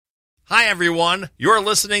Hi, everyone. You're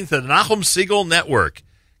listening to the Nachum Segal Network.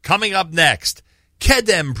 Coming up next,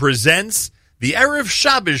 Kedem presents the Erev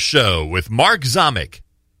Shabbos Show with Mark Zamek.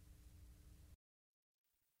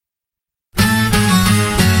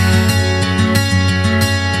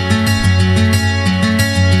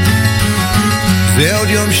 זה עוד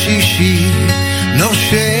יום שישי,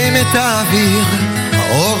 נושם את האוויר,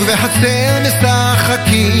 האור והצל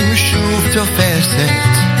משחקים, שוב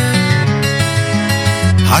תופסת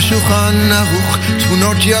השולחן ערוך,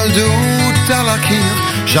 תמונות ילדות על הקיר,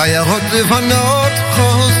 שיירות לבנות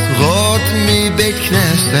חוזרות מבית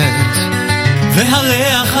כנסת,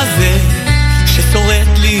 והריח הזה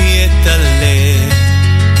ששורט לי את הלב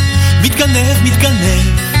מתגנב,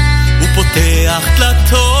 מתגנב ופותח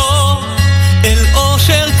דלתות אל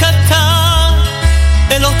אושר קטן,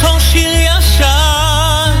 אל אותו שיר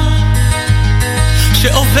ישן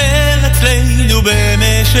שעובר אצלנו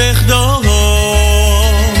במשך דורות.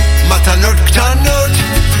 מתנות קטנות,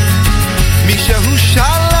 מישהו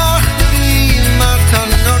שלח לי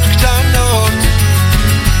מתנות קטנות,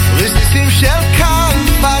 רסיסים של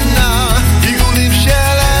כוונה, עיגולים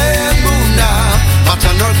של אמונה.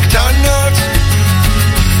 מתנות קטנות,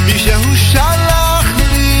 מישהו שלח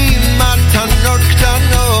לי מתנות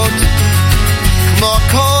קטנות, כמו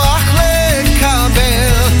כוח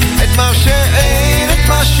לקבל את מה שאין, את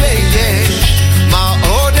מה שיש, מה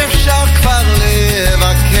עוד אפשר כבר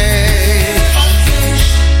לבקש.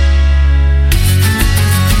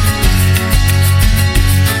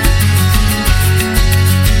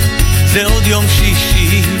 זה עוד יום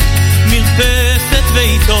שישי, מרפסת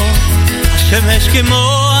ביתו, השמש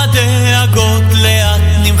כמו הדאגות לאט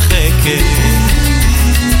נמחקת,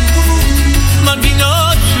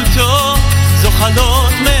 מנגינות פשוטות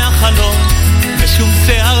זוחלות מהחלום, ושום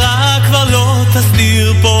שערה כבר לא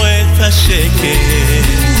תסדיר פה את השקט.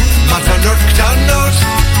 מתנות קטנות,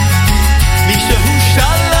 מישהו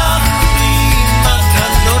שלח לי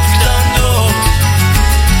מתנות קטנות,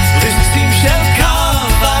 רסיסים של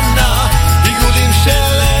כוונה, עיגולים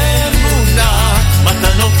של אמונה.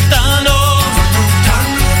 מתנות קטנות,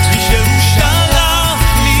 מישהו שלח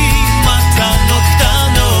לי מתנות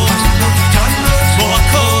קטנות, כמו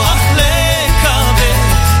הכוח לקבל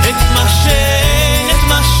את מה שאין, את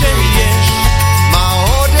מה שיש, מה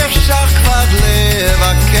עוד אפשר כבר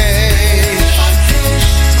לבקש.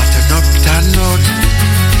 מתנות קטנות,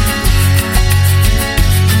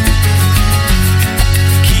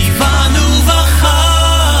 קיוונו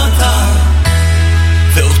בחרת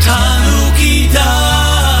ואותנו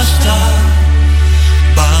קידשת,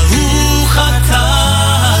 ברוך אתה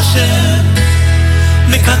השם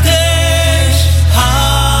מקדש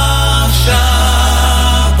השבת.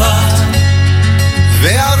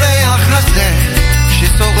 והריח הזה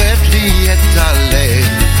ששורף לי את הלב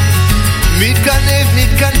מתגנב,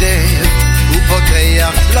 מתגנב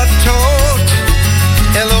ופותח דלתות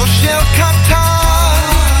אל אושר קטן,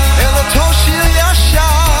 אל אותו שיר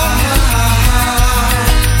ישן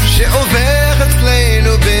שעובר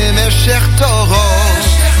אצלנו במשך דורות.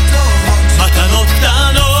 מתנות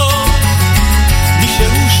קטנות,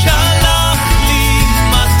 מישהו שלח לי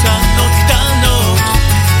מתנות קטנות,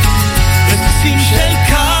 רסיסים של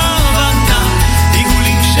כוונה,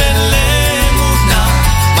 עיגולים של אמונה.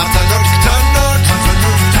 מתנות קטנות,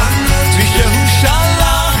 מישהו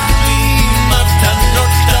שלח לי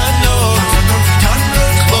מתנות קטנות,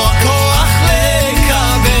 כמו הכוח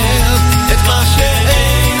לקבל את מה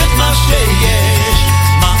שאין, את מה שיש,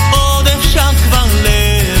 מה עוד אפשר כבר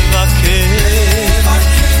לבקש.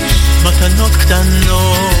 מתנות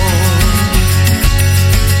קטנות.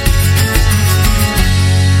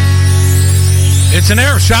 It's an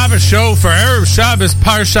Erev Shabbos show for Erev Shabbos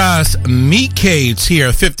Parshas Mikeitz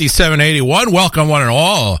here, 5781. Welcome one and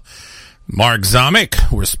all. Mark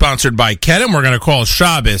Zamek. We're sponsored by Kedem. We're going to call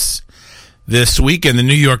Shabbos this week in the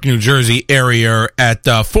New York, New Jersey area at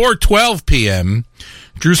 4:12 p.m.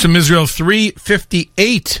 Jerusalem, Israel,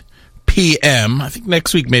 3:58 p.m. I think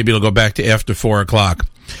next week maybe it'll go back to after 4 o'clock.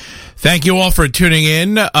 Thank you all for tuning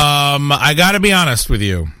in. I got to be honest with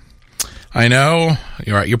you. I know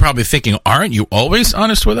you're probably thinking, aren't you always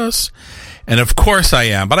honest with us? And of course I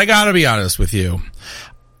am, but I got to be honest with you.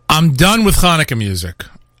 I'm done with Hanukkah music.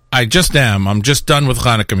 I just am. I'm just done with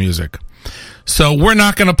Hanukkah music. So we're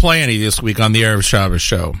not going to play any this week on the Erev Shabbos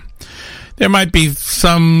show. There might be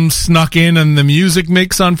some snuck in the music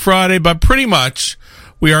mix on Friday, but pretty much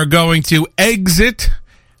we are going to exit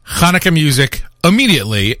Hanukkah music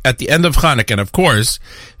immediately at the end of Hanukkah. And of course,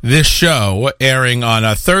 this show airing on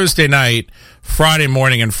a Thursday night, Friday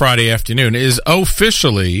morning, and Friday afternoon is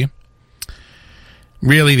officially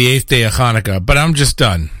really the 8th day of Hanukkah, but I'm just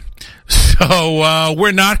done. So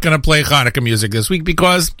we're not going to play Hanukkah music this week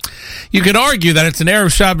because you could argue that it's an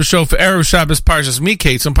Erev Shabbos show for Erev Shabbos Parshas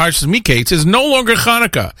Mikeitz, and Parshas Mikeitz is no longer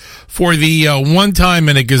Hanukkah. For the one time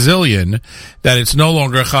in a gazillion that it's no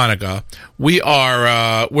longer Hanukkah, we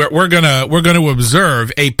are we're gonna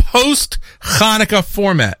observe a post Hanukkah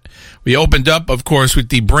format. We opened up, of course, with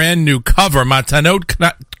the brand new cover Matanot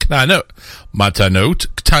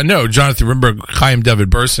Ktanot, Jonathan Rimberg, Chaim David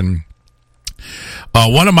Burson.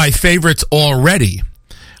 One of my favorites already,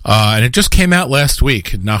 and it just came out last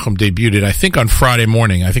week. Nachum debuted it, I think, on Friday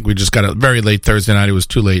morning. I think we just got it very late Thursday night. It was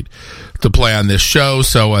too late to play on this show,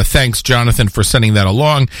 so thanks, Jonathan, for sending that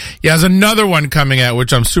along. He has another one coming out,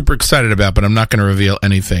 which I'm super excited about, but I'm not going to reveal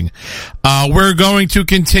anything. We're going to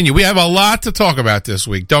continue. We have a lot to talk about this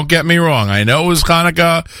week. Don't get me wrong. I know it was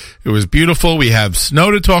Hanukkah. It was beautiful. We have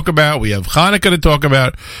snow to talk about. We have Hanukkah to talk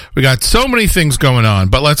about. We got so many things going on,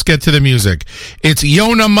 but let's get to the music. It's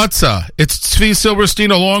Yona Matzah. It's Tzvi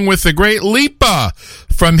Silverstein along with the great Lipa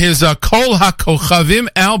from his Kol HaKochavim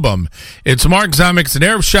album. It's Mark Zamek's an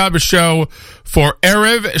Erev Shabbos show for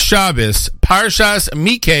Erev Shabbos, Parshas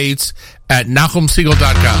Mikeitz at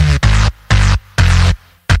NachumSiegel.com.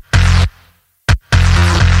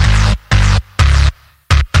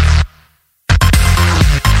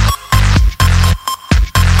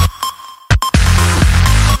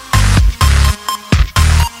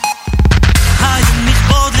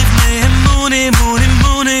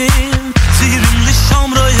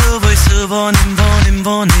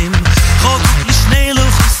 Vonim Chok schnell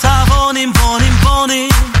und Savonim Vonim Vonim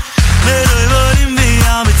wie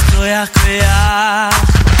am mit Koyach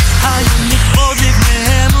Hay mich vodig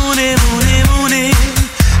Munim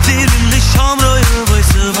Tirim li shamro yoy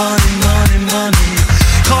Savonim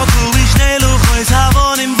Chok schnell und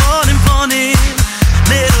Savonim Vonim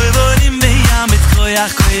wie am mit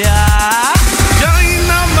Koyach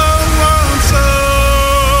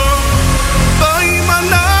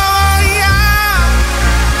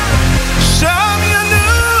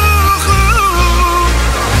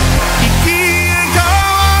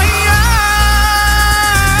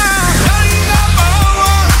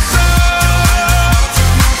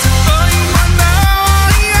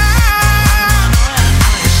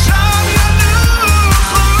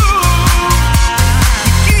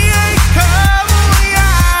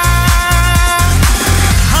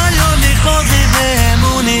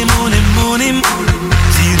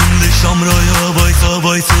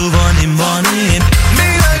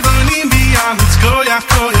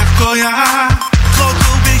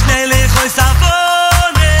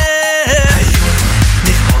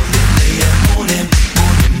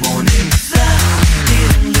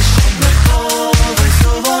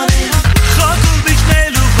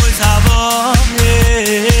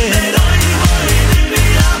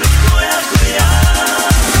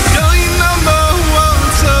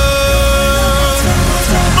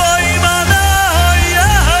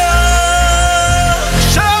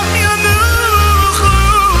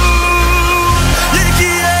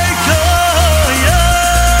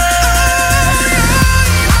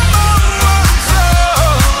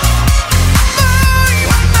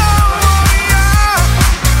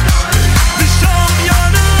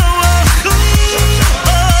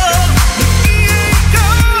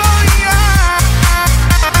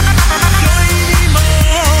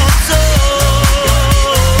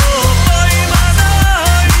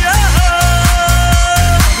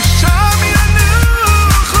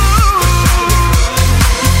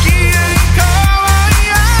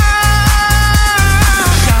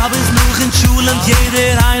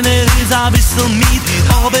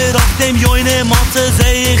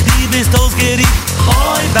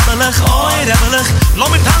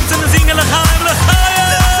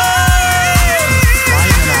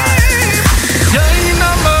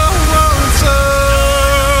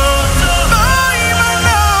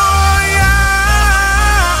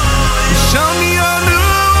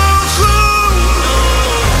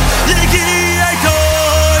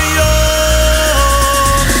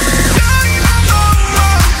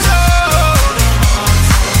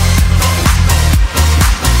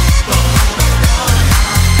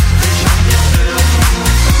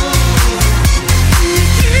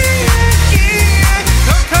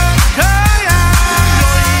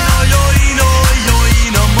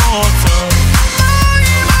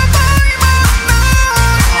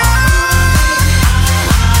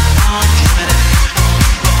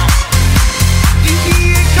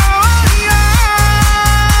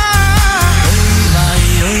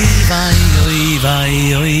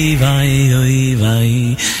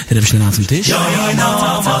Erev schnell auf den Tisch.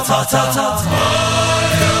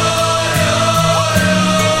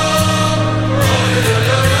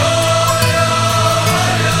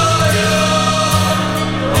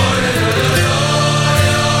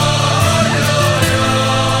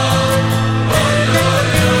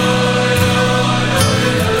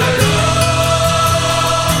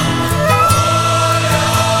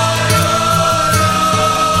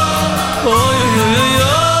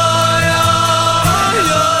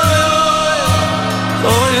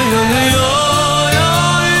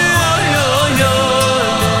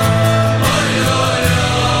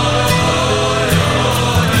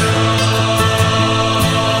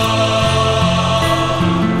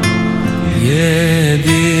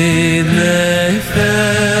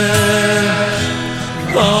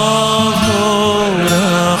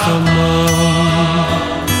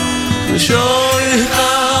 Mishoy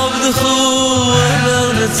Chavdechu El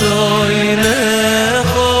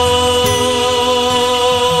Retzoinecho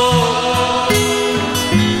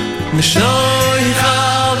Mishoy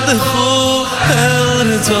Chavdechu El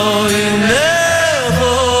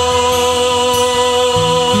Retzoinecho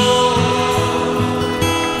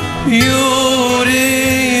Yuri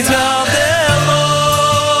Tavdelo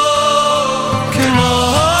Kemo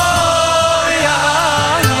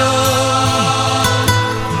Yayo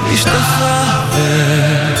Ishtachave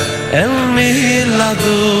El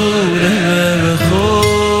Miladurecho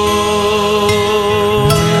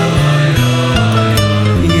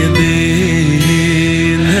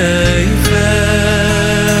Yedin Heifesh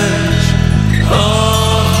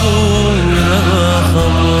Ahun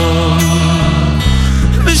Rachamon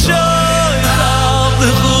B'shoy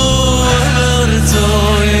Chavdechu El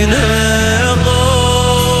Retzoinecho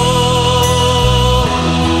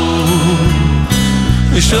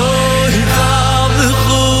B'shoy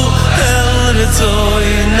Chavdechu El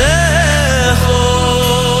Retzoinecho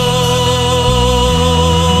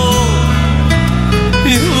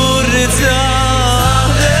Yurit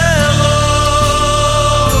Zahdelo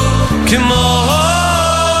Kemo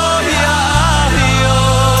Yayo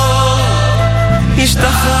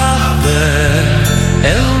Ishtachave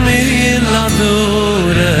El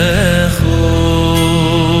Miladurecho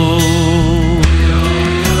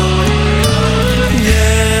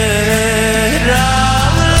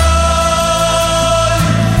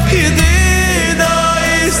Yeraloi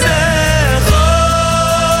Yedidoi Secho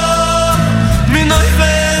Minoi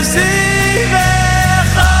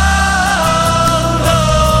Vesivecha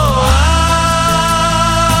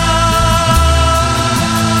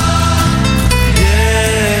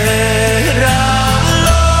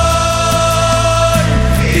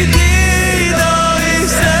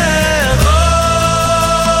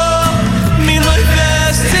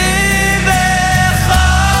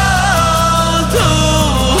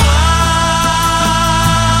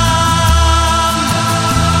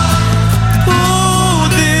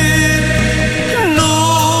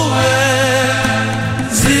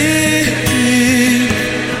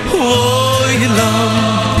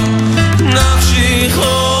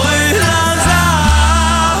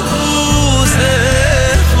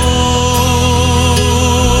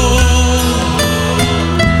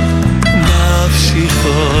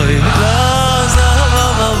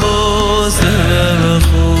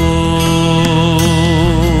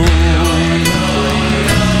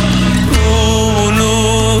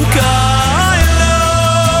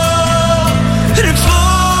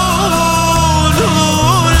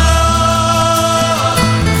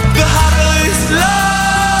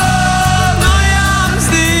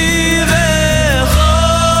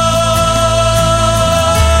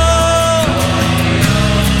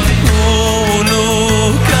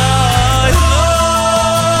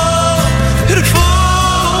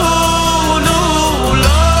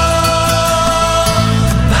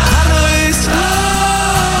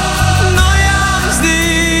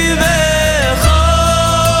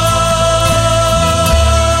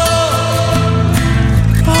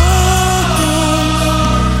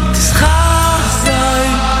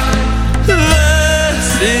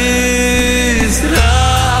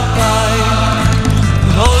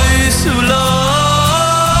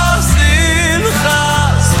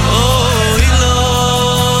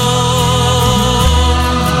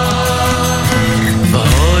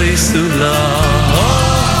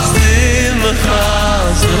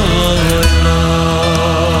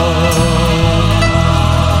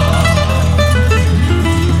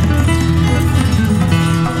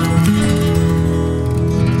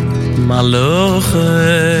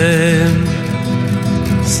Malochem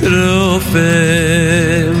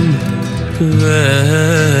Srufim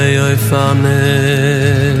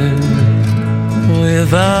Ve'yoifanim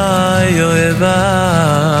Oevai, oevai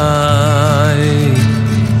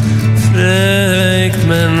Fregt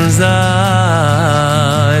men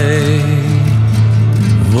sei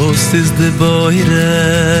Wos ist de Beure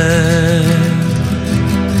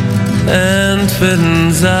Entfernen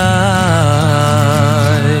sei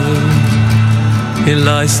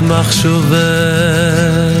Ilais machshuve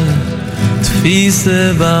Tfise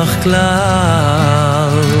bach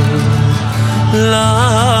klal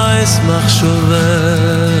Ilais machshuve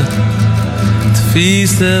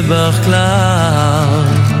Tfise bach klal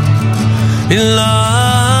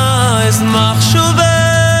Ilais machshuve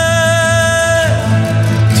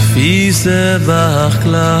Tfise bach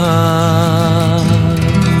klal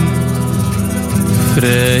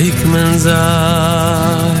Freik men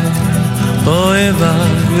sei Oy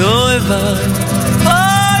vay, oy vay,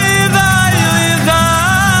 oy vay, oy vay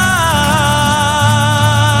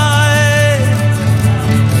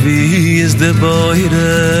de boire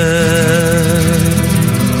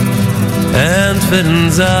and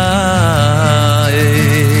finden sei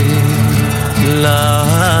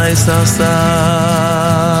leis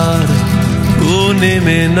asar uniminai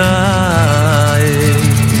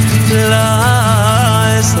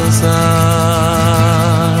leis asar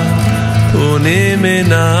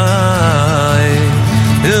uniminai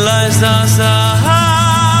leis asar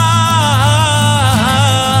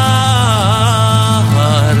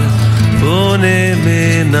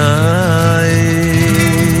uniminai.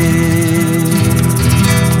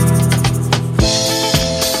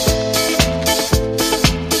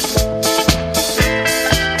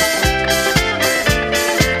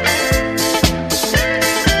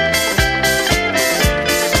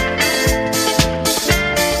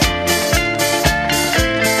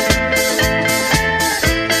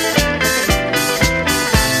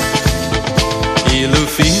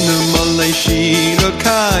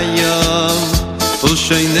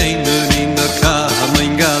 Shayneinu rina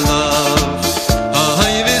kamen galav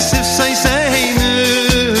Ay vesif say saynu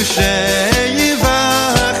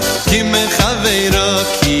shayvach Kim khavera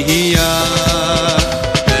kiya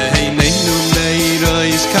Behinenu meira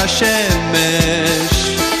is kashemesh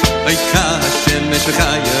Ay kashemesh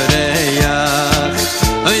khayreya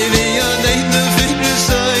Ay viyaneinu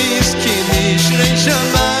virusais kinish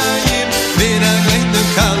reishamayim Viragleinu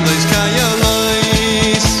kalais kayalais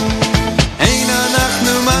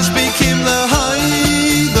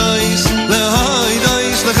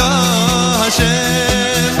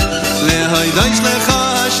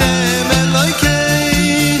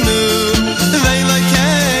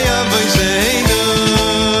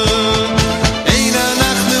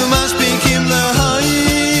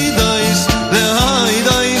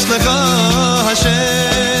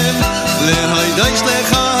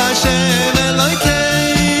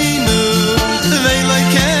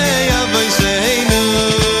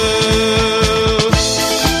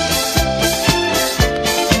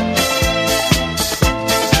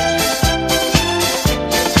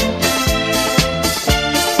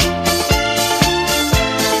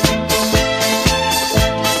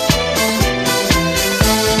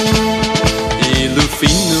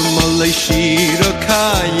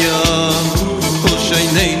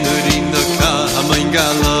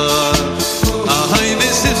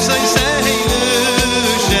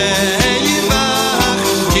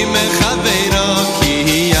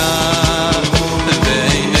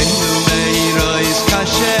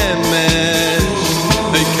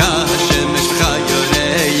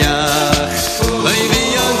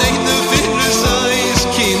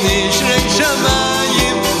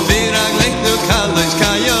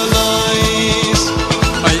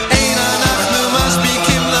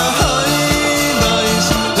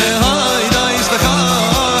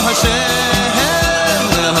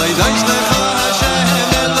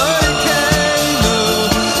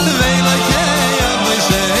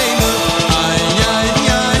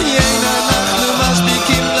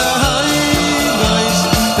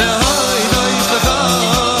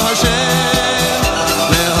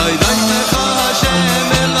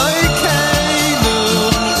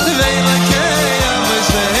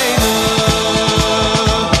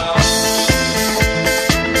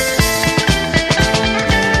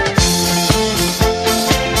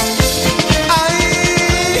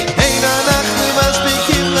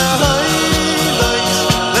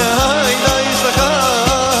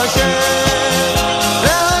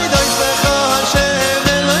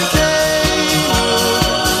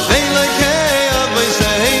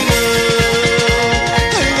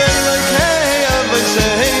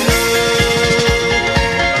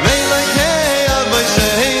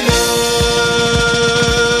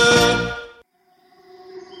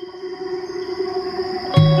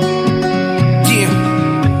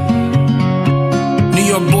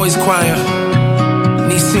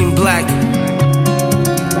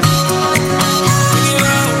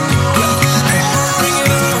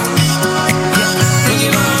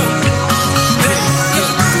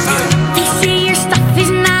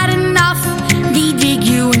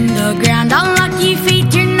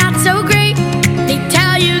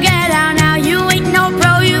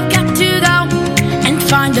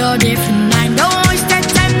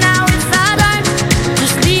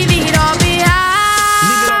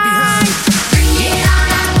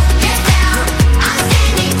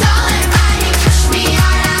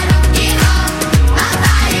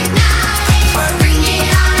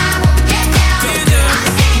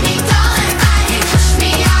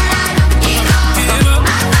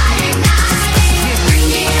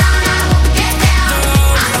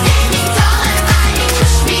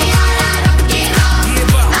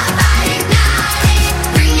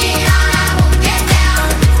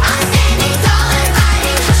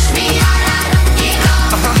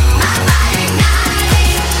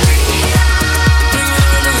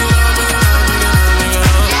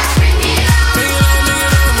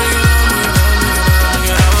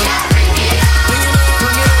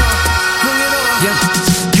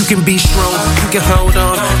can hold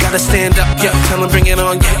on. Gotta stand up, yeah, tell them bring it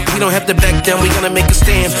on, yeah. We don't have to back down, we gonna make a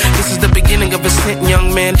stand. This is the beginning of a stint,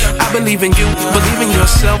 young man. I believe in you, believe in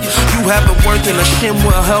yourself. You have a worth and a shim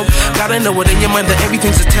will help. Gotta know it in your mind that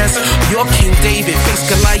everything's a test. You're King David, face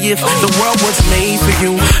Goliath. The world was made for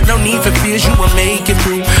you. No need for fears, you will make it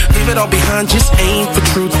through. Leave it all behind, just aim for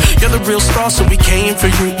truth. You're the real star, so we came for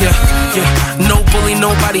you, yeah, yeah. No bully,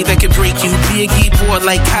 nobody that can break you. Be a keyboard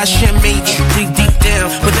like Hashem made you. Dig deep down,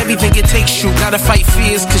 with everything it takes you. Gotta fight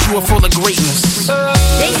fears, cause you are full of greatness.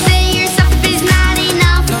 They say yourself is not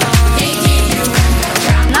enough. They give you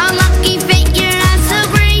not lucky fate, you're not so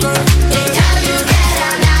great. They tell you get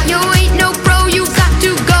out now. You ain't no pro, you got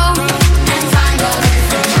to go and find a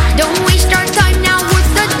different mind. Don't waste our time now with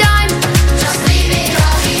the dime. Just leave it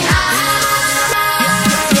all behind.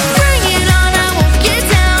 Bring it on, I won't get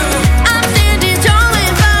down. I'm standing tall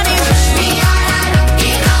and fighting. Push me hard, I don't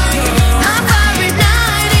give up. I'm fire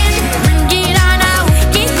igniting. Bring it on, I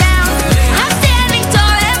won't get down. I'm standing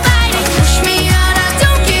tall and fighting. Push me on, I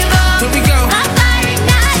don't give up. Here we go. I'm fire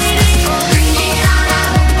igniting. Bring it on, I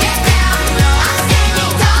won't get down. I'm standing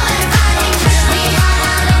tall and fighting. Push me on,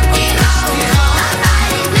 I don't give up. I'm fire igniting.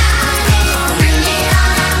 Bring it on, I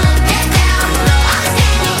won't get down. I'm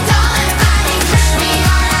standing tall and fighting. Push me on,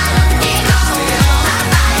 I don't give up. I'm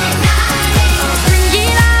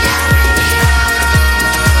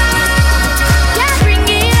fire igniting.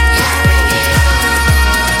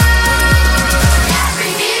 Bring it on. Yeah,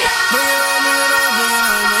 bring it on.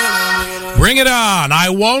 Bring it on. I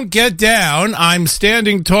won't get down. I'm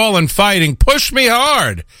standing tall and fighting. Push me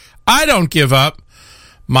hard. I don't give up.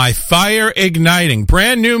 My fire igniting.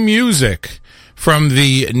 Brand new music from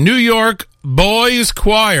the New York Boys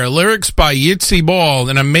Choir. Lyrics by Yitzi Ball.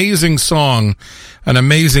 An amazing song. An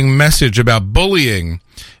amazing message about bullying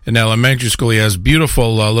in elementary school. He has a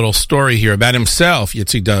beautiful little story here about himself,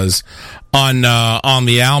 Yitzi does, on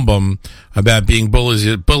the album, about being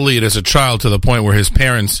bullied as a child to the point where his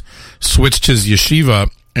parents switched his yeshiva,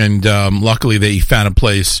 and luckily he found a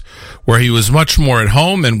place where he was much more at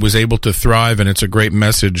home and was able to thrive. And it's a great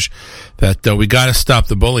message that we got to stop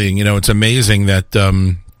the bullying. You know, it's amazing that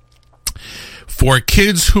for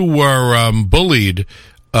kids who were bullied,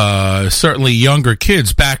 certainly younger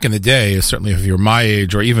kids back in the day, certainly if you're my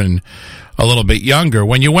age or even a little bit younger,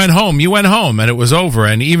 when you went home and it was over.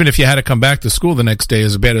 And even if you had to come back to school the next day,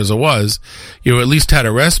 as bad as it was, you at least had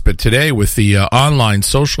a respite. Today, with the online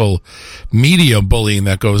social media bullying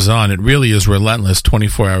that goes on, it really is relentless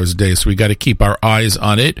 24 hours a day. So we got to keep our eyes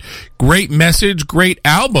on it. Great message, great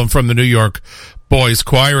album from the New York Boys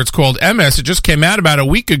Choir. It's called MS. It just came out about a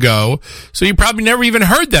week ago, so you probably never even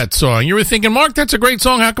heard that song. You were thinking, Mark, that's a great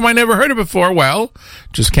song. How come I never heard it before? Well,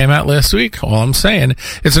 just came out last week. All I'm saying.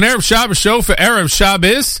 It's an Erev Shabbos show for Erev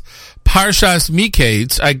Shabbos. Parshas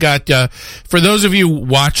Mikeitz. I got, for those of you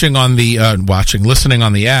watching on the, listening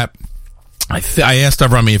on the app, I asked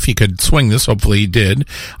Avrami if he could swing this. Hopefully he did.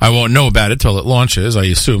 I won't know about it till it launches. I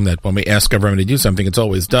assume that when we ask Avrami to do something, it's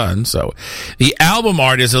always done. So the album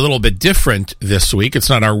art is a little bit different this week. It's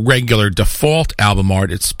not our regular default album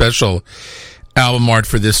art. It's special album art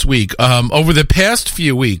for this week. Over the past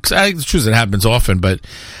few weeks, it's true that happens often, but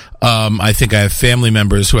I think I have family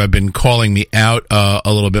members who have been calling me out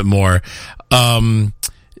a little bit more.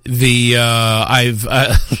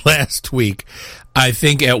 Last week, I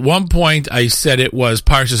think at one point I said it was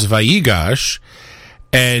Parshas Vayigash,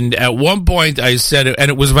 and at one point I said it,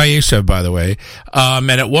 and it was Vayeshev, by the way.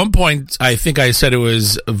 And at one point I think I said it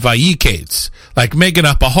was Vayiketz, like making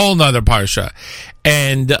up a whole nother parsha.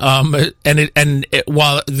 And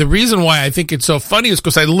while the reason why I think it's so funny is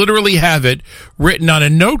because I literally have it written on a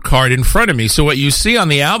note card in front of me. So what you see on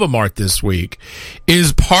the album art this week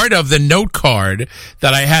is part of the note card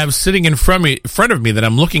that I have sitting in front of me that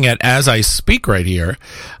I'm looking at as I speak right here,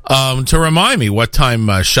 to remind me what time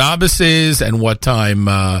Shabbos is and what time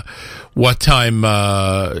all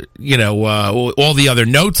the other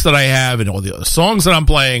notes that I have and all the other songs that I'm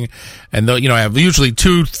playing. And, I have usually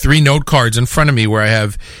 2-3 note cards in front of me where I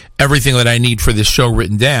have everything that I need for this show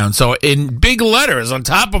written down. So in big letters on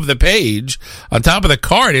top of the page, on top of the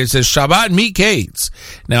card, it says Shabbat Mikeitz.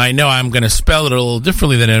 Now, I know I'm going to spell it a little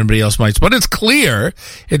differently than anybody else might, but it's clear.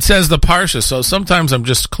 It says the Parsha. So sometimes I'm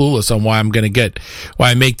just clueless on why I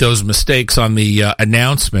make those mistakes on the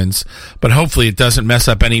announcements. But hopefully it doesn't mess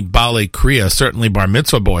up any Baalei Kriya, certainly Bar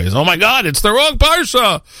Mitzvah boys. Oh my God, it's the wrong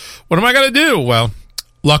Parsha. What am I going to do? Well,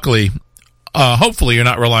 luckily, hopefully you're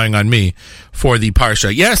not relying on me for the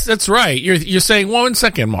Parsha. Yes, that's right. You're saying, well, 1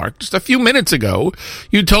 second, Mark. Just a few minutes ago,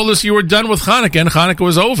 you told us you were done with Hanukkah and Hanukkah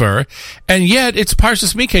was over, and yet it's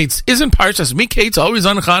Parshas Mikeitz. Isn't Parshas Mikeitz always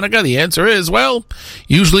on Hanukkah? The answer is, well,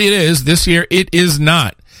 usually it is. This year it is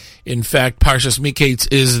not. In fact, Parshas Mikeitz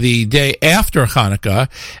is the day after Hanukkah,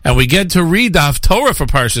 and we get to read the Haftorah for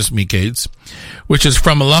Parshas Mikeitz, which is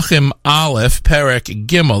from Malachim Aleph, Perek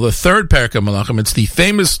Gimel, the third Perek of Malachim. It's the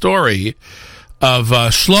famous story of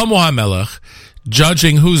Shlomo HaMelech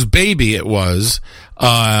judging whose baby it was,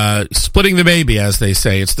 splitting the baby, as they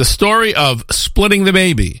say. It's the story of splitting the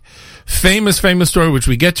baby. Famous story, which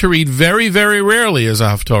we get to read very, very rarely as a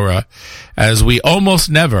Haftorah, as we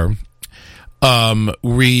almost never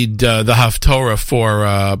read the Haftorah for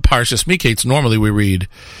Parshas Mikeitz. Normally we read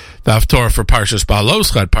the Haftorah for Parshas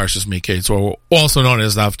Ba'aloschad, Parshas Mikeitz, or also known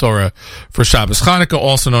as the Haftorah for Shabbos Chanukah,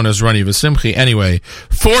 also known as Rani V'Simchi. Anyway,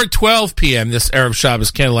 4:12 p.m. this Erev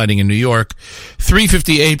Shabbos candlelighting in New York,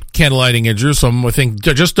 3:58 candlelighting in Jerusalem. I think,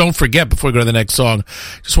 just don't forget before we go to the next song,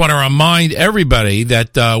 just want to remind everybody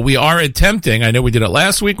that we are attempting, I know we did it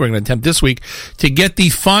last week, we're going to attempt this week, to get the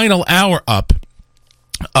final hour up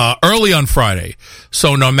early on Friday.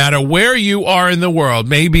 So no matter where you are in the world,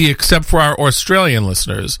 maybe except for our Australian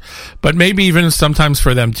listeners, but maybe even sometimes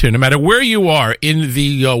for them too, no matter where you are in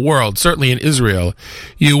the world, certainly in Israel,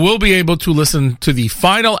 you will be able to listen to the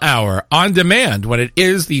final hour on demand when it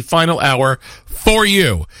is the final hour for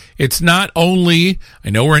you. It's not only,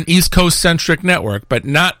 I know we're an East Coast centric network, but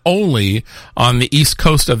not only on the East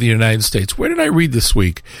Coast of the United States. Where did I read this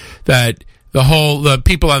week that the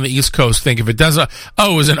people on the East Coast think if it doesn't,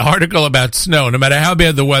 it was an article about snow, no matter how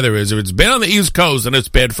bad the weather is, if it's been on the East Coast, then it's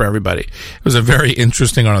bad for everybody. It was a very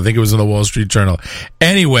interesting article. I think it was in the Wall Street Journal.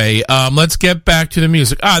 Anyway, let's get back to the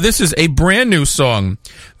music. This is a brand new song.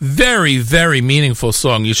 Very, very meaningful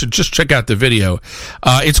song. You should just check out the video.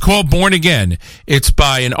 It's called Born Again. It's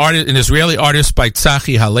by an Israeli artist by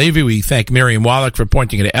Tzachi Halevi. We thank Miriam Wallach for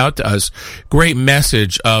pointing it out to us. Great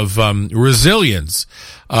message of resilience.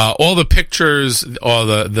 All the pictures, all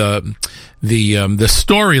the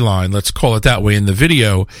storyline, let's call it that way, in the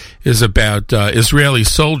video is about Israeli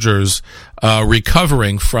soldiers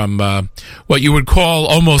recovering from what you would call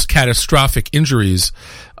almost catastrophic injuries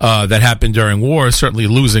that happened during war, certainly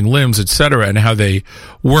losing limbs, etc., and how they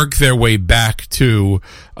work their way back to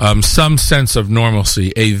some sense of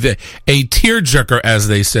normalcy. A tearjerker, as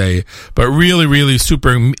they say, but really, really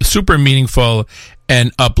super meaningful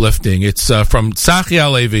and uplifting. It's from Tzachi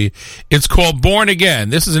Halevi. It's called Born Again.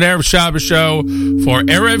 This is an Erev Shabbos show for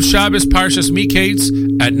Erev Shabbos Parshas Mikeitz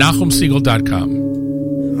at NachumSegal.com.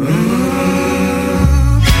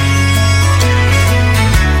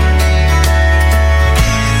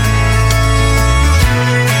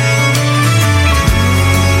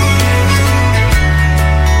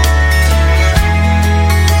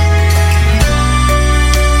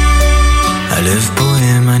 הלב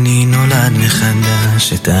פועם, אני נולד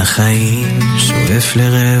מחדש, את החיים שואף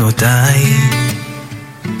לראותיי.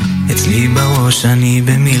 אצלי בראש אני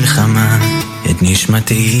במלחמה, את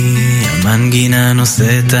נשמתי המנגינה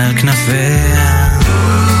נושאת על כנפיה.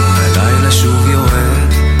 הלילה שוב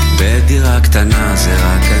יורד בדירה קטנה, זה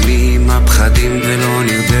רק אני עם הפחדים ולא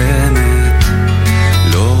נרדמת.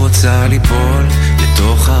 לא רוצה ליפול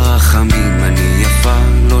לתוך הרחמים, אני יפה,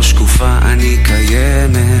 לא שקופה, אני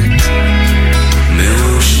קיימת,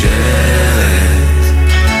 מאושרת.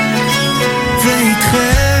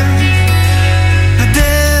 ואיתכם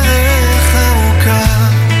הדרך ארוכה,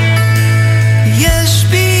 יש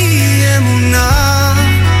בי אמונה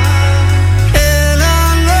אל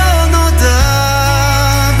הלא נודע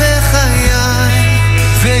בחיי.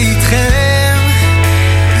 ואיתכם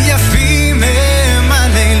יפים הם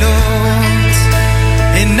הלילות,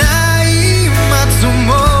 עיניים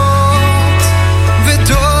עצומות,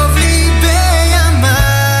 וטוב לי בימיי.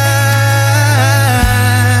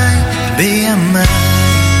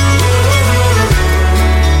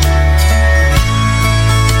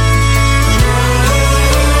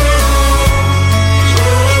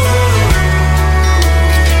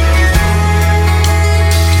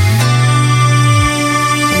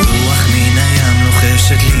 רוח מן הים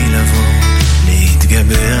לוחשת לי לבוא,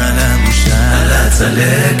 להתגבר על הבושה, על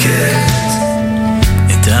הצלקת.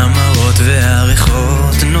 את המראות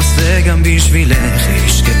והריחות נושא גם בשבילך, היא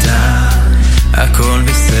שקטה, הכל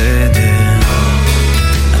בסדר,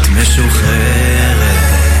 את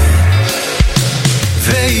משוחררת.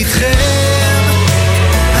 ואיתכם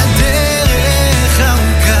הדרך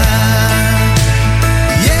ארוכה,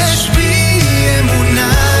 יש בי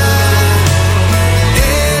אמונה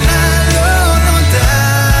אל הלא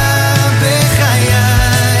נודע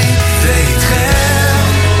בחיי. ואיתכם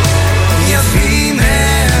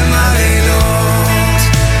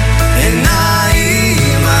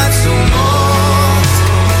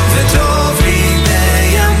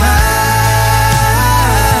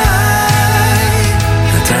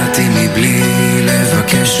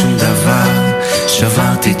מבקש שום דבר,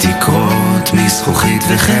 שברתי תקרות מזכוכית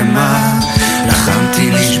וחמה,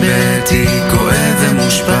 לחמתי נשבתי כואב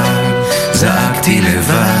ומושפל, זעקתי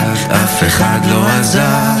לבד אף אחד לא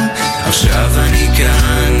עזר, עכשיו אני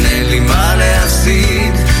כאן אין לי מה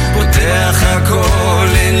להפסיד, פותח הכל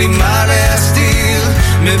אין לי מה להסתיר,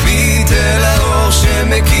 מביט אל האור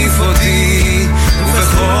שמקיף אותי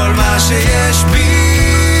ובכל מה שיש בי,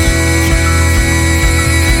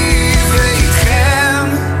 ואיתכם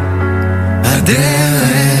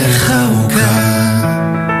הדרך ארוכה,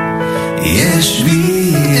 יש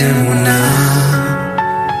בי אמונה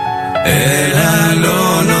אל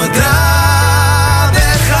הלא נודע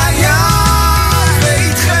בחיי,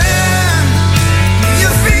 ואיתכם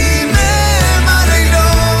יפים הם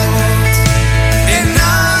הלילות,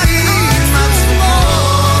 עיניים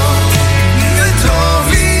עצומות,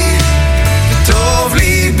 וטוב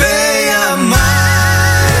לי בימיי,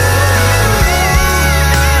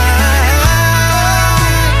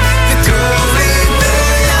 וטוב לי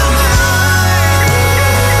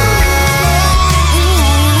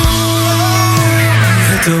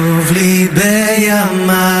טוב לי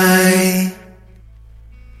בימיי.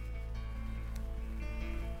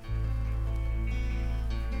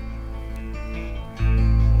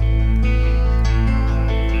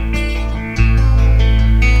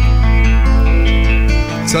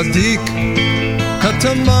 צדיק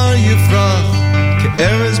כתמר יפרח,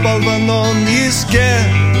 כארז בלבנון יזכה,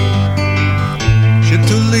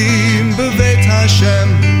 שתולים בבית השם,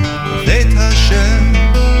 בבית השם.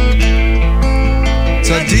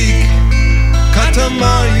 צדיק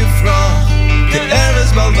כתמר יפרח,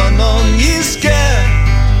 כארז בלבנון יזכה,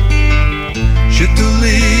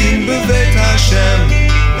 שתולים בבית השם,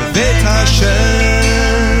 בבית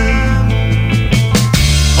השם.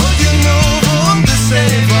 עוד ינובו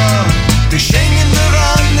בסבע, בשנגן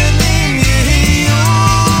ורעננים יהיו,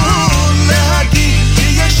 להגיד כי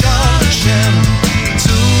ישר השם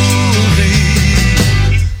צורי,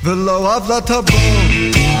 ולא עוולה תבוא.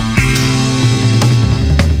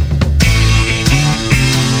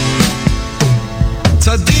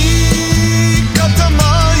 צדיק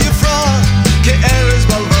כתמר יפרח, כארז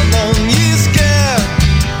בלבנון יזכה,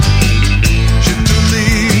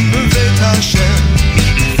 שתולים בבית השם,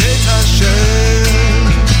 בבית השם.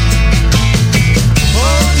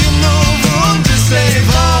 עוד ינובו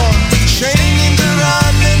בסבע, שנים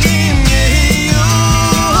ורעננים יהיו,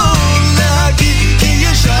 להגיד כי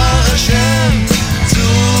ישר השם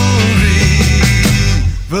צורי,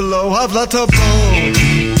 ולא עוולה תבוא.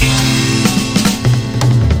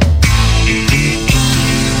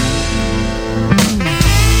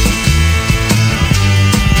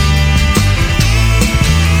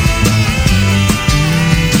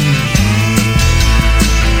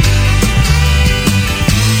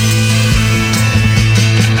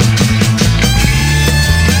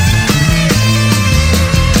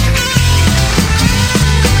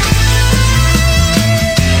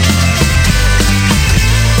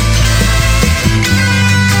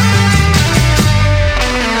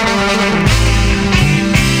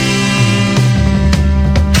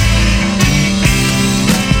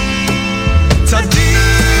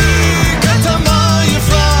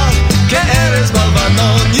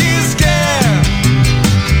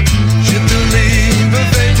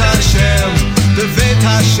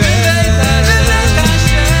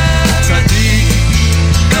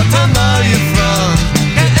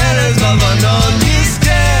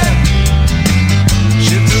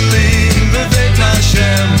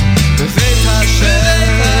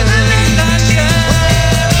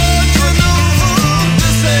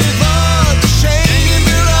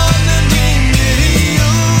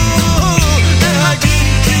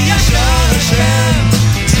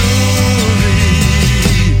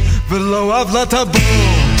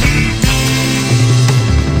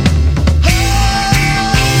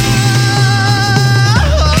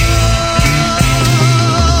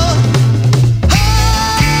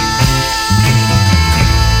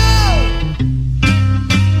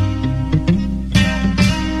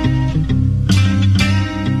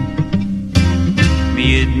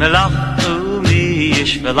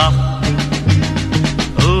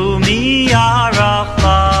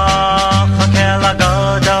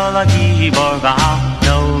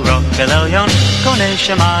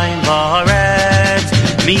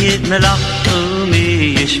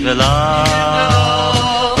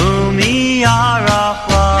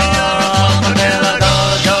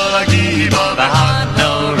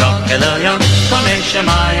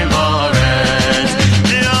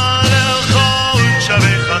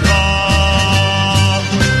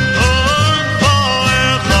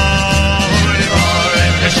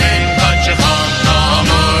 Come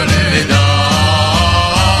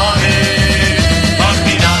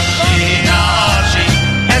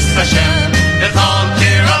Hashem, B'chol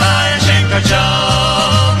Kiravai Hashem Kacho,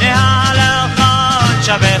 Nihalelcha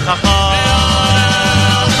Shabechacho,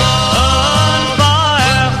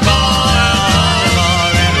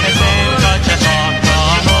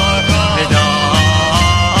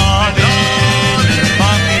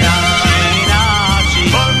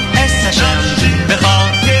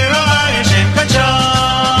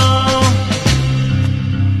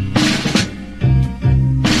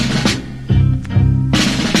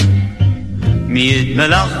 Mid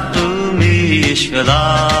melach umi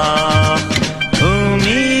yishvelach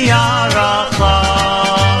umi yarachach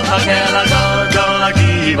hakel agol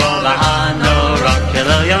agivol lahano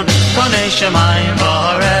rakel elyon konei shemayim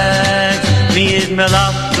v'haaretz mid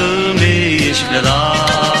melach umi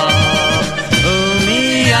yishvelach umi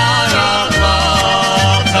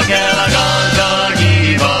yarachach hakel agol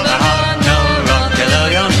agivol lahano rakel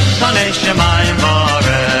elyon konei shemayim v'haaretz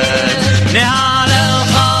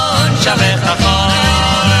Shabechacho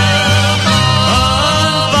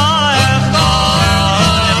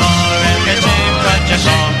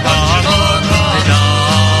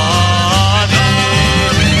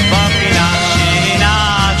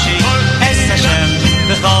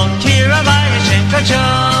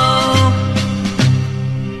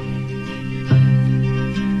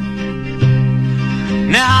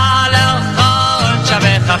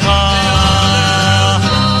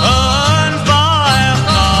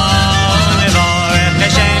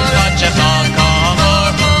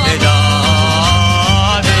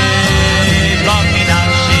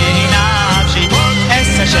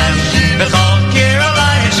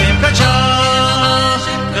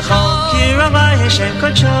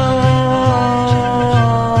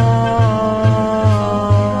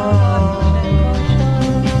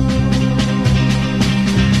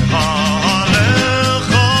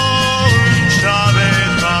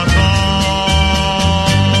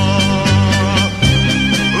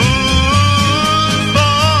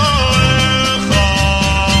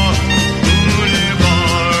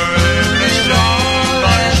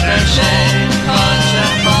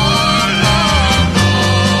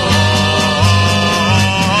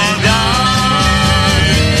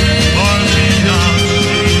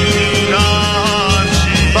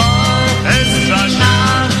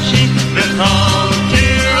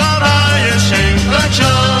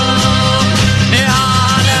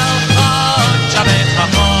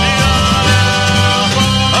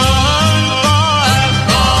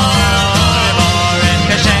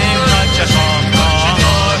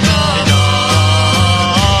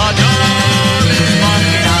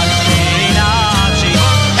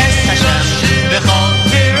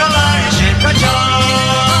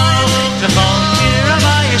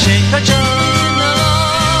Hashem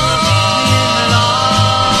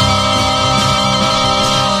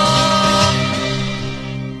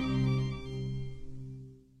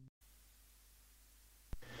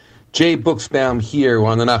Jay Buchsbaum here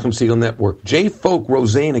on the Nachum Segal Network. Jay Folk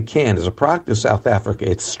Rosé in a Can is a product of South Africa.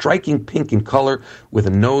 It's striking pink in color with a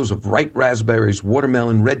nose of ripe raspberries,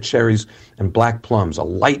 watermelon, red cherries, and black plums. A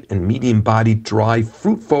light and medium-bodied, dry,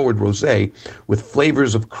 fruit-forward rosé with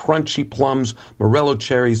flavors of crunchy plums, morello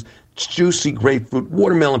cherries, juicy grapefruit,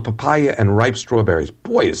 watermelon, papaya, and ripe strawberries.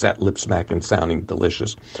 Boy, is that lip-smacking sounding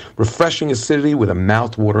delicious. Refreshing acidity with a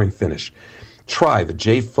mouth-watering finish. Try the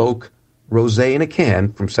Jay Folk Rosé in a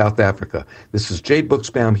Can from South Africa. This is Jay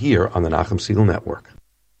Buchsbaum here on the Nachum Segal Network.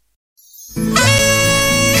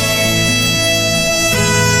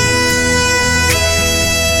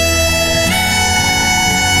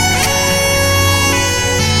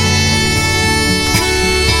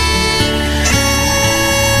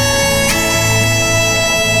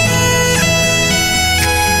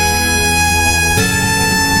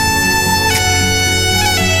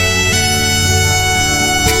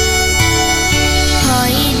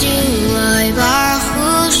 Baruch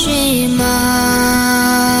Hu Shema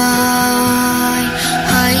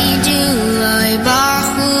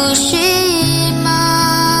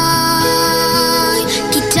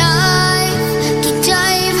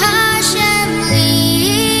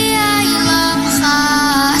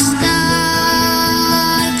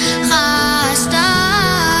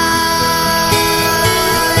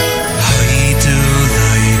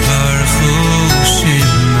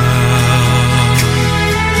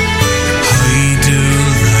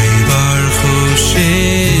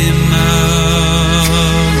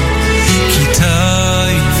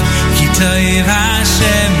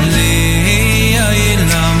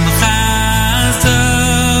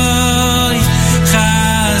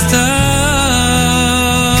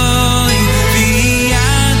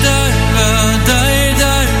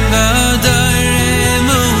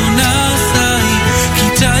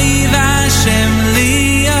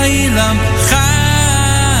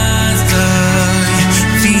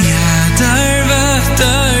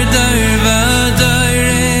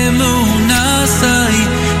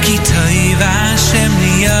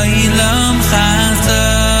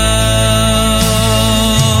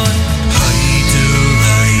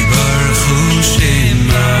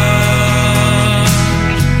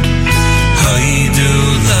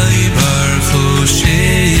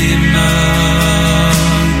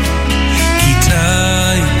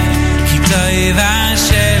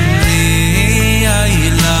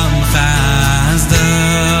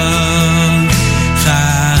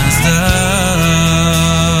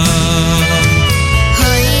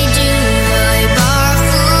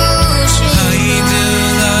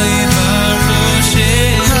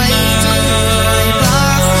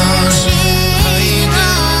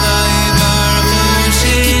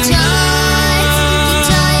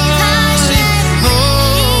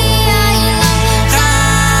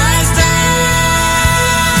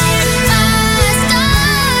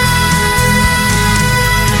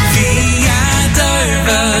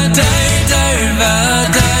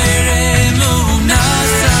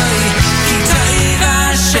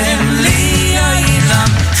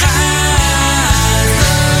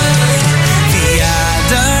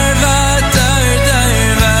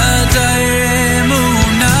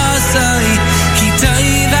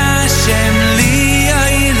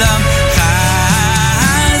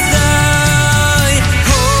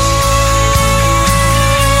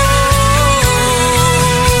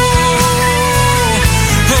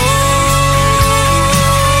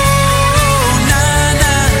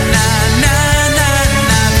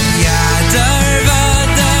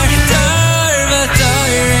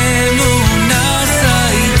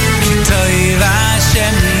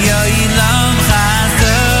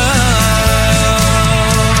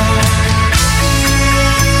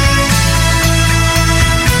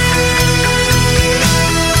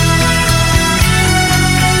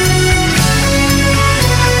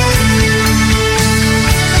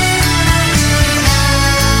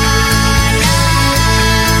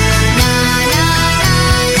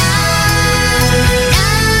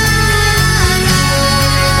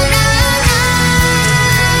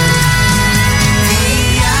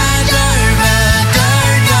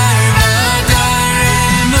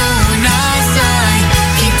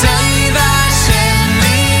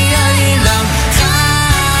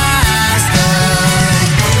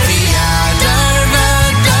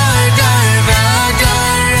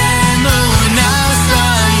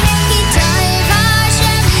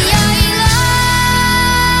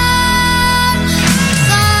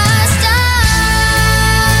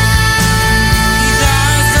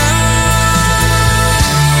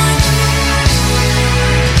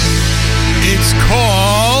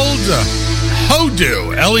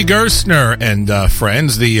Eli Gerstner and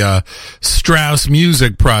friends, the Strauss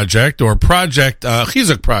Music Project, or Project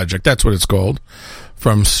Chizuk Project, that's what it's called,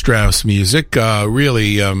 from Strauss Music.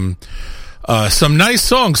 Really, some nice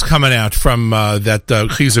songs coming out from that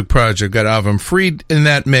Chizuk Project. Got Avram Fried in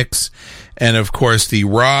that mix. And, of course, the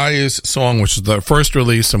Rise song, which is the first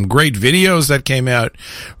release, some great videos that came out.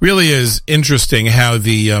 Really is interesting how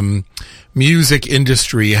the music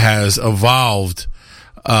industry has evolved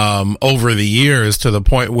over the years to the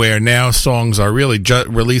point where now songs are really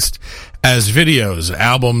released as videos,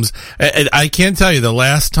 albums. I can't tell you the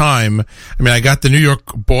last time. I mean, I got the New York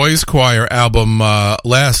Boys Choir album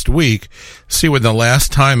last week. See when the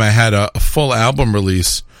last time I had a full album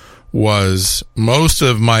release was. Most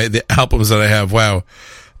of the albums that I have,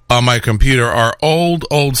 on my computer are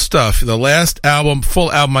old stuff. The last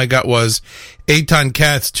full album I got was Eitan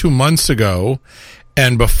Katz 2 months ago.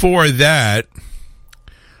 And before that,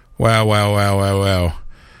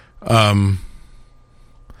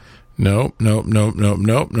 Nope.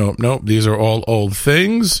 These are all old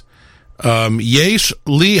things. Yesh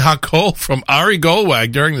Li Hakol from Ari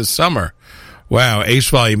Goldwag during the summer. Wow, Ace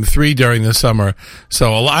Volume 3 during the summer.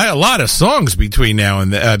 So a lot of songs between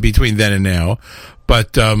between then and now.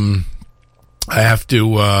 But I have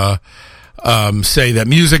to say that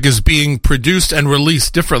music is being produced and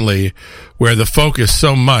released differently, where the focus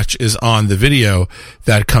so much is on the video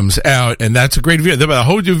that comes out. And that's a great video. A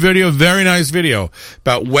whole new video, very nice video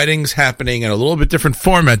about weddings happening in a little bit different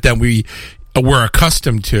format than we're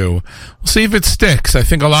accustomed to. We'll see if it sticks. I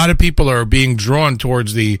think a lot of people are being drawn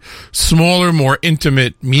towards the smaller, more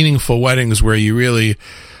intimate, meaningful weddings where you really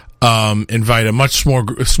invite a much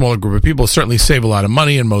smaller group of people. Certainly save a lot of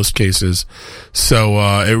money in most cases. So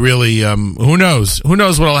it really, who knows? Who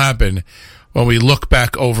knows what'll happen when we look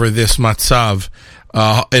back over this matzav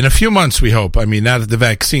in a few months, we hope. I mean, now that the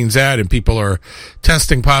vaccine's out and people are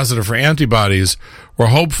testing positive for antibodies, we're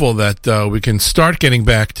hopeful that we can start getting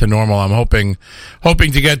back to normal. I'm hoping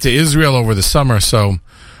to get to Israel over the summer, so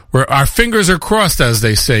our fingers are crossed, as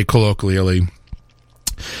they say colloquially.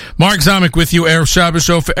 Mark Zamek with you, Erev Shabbos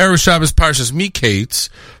show for Erev Shabbos Parshas Mikeitz,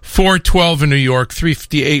 412 in New York,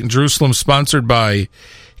 358 in Jerusalem, sponsored by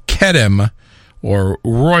Kedem, or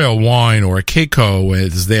Royal Wine, or Keiko,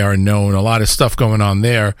 as they are known. A lot of stuff going on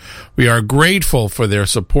there. We are grateful for their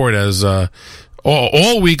support as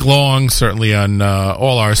all week long, certainly on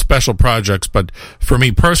all our special projects, but for me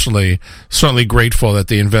personally, certainly grateful that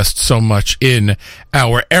they invest so much in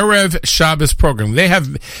our Erev Shabbos program. They have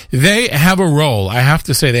a role, I have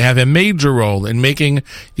to say, they have a major role in making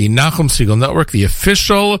the Nachum Segal Network the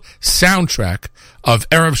official soundtrack of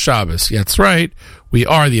Erev Shabbos. Yeah, that's right. We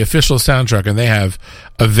are the official soundtrack, and they have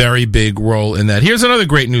a very big role in that. Here's another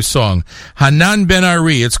great new song, Hanan Ben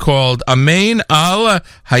Ari. It's called Amen Al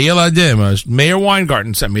Hayeladim. Mayor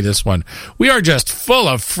Weingarten sent me this one. We are just full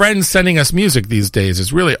of friends sending us music these days.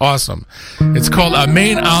 It's really awesome. It's called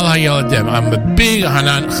Amen Al Hayeladim. I'm a big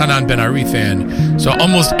Hanan Ben Ari fan, so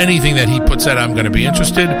almost anything that he puts out, I'm going to be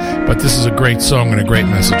interested. But this is a great song and a great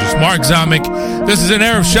message. It's Mark Zamek. This is an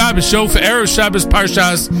Erev Shabbos show for Erev Shabbos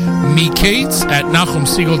Parshas Mikeitz at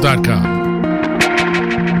NachumSegal.com.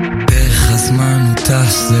 הזמן הוא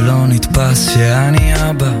טס, זה לא נתפס שאני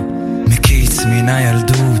אבא מקיץ מן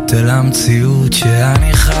הילדות אל המציאות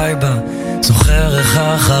שאני חי בה זוכר איך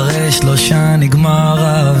אחרי 3 נגמר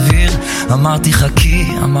האוויר אמרתי חכי,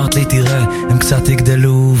 אמרת לי תראה הם קצת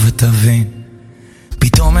יגדלו ותבין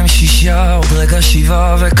פתאום הם 6, עוד רגע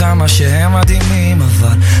 7 וכמה שהם מדהימים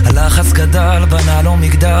אבל הלחץ גדל, בנה לו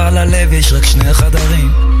מגדל הלב יש רק 2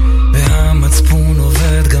 חדרים והמצפון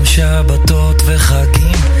עובד גם שבתות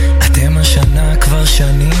וחגים אתם השנה כבר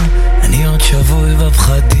שנים אני עוד שבוי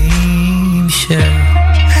בפחדים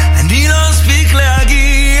אני לא אספיק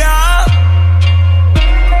להגיע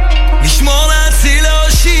לשמור להציל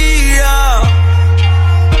להושיע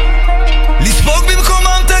לספוג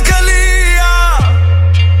במקומם את הקליע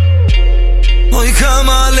אוי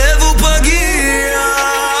כמה לב הוא פגיע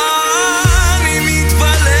אני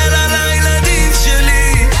מתפלל על הילדים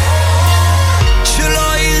שלי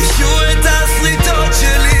שלא ירשו את הסריטות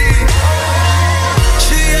שלי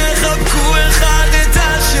שיחבקו אחד את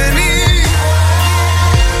השני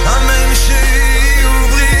אמן שיהיו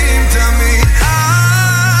בריאים תמיד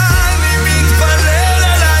אני מתפלל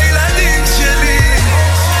על הילדים שלי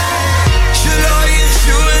שלא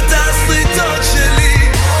ירשו את הסריטות שלי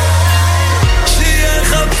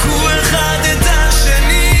שיחבקו אחד את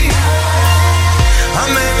השני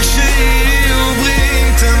אמן שיהיו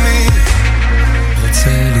בריאים תמיד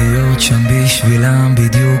רוצה להיות שם בשבילם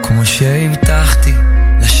בדיוק כמו שהבטחתי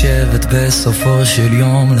לשבת בסופו של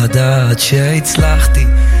יום לדעת שהצלחתי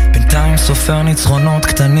בינתיים סופר ניצחונות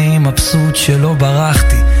קטנים, מבסוט שלא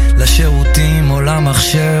ברחתי לשירותים או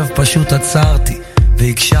למחשב, פשוט עצרתי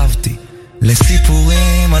והקשבתי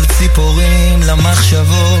לסיפורים על ציפורים,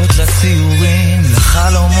 למחשבות, לציורים,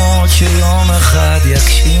 לחלומות שיום אחד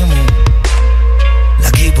יקשימו,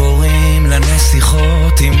 לגיבורים,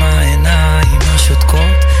 לנסיכות עם העיניים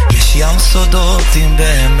השותקות, יש ים סודות אם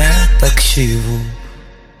באמת תקשיבו.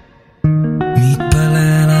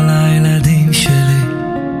 מתפלל על הילדים שלי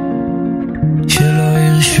שלא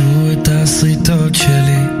ירשו את הסריטות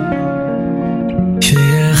שלי,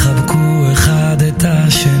 שיחבקו אחד את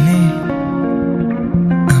השני,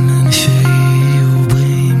 אמן שיהיו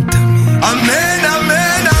בריאים תמיד. אמן,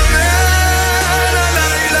 אמן, אמן על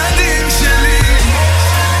הילדים שלי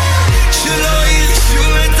שלא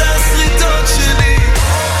ירשו את הסריטות שלי,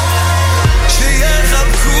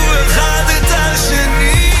 שיחבקו אחד את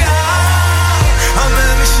השני,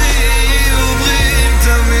 אמן שיהיו בריאים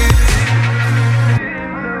תמיד.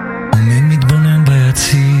 עומד מתבונן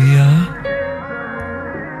ביציע,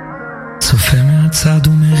 צופה מהצד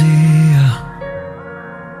ומריע,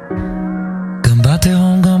 גם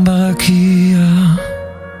בתהום גם ברקיע,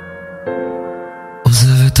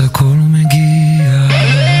 עוזב את הכל ומגיע.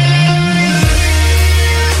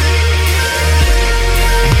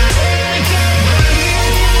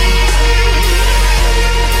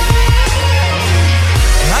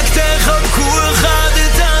 רק תחבקו אחד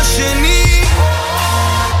את השני,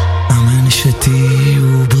 אמן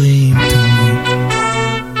שתהיו בריאים תמיד.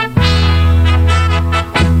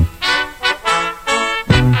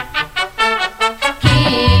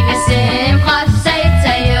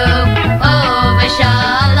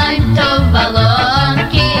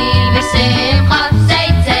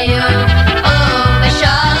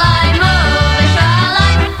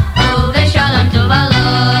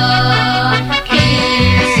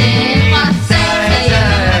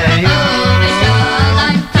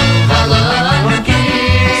 כי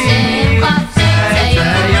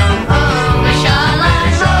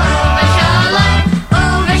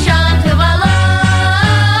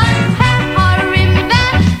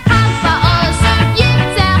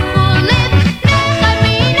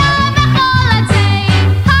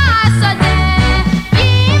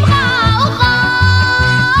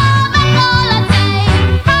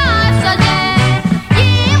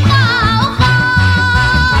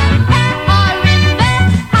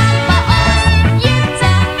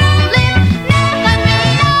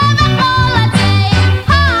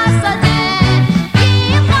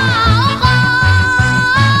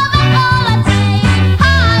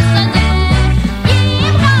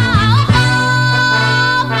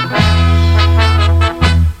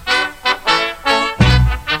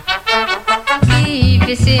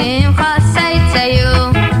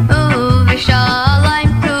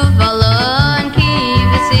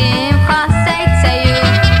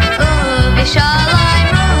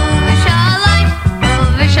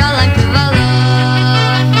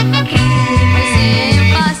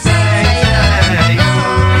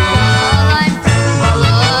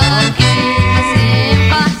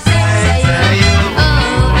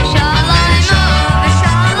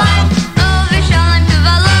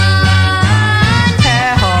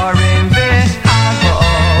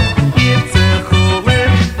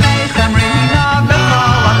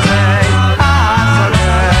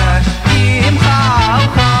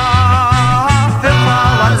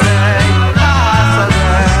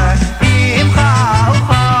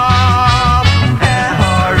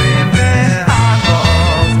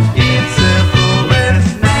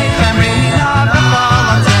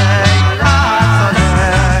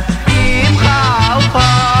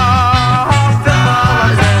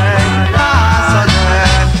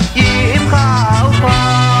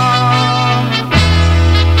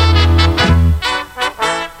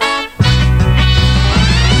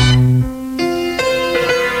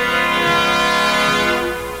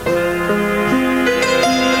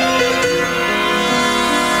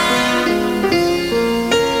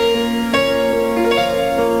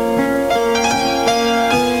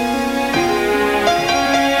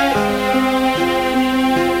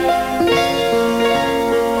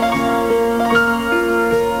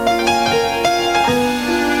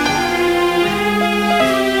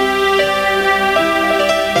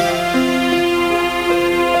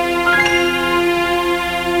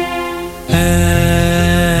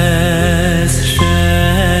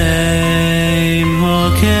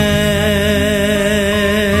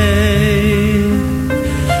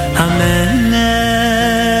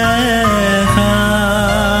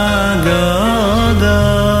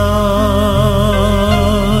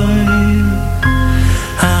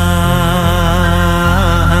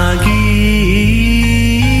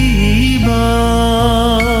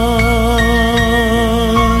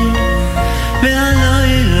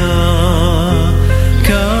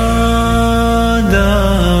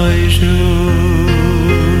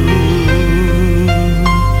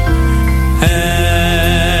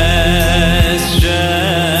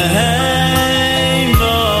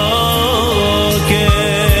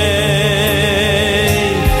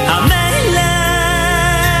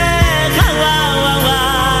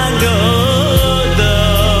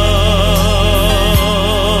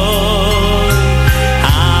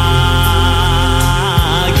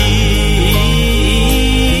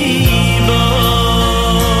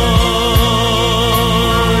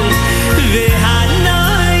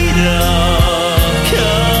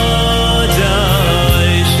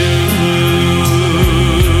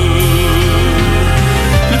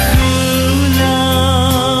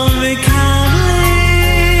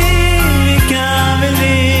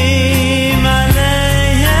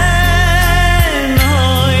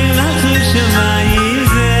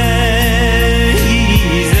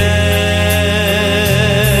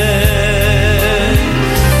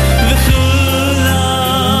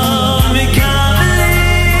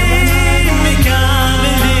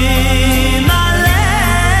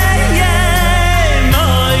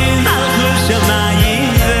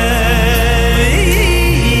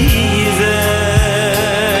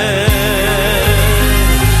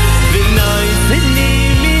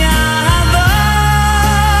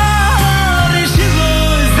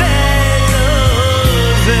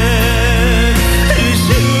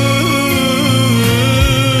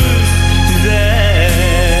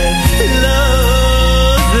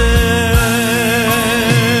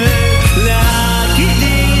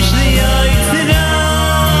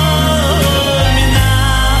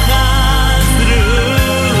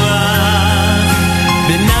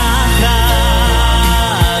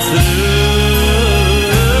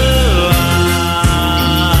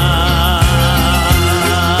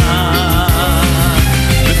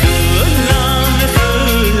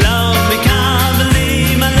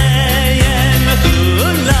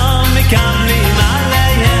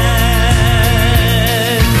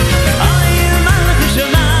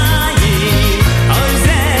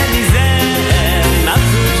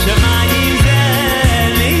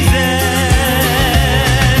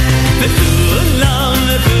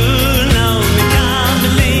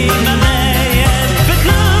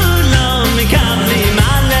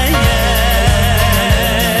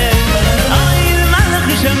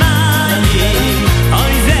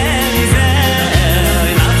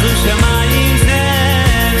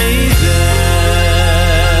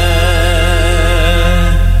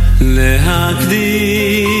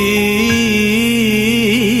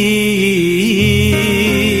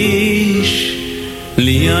להקדיש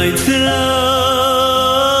לי היצרום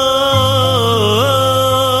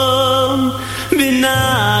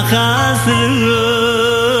בנחס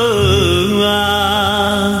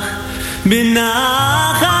רוח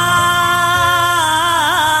בנחס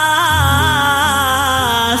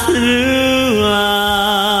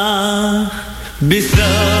רוח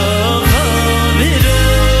בסוף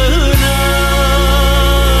הבירונה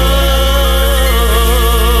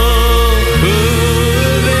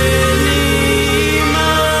ובנימה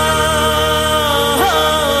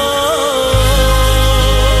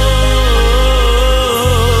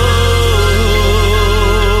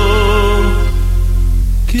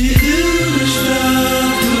קידוש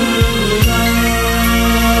וכולם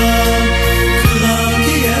כולם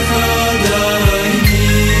כאחד עיני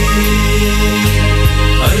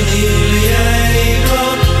ולייבו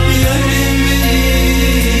בימים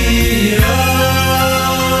בהירה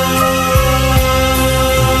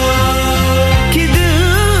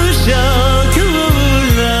קידוש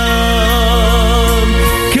כולם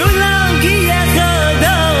כולם כאחד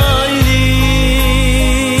עיני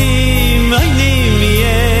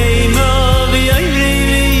מיימו בימים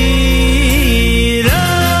בהירה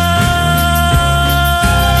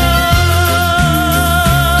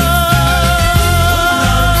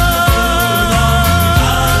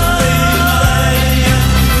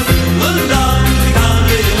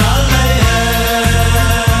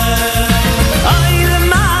אוי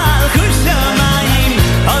למלכות שמיים,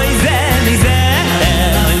 אוי זה מזה,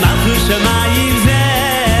 אוי מלכות שמיים זה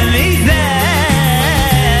מזה,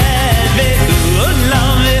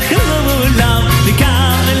 וכולם וכולם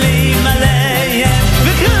מקבלים עליהם,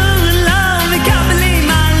 וכולם מקבלים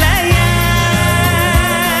עליהם,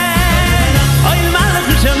 אוי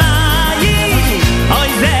למלכות שמיים, אוי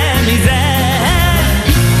זה מזה,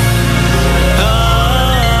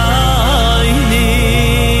 אוי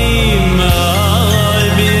נימה אוי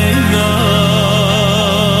בינו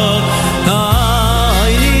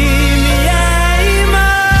אוי נימיימה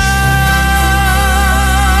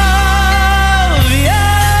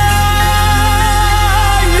ויאיים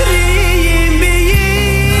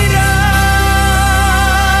ביירה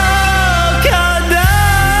קדוש.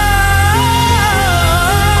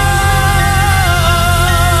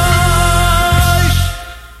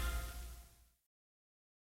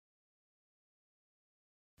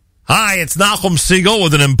 Hi, it's Nachum Siegel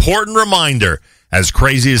with an important reminder. As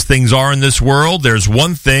crazy as things are in this world, there's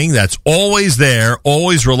one thing that's always there,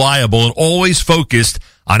 always reliable, and always focused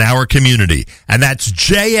on our community. And that's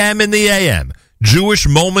JM in the AM, Jewish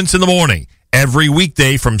Moments in the Morning, every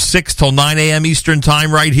weekday from 6 till 9 a.m. Eastern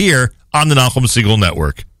Time right here on the Nachum Siegel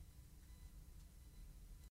Network.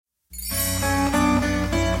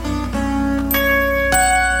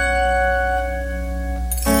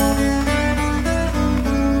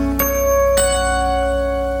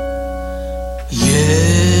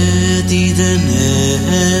 ידיד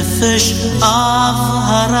נפש אב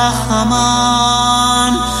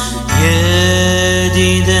הרחמן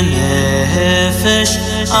ידיד נפש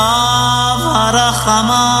אב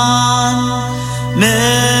הרחמן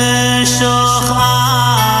משוך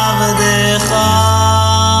עבדך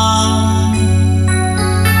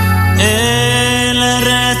אל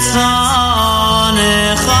רצונך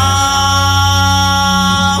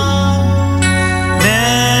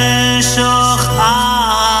משוך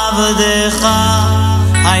עבדך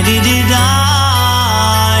הידידי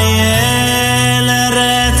אל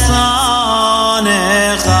רצונך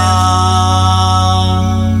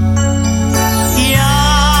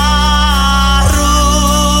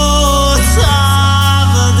ירוץ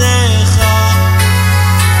עבדך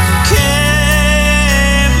כמו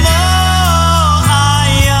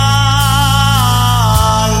הים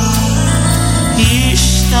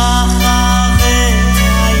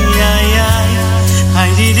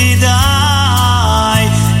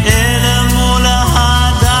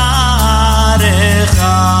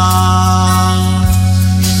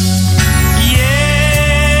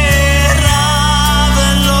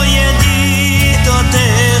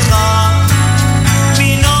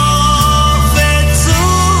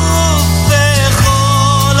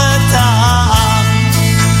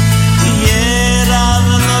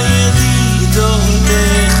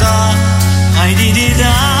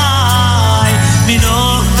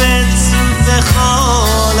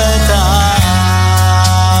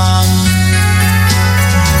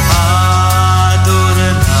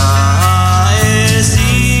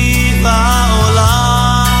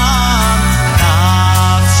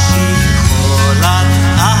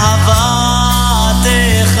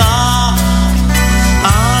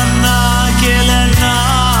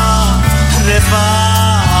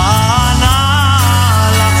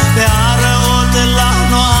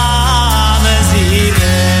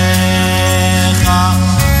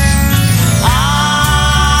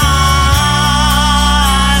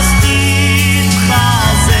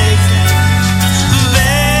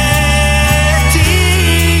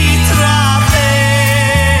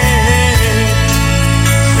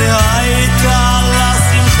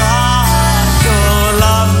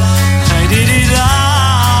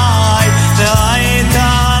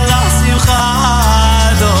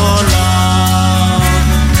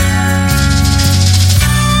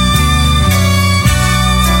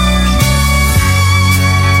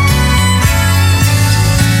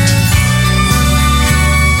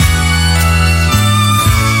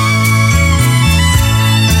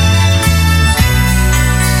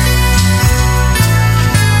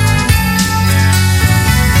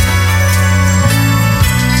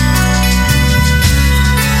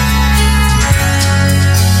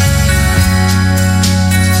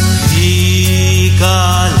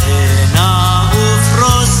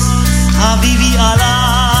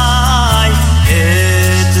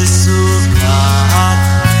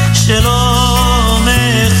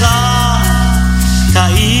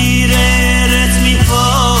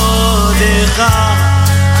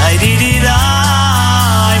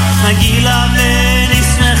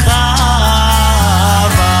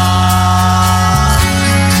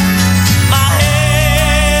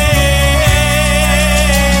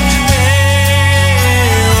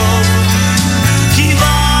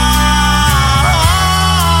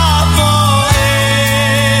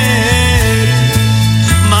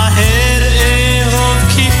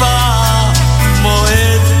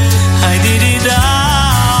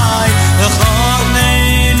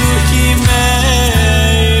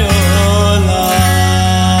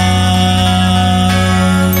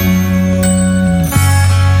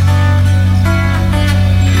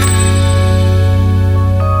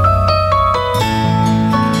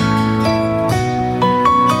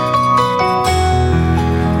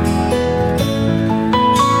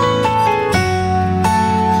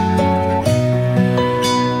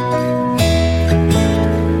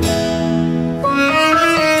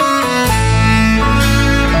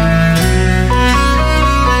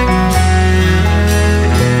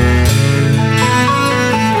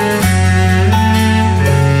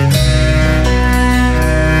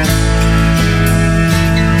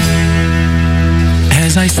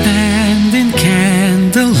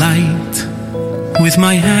with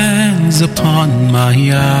my hands upon my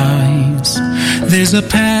eyes. There's a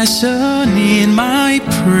passion in my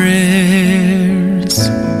prayers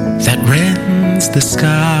that rends the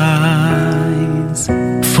skies.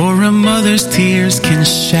 For a mother's tears can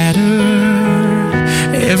shatter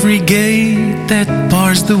every gate that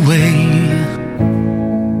bars the way.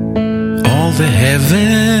 All the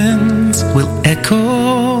heavens will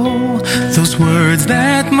echo those words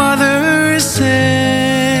that mothers say.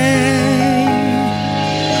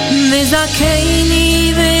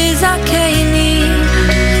 Vizakeni, Vizakeni,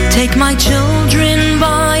 take my children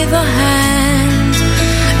by the hand,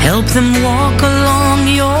 help them walk along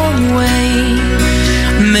your way.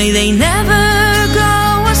 May they never go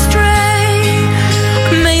astray.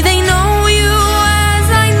 May they know you as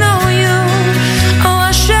I know you. Oh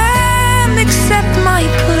Hashem, accept my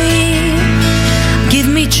plea. Give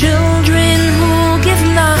me children who give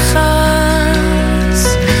nachas.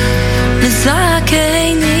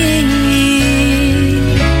 Vizakeni,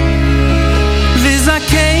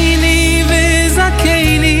 Vizakeni,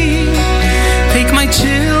 Vizakeni, take my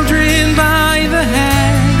children by the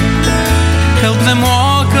hand, help them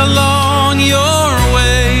walk along your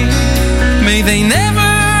way. May they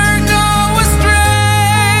never go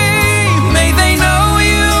astray. May they know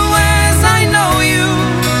you as I know you.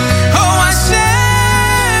 Oh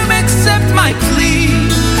Hashem, accept my plea.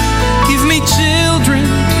 Give me children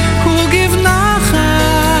who will give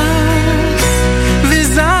nachas.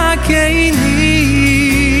 Vizakeni.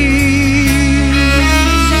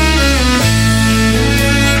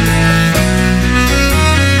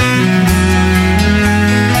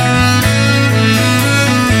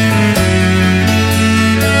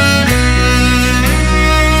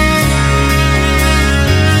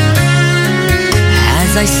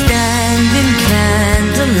 as I stand in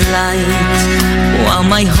candlelight, while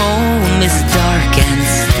my home is dark and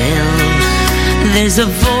still, there's a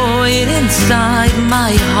void inside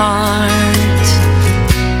my heart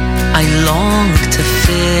I long to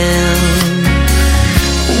fill.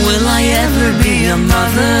 Will I ever be a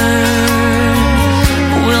mother?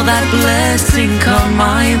 Will that blessing come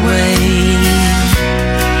my way?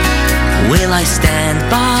 Will I stand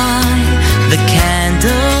by the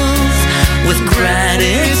candles with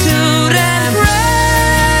gratitude and praise?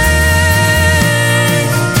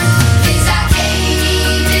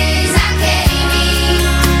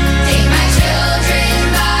 Take my children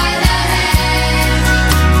by the hand,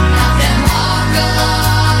 help them walk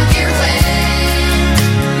along your way.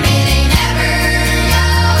 May they never go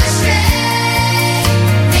astray.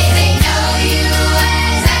 May they know you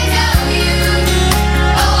as I know you.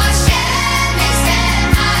 Oh Hashem, accept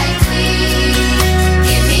my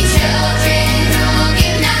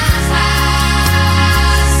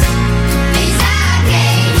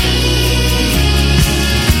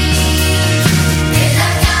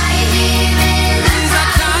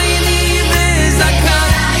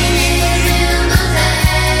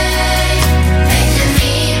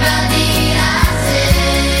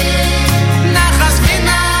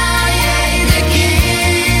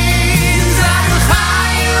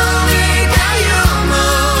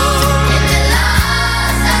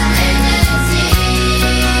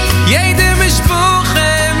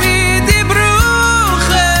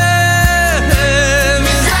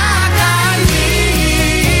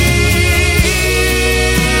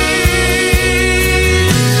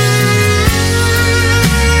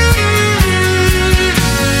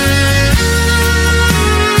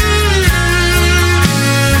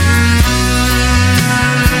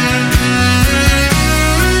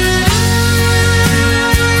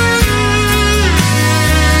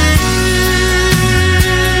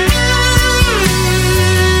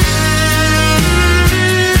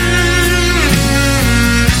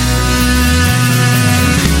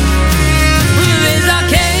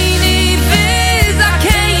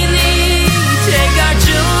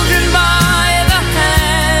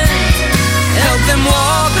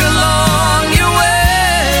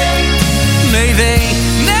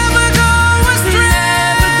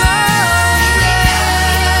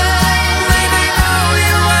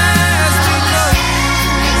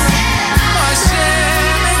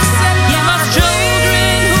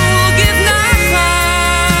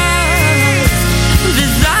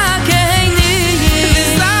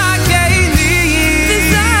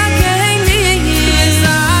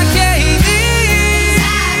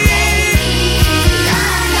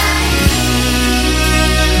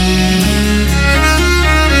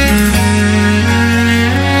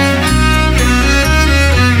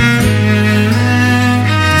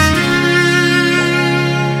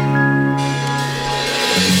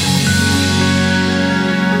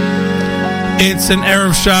It's an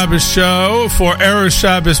Erev Shabbos show for Erev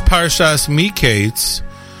Shabbos Parshas Mikeitz.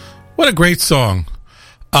 What a great song.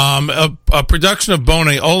 A production of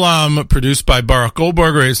Bonei Olam, produced by Baruch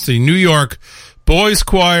Goldberger. It's the New York Boys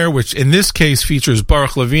Choir, which in this case features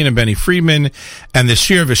Baruch Levine and Benny Friedman, and the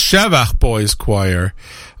Shir V'Shevach Boys Choir.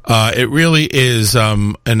 It really is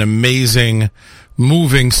an amazing,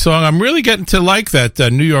 moving song. I'm really getting to like that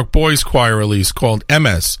New York Boys Choir release called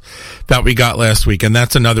MS that we got last week, and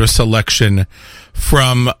that's another selection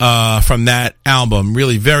from that album.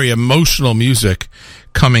 Really very emotional music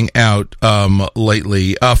coming out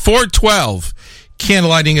lately. 412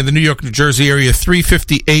 candlelighting in the New York, New Jersey area,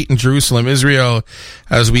 358 in Jerusalem, Israel,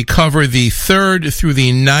 as we cover the 3rd through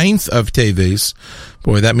the 9th of Teves.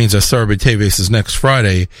 Boy, that means Asar B'Teves is next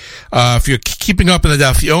Friday. If you're keeping up in the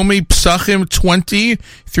Daf Yomi, Psachim 20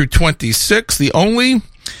 through 26, the only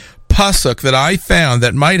pasuk that I found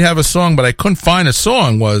that might have a song, but I couldn't find a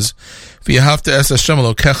song, was V'yahavta es Hashem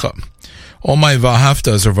Elokecha. All my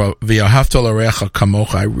V'ahavtas are V'yahavta l'recha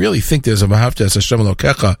kamocha. I really think there's a V'ahavta es Hashem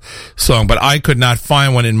Elokecha song, but I could not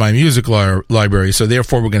find one in my music library, so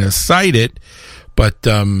therefore we're going to cite it, but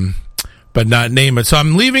not name it. So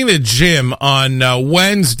I'm leaving the gym on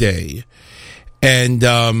Wednesday, and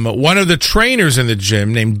one of the trainers in the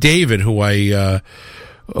gym named David, who I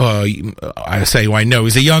know,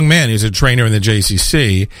 he's a young man. He's a trainer in the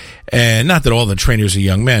JCC, and not that all the trainers are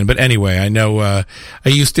young men, but anyway, I know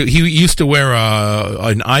he used to wear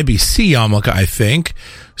an IBC yarmulke, I think.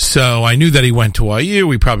 So I knew that he went to IU.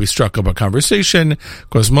 We probably struck up a conversation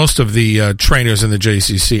because most of the trainers in the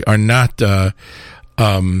JCC are not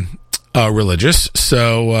religious.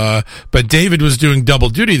 So, but David was doing double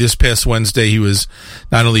duty this past Wednesday. He was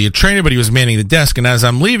not only a trainer, but he was manning the desk. And as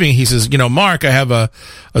I'm leaving, he says, Mark, I have a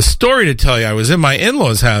story to tell you. I was in my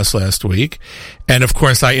in-laws' house last week. And of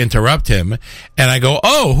course I interrupt him and I go,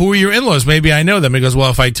 oh, who are your in-laws? Maybe I know them. He goes, well,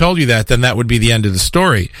 if I told you that, then that would be the end of the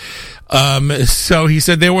story. So he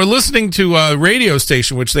said they were listening to a radio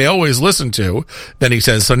station, which they always listen to. Then he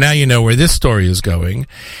says, so now you know where this story is going.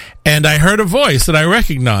 And I heard a voice that I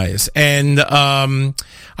recognize. And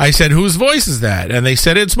I said, whose voice is that? And they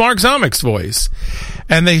said, it's Mark Zamek's voice.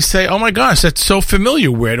 And they say, oh my gosh, that's so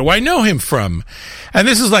familiar. Where do I know him from? And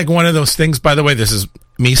this is like one of those things, by the way, this is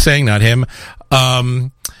me saying, not him.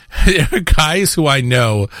 There are guys who I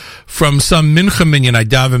know from some mincha minyan I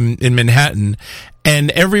daven in Manhattan,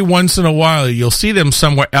 and every once in a while you'll see them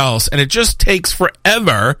somewhere else, and it just takes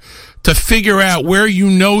forever to figure out where you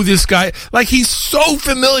know this guy. Like, he's so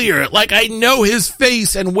familiar. Like, I know his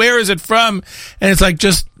face, and where is it from? And it's like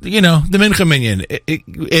just, the mincha minyan.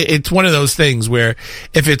 It's one of those things where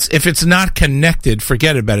if it's not connected,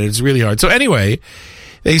 forget about it. It's really hard. So anyway,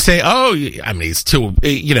 they say, oh, I mean, he's too,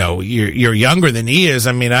 you're younger than he is.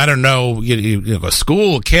 I mean, I don't know, you go to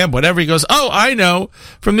school, camp, whatever. He goes, oh, I know,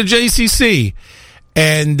 from the JCC.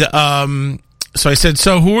 And so I said,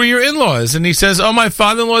 so who are your in-laws? And he says, oh, my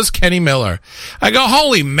father-in-law is Kenny Miller. I go,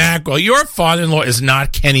 holy mackerel, your father-in-law is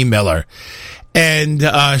not Kenny Miller. And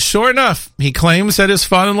sure enough, he claims that his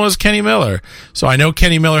father-in-law is Kenny Miller. So I know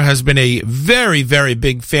Kenny Miller has been a very, very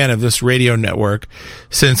big fan of this radio network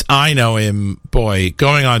since I know him, boy,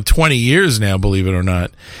 going on 20 years now, believe it or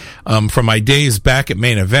not, from my days back at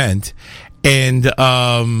Main Event. And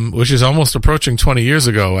which is almost approaching 20 years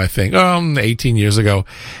ago, I think, 18 years ago.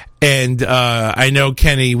 And I know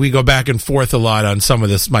Kenny, we go back and forth a lot on some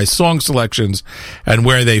of my song selections and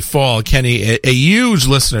where they fall. Kenny, a huge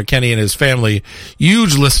listener, Kenny and his family,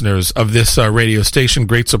 huge listeners of this radio station,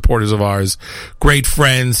 great supporters of ours, great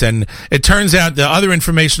friends. And it turns out the other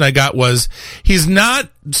information I got was he's not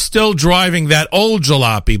still driving that old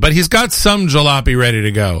jalopy, but he's got some jalopy ready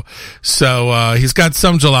to go. So he's got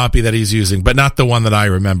some jalopy that he's using, but not the one that I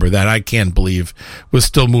remember, that I can't believe was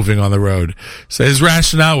still moving on the road. So his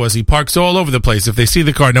rationale was he parks all over the place. If they see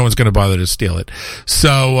the car, no one's going to bother to steal it.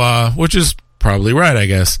 So, which is probably right, I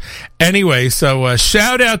guess. Anyway, so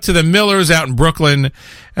shout out to the Millers out in Brooklyn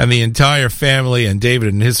and the entire family, and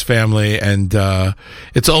David and his family. And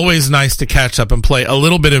it's always nice to catch up and play a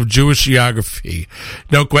little bit of Jewish geography.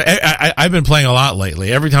 No, I've been playing a lot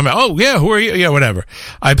lately. Every time who are you? Yeah, whatever.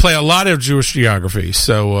 I play a lot of Jewish geography,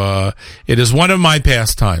 so it is one of my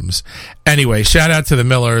pastimes. Anyway, shout out to the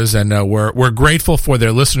Millers, and we're grateful for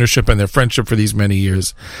their listenership and their friendship for these many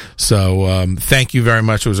years. So thank you very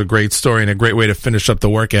much. It was a great story and a great way to finish up the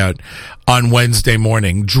workout on Wednesday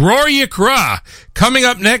morning. Dror Yikra. Coming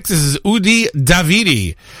up next, this is Udi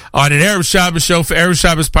Davidi on an Erev Shabbos show for Erev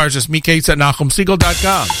Shabbos Parshas Mikeitz at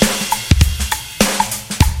NachumSiegel.com.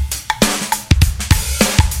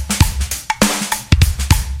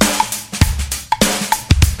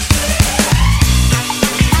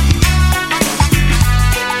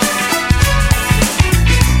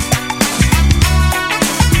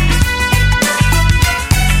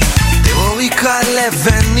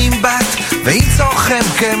 לבנים בת ויצורכם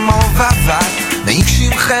כמו בבת נעים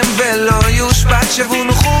שמכם ולא יושבת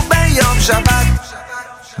שבונחו ביום שבת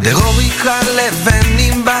דרור יקרא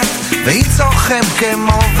לבנים בת ויצורכם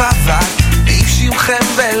כמו בבת נעים שמכם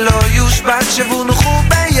ולא יושבת שבונחו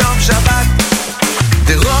ביום שבת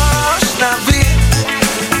דרוש נביא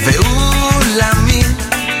ואולמי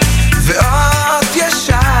ועוד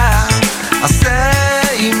ישר עשה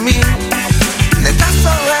עימי נדע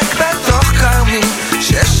שורק בתוך קרמי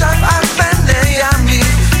ששב על בני ימי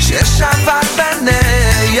ששב על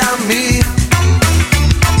בני ימי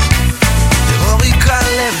דרור יקרא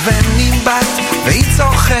לבנים בת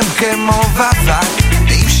ויצורכם כמו בבת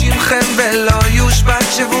נעים שמכם ולא יושבת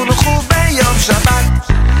שבונחו ביום שבת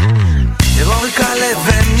דרור יקרא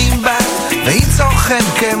לבנים בת ויצורכם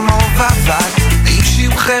כמו בבת נעים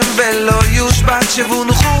שמכם ולא יושבת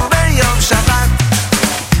שבונחו ביום שבת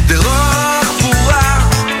דרוך פורה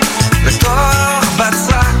בתוך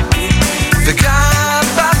בצרה וגם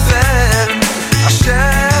בבל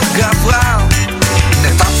אשר גברה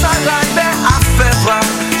נתוץ עליי באפרה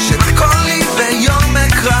שמקור לי ביום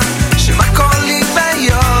אקרא שמקור לי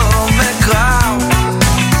ביום אקרא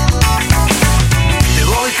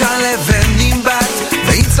דרור יקרא לבנים בת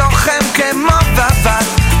ויצורכם כמו בבת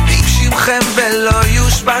נעים שמכם ולא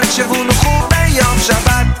יושבת שבונחו ביום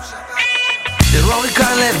שבת דרור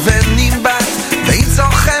יקרא לבנים בת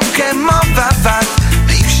ויצורכם כמו בבת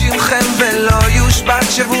נעים שמכם ולא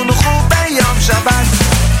יושבת שבונחו ביום שבת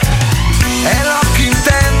אלוקים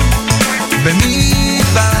תן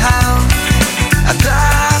במדבר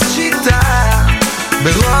הדס שיטה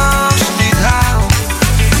בראש תדהר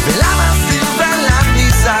ולמה סיר ולם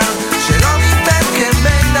ניזר שלא ניתן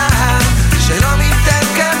כמי נהר שלא ניתן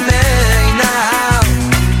כמי נהר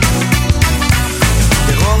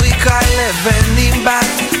דרור יקרא לבנים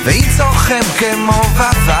בת ויצורכם כמו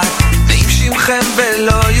בבת נעים שמכם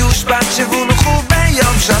ולא יושבת שבונחו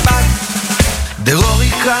ביום שבת דרור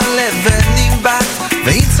יקרא לבנים בת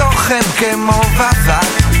ויצורכם כמו בבת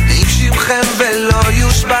נעים שמכם ולא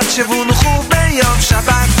יושבת שבונחו ביום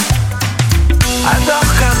שבת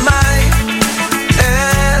הדוח קמי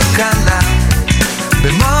אל קנה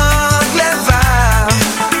במוד לבב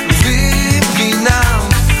ובגינה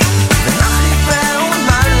ונחי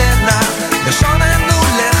פעונה לנה לשוננו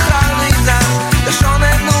לחרינה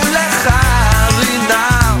לשוננו לחרינה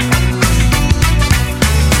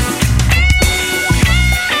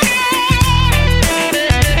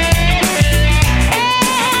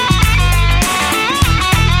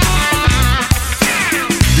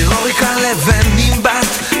דרור יקרא לבנים בת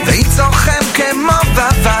ויצורכם כמו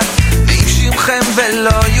בבת נעים שמכם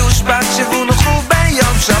ולא יושבת שבונחו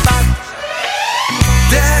ביום שבת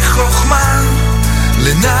דחוכמה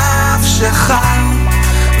לנפשך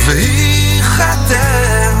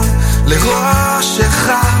ויחתר לראשך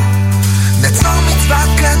נצור מצוות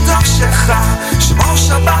קדושך שמור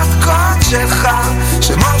שבת קודשך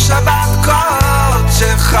שמור שבת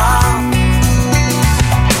קודשך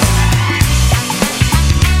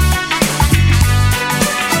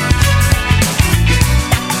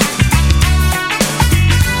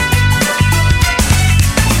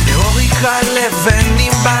דרור יקרא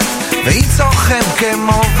לבנים בת ויצורכם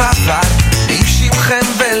כמו בבת נעים שמכם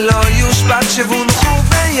ולא יושבת שבונחו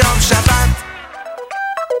ביום שבת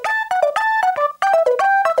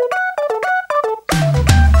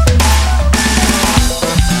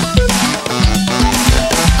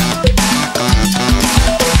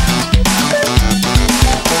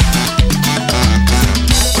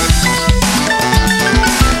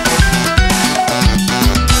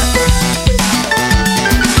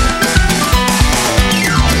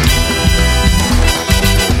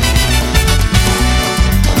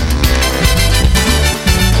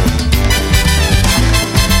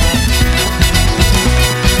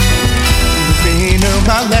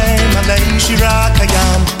שירה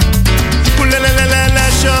קיים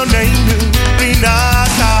ולללללה שוננו רינת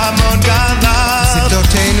המון גלה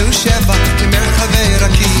שדותינו שבע ממרחבי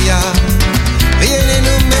רקיע ועינינו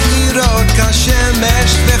מאירות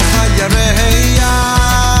כשמש וחייריח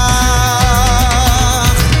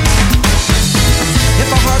If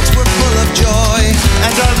our hearts were full of joy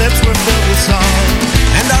and our lips were filled with song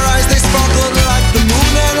and our eyes they sparkled like the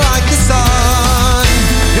moon and like the sun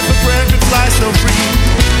if a prayer could fly so free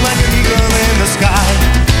like an eagle in the sky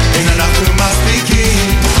אין אנחנו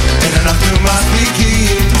מספיקים אין אנחנו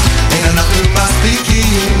מספיקים אין אנחנו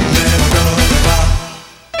מספיקים להודות לך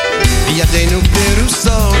ידינו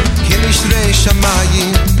פרוסות כנשרי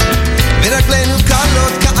שמיים ורגלינו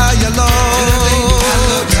קלות כאיילות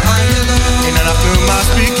אין אנחנו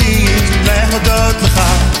מספיקים להודות לך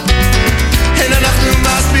אין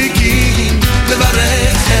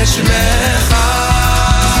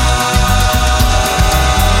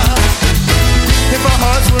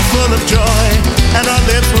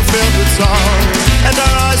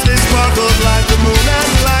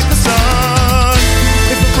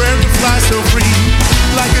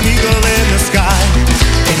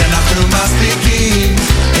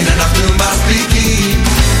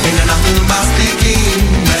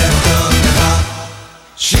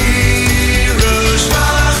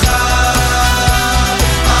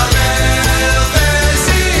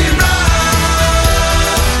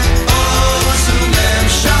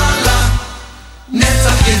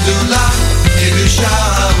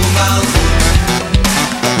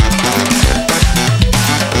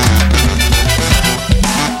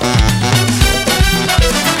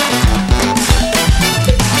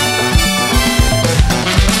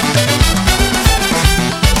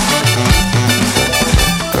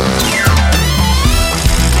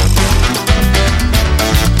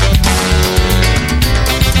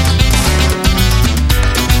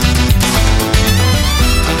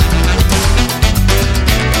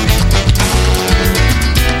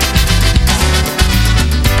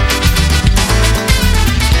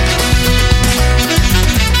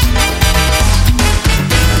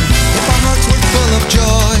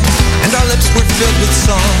filled with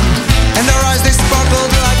song, and their eyes they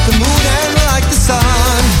sparkled like the moon and like the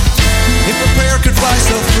sun. If a prayer could fly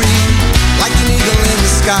so free, like an eagle in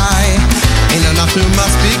the sky, in anachnu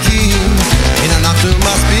maspikim, in anachnu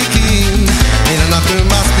maspikim, in anachnu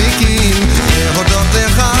maspikim, lehodot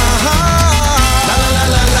lecha. La la la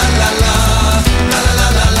la la la, la la la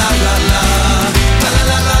la la la la, la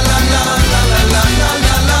la la la la la, la la la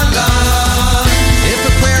la la la. If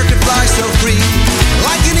a prayer could fly so free,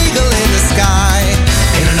 like an eagle in the sky,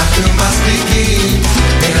 in anachnu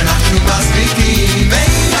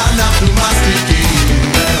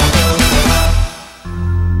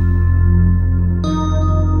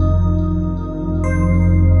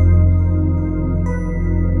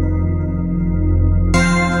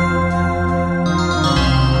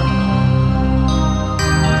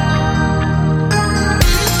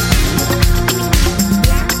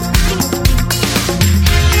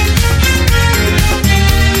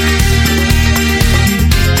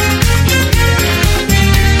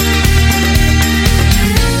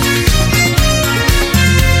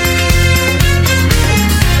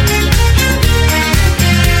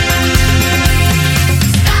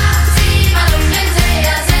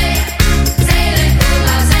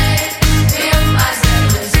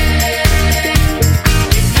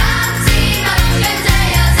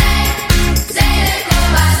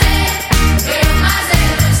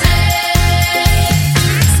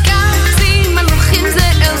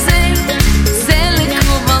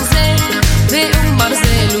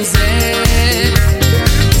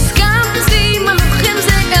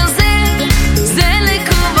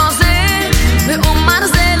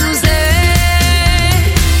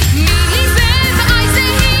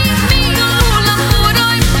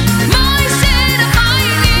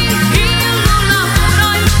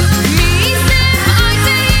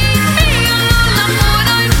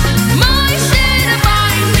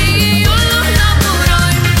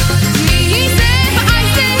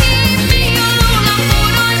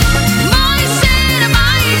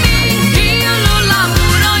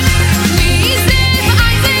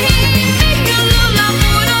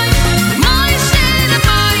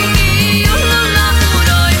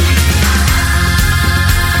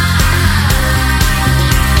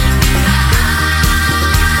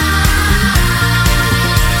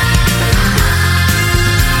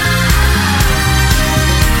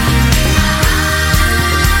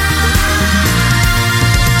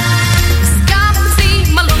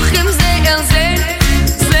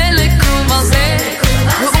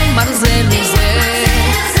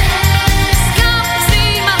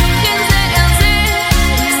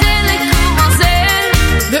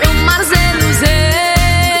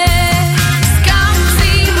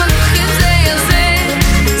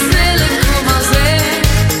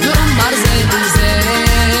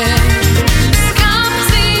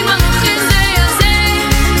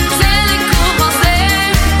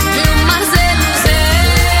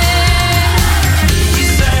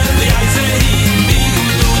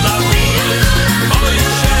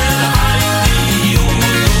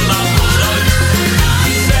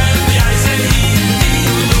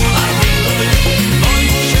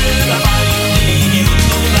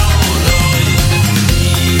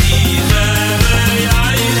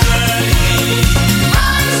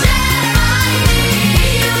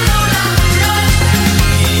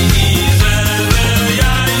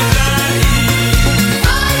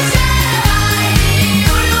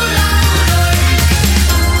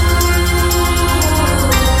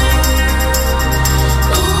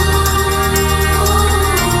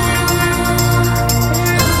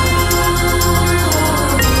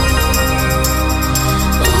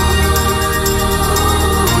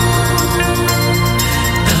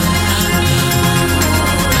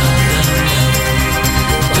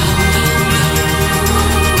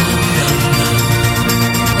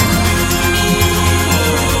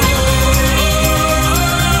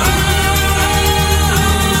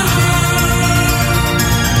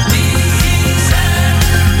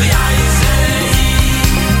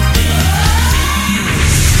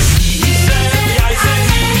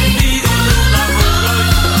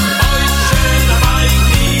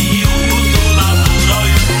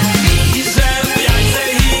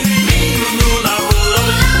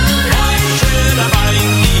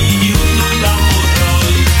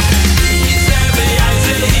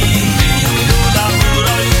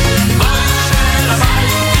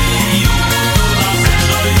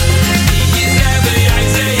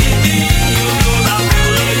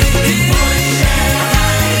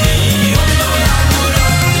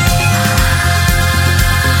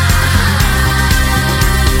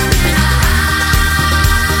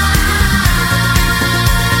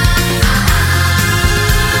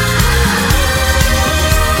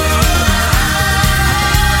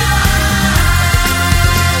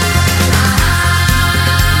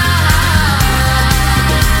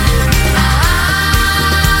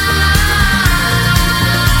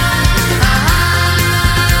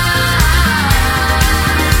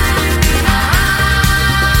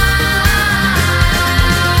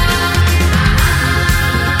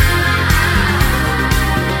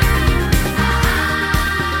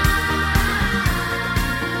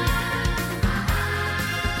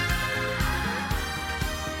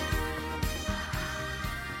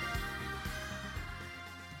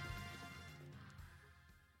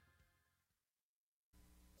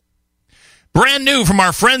Brand new from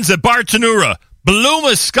our friends at Bar Tanura. Blue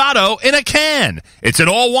Moscato in a can. It's in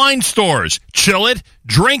all wine stores. Chill it,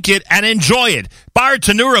 drink it, and enjoy it. Bar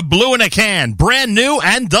Tanura Blue in a can. Brand new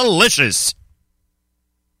and delicious.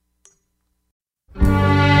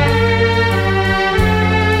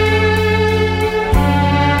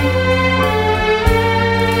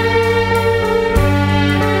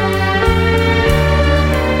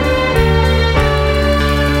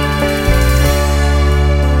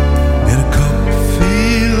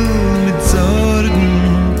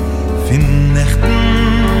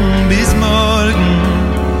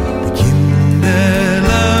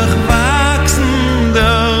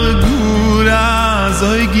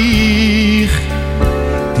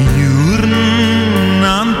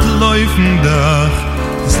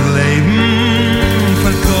 Das Leben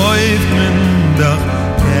verkäuft man doch.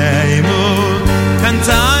 Himmel kann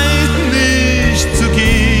Zeit nicht zu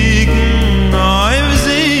kicken auf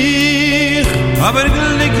sich. Aber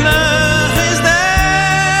glücklich ist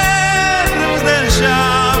der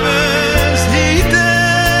Shabbos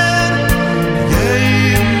hitter.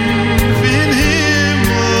 Gehen in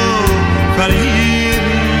Himmel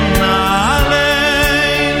verlieren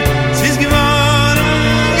allein. Sie ist geworden.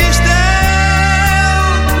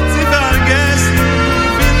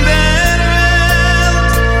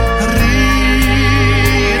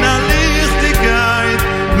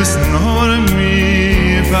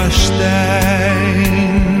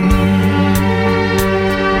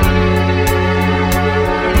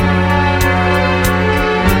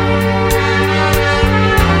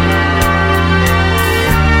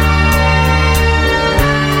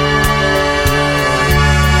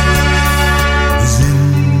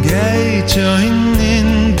 Join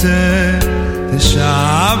in the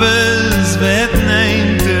Shabbos wird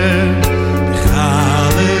neinte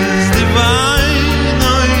alles divine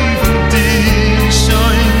auf die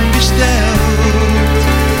schon gestellt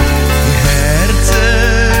die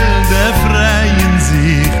Herzen der freien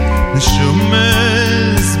sich die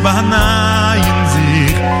Schummes banaien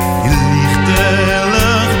sich die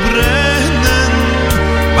lichterlich brennen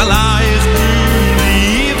beleuchten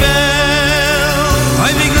die Welt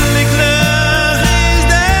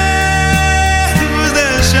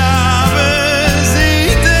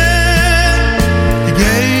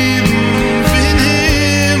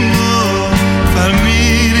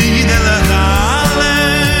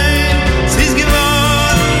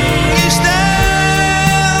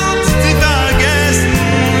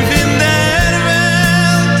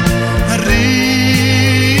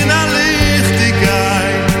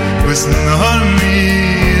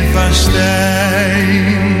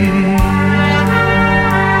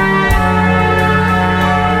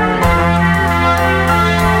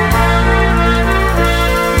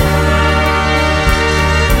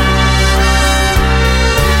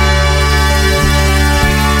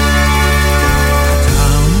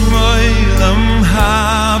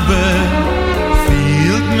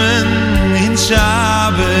ein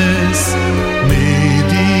Shabbos mit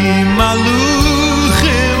die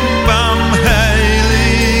Maluchim beim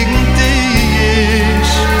heiligen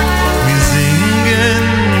Tisch. Wir singen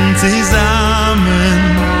zusammen,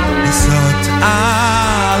 es hat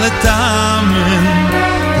alle Damen.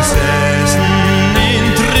 Das Essen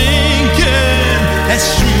und Trinken, es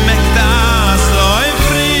schmeckt das so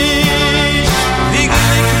frisch. Wie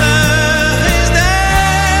glücklich ist der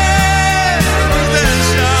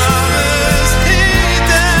Shabbos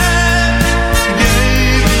hitter.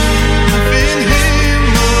 Geben in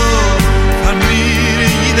Himmel, von mir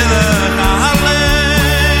jeder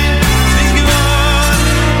allein. Ist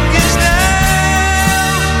geworden gestellt,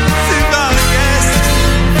 sie vergessen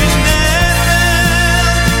mich nicht.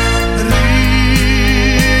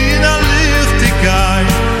 Rina Lichtigkeit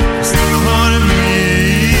ist nur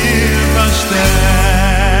mir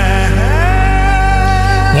verstehen.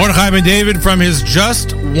 Mordechai Ben David from his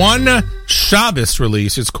just one Shabbos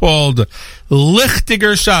release. It's called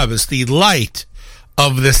Lichtiger Shabbos, the light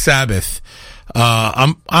of the Sabbath.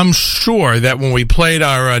 I'm sure that when we played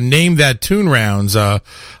our Name That Tune rounds a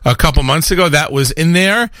couple months ago, that was in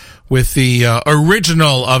there with the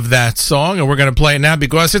original of that song, and we're going to play it now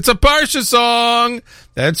because it's a Parsha song.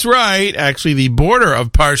 That's right, actually the border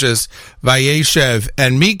of Parshas Vayeshev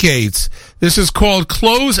and Mikeitz. This is called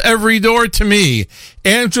Close Every Door to Me.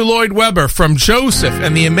 Andrew Lloyd Webber from Joseph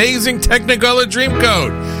and the amazing Technicolor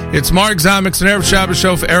Dreamcoat. It's Mark Zamek's Erev Shabbos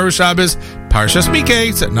show for Erev Shabbos, Parshas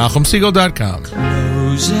Mikeitz at NachumSiegel.com.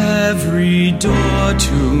 Close every door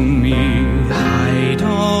to me, hide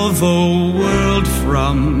all the world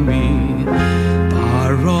from me,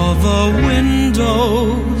 bar all the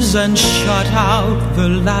windows and shut out the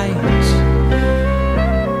light.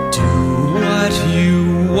 Do that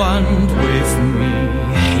you want with me.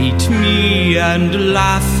 Hate me and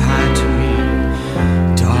laugh at me.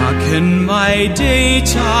 Darken my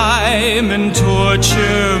daytime and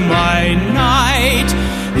torture my night.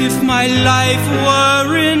 If my life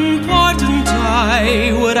were important,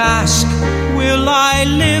 I would ask, will I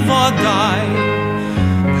live or die?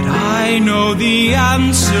 But I know the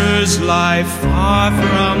answers lie far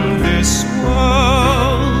from this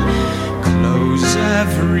world. Close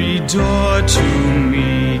every door to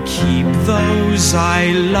me, keep those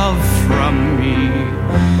I love from me.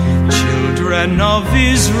 Children of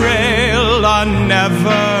Israel are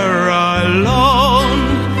never alone,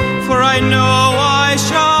 for I know I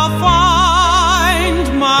shall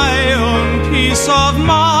find my own peace of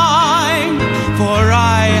mind, for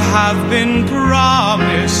I have been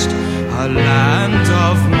promised a land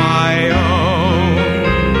of my own.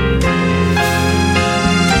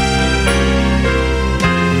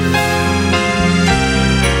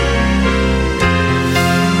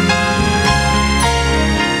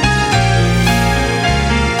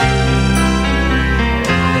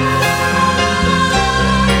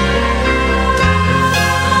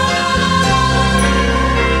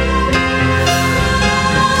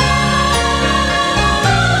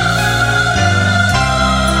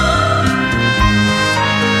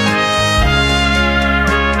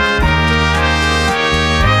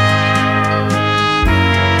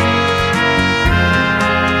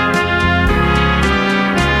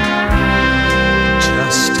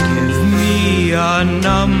 A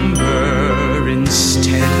number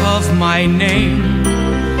instead of my name.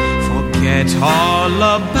 Forget all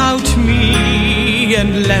about me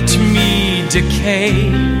and let me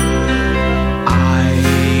decay. I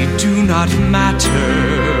do not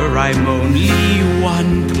matter, I'm only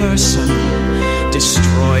one person.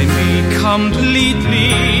 Destroy me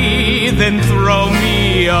completely, then throw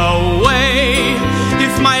me away.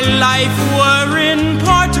 If my life were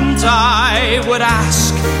important, I would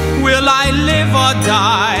ask, will I live or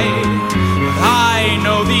die? But I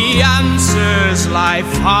know the answers lie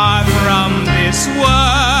far from this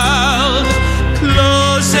world.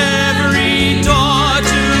 Close every door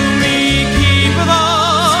to me, keep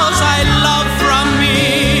those I love from me.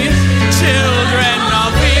 Children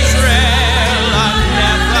of Israel are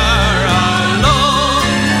never alone,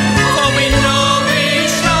 for we know we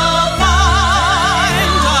shall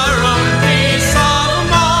find our own peace of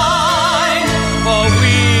mind, for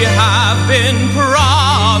we have been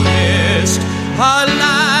promised a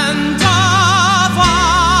land of our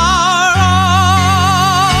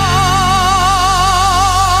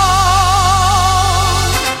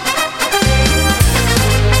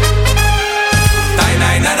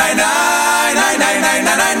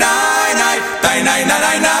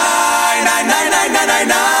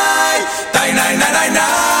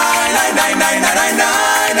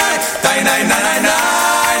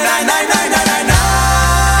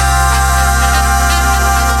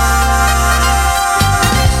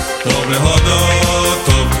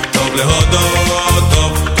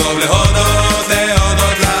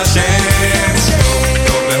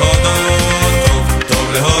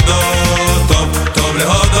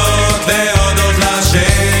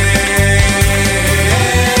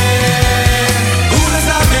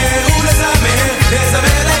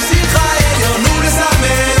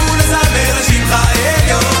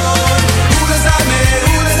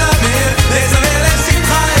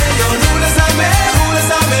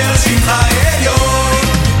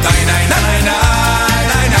Nine, nine, nine.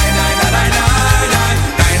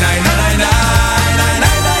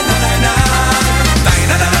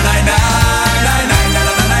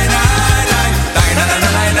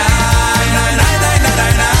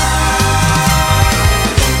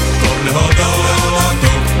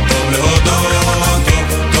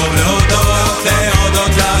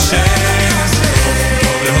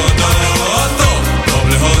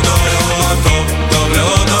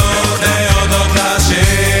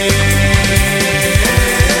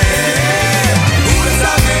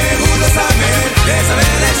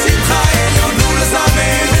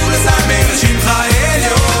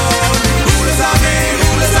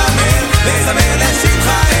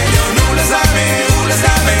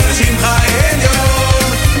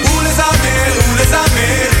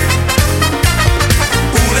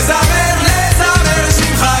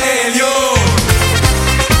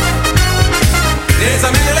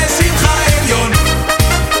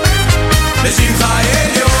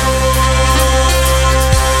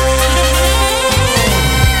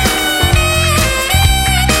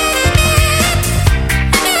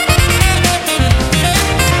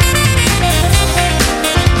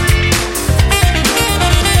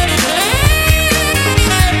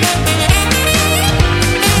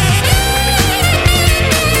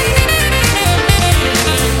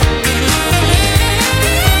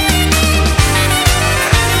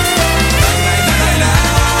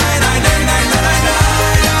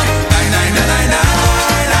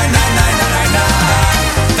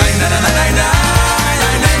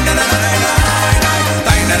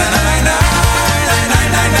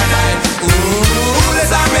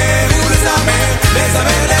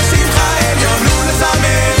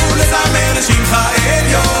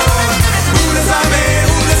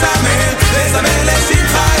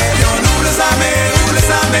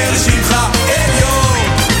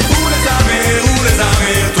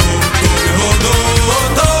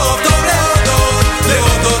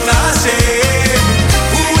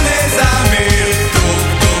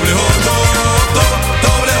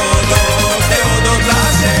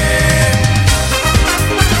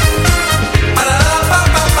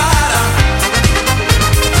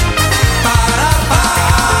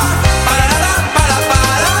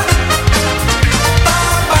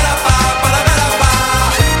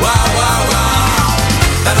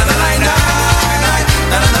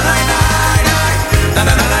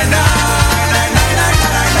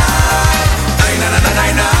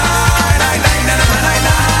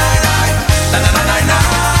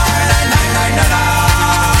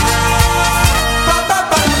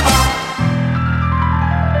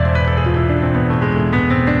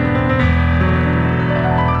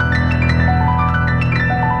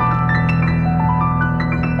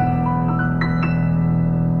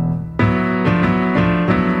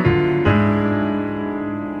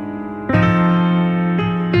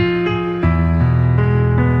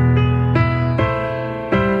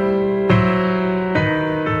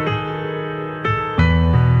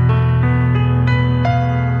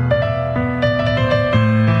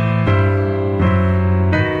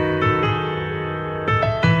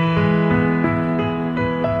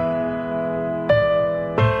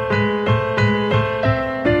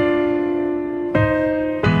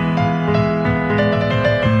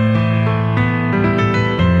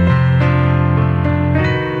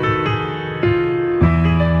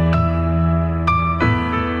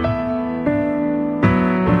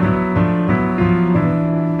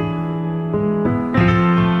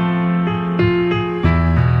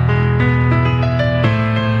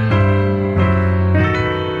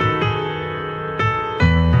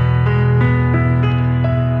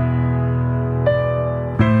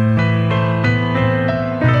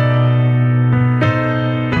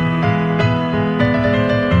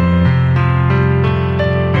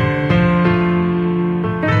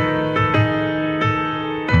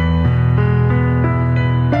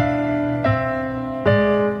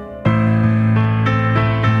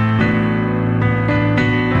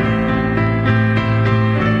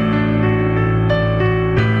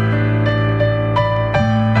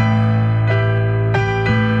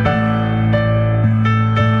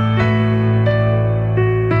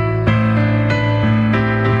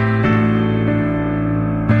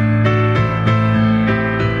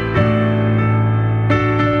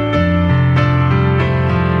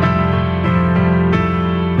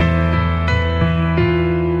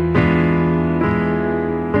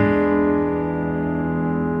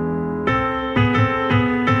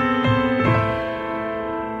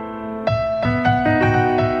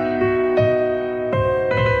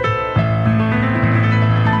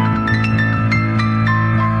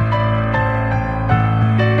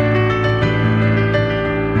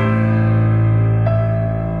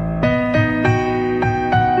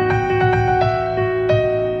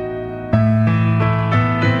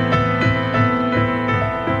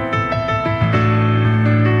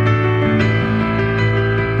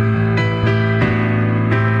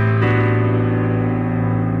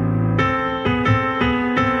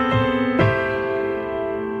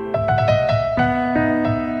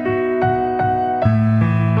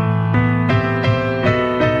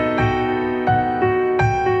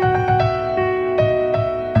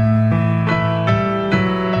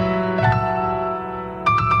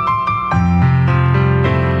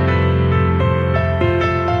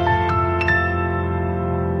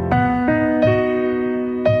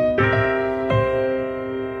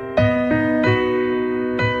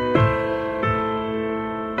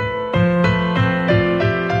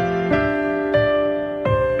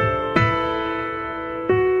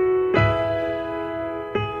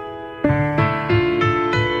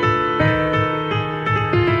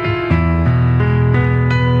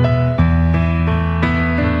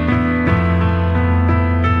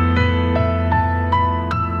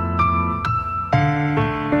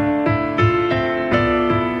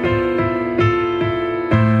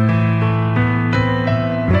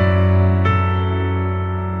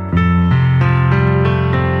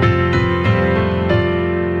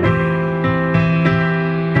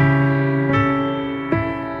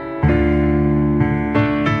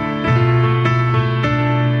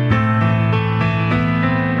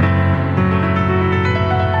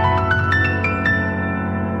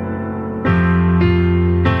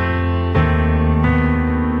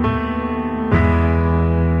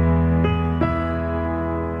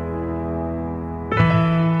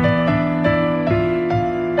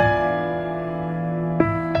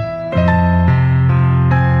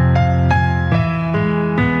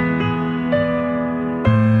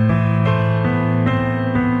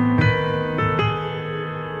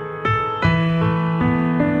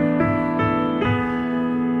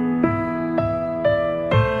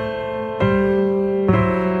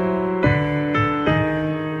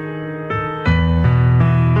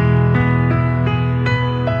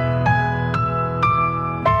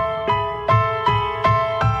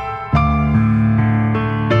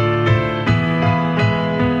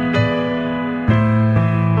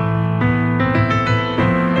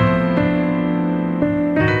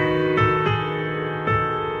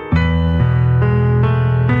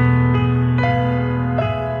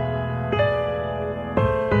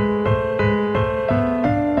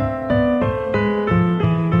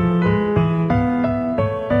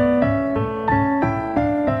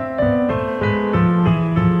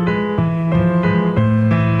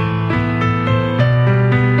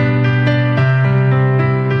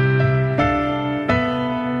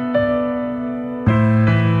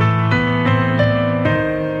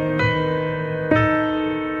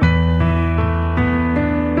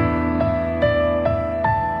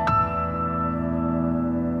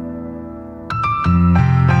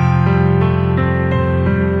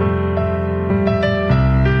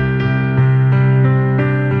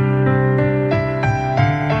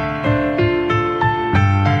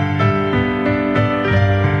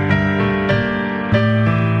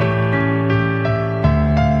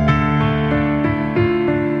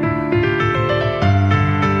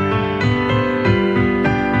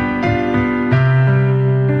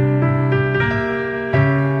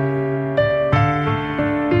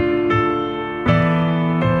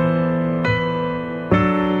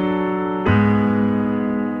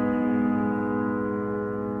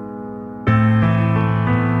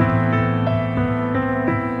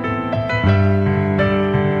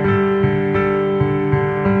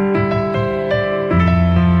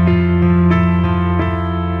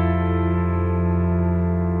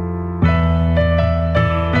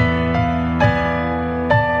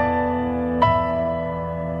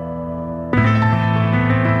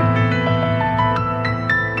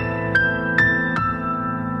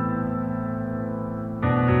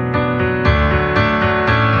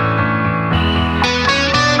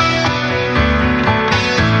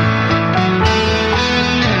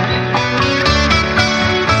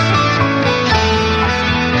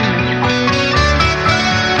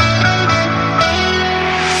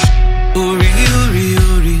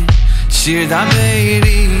 Shir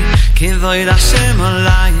Dabeiri, Kivoid Hashem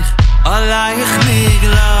Alayich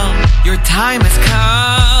Nigla. Your time has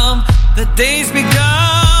come, the day's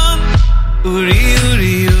begun. Uri,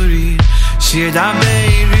 Uri, Uri, Shir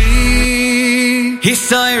Dabeiri,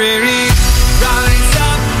 Hisaireri. Rise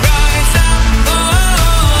up, oh, rise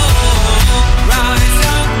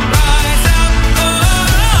up, oh.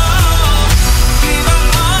 Kiva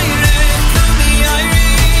Ayre, Kumi Ayri,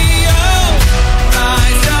 oh.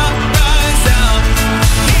 Rise up,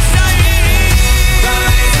 Hisaireri.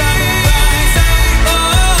 Rise up, oh,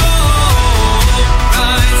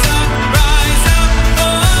 rise up,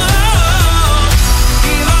 oh.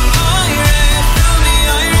 Kiva Ayre, Kumi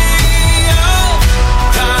Ayri, oh.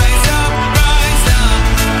 Rise up,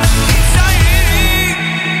 Hisaireri.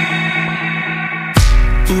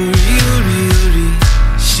 Uri, Uri, Uri,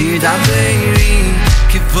 Shir Dabeiri,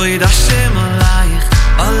 Kivoid Hashem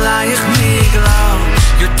Alayich Nigla.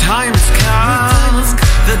 Your time has come,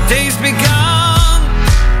 the day's begun.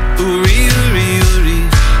 Uri, Uri, Uri,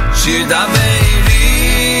 Shir Dabeiri,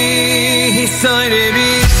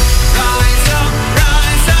 Hisaireri. Rise up,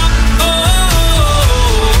 oh,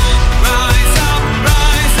 rise up,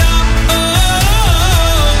 oh.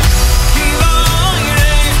 Kiva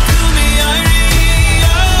Ayre, Kumi Ayri,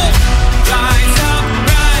 oh. Rise up,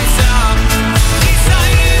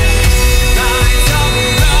 Hisaireri. Rise up,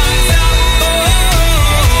 oh.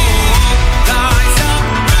 Rise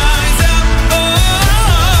up, oh.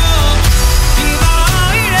 Kiva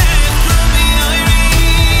Ayre, Kumi Ayri,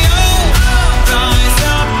 oh. Rise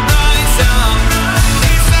up, Rise up, rise up,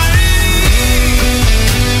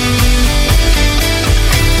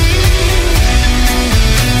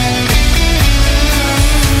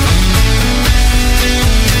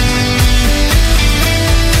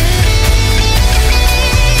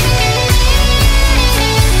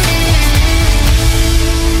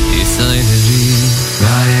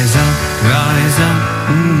 rise up, rise up,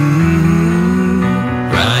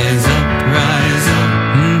 rise up, rise up,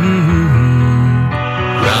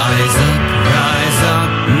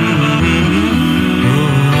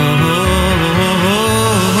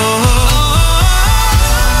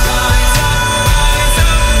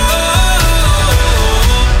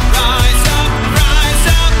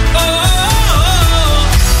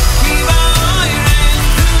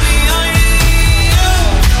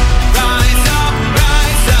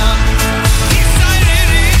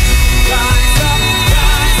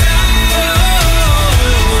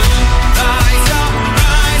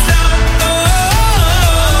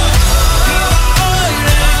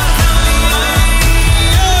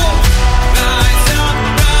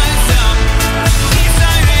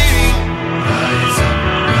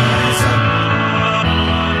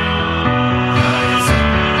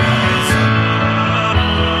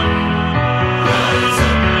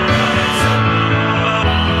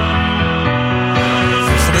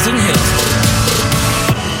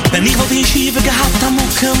 Wenn ich auf die Yeshiva gehabt am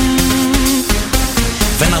Muckem,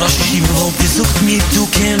 wenn Rosh Yeshiva wollt gesucht mir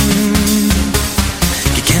duken,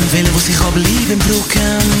 gekannt wähle, was ich hab lieb im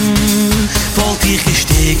Brucken, wollt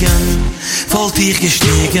ich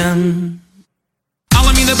gestiegen.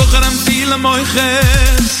 Alle meine Bucher am viele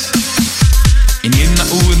Moiches, in jena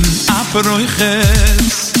Uhren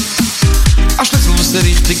Aperoiches, als Schlüssel was der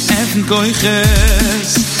richtig effen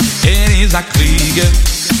Koiches, ist a Kriege,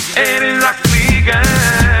 ist a Kriege.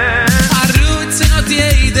 Arruzen hat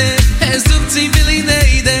jede, sucht sie will in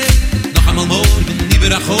jede. Noch einmal morgen,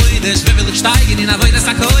 über a Choides, wer will ich steigen in a Woides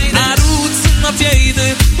a Choides. Arruzen hat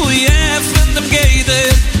jede, von dem Geide.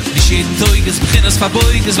 Nicht jeden Teuges, beginnes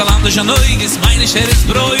verbeuges, weil anders ja Neuges, meine Scheres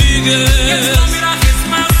bräuges. Jetzt komm mir ach, jetzt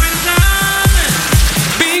mal versahen.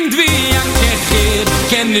 Bingt wie ein Kecher,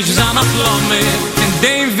 kenn ich seine Flamme. In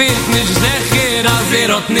dem wird nicht sicher, als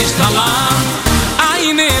hat nicht allein.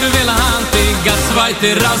 Einer will handig, als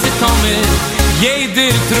zweiter raus die Tomme.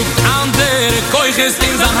 Jeder trugt andere Keuches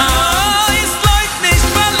in sein Haus. Leut nicht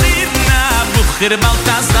verlieren, na Bucher bald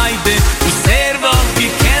das Seite. Und sehr wohl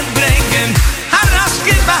gekannt bringen,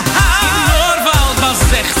 Haraschke Bahar. In Norwald was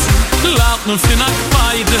 16, laut nun für nach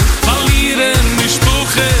beide. Verlieren nicht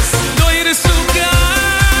Buches, teure Sugar.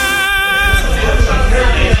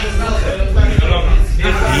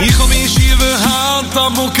 Ich komm in Schiewe Hand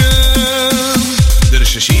am Bucken. Der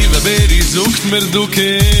Schiewe Beri sucht mir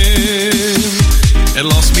duken.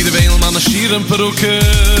 Lass mir Weil meine Schieren perucken.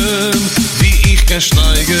 Wie ich kann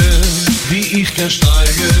steigen.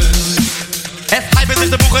 Es bleibt sich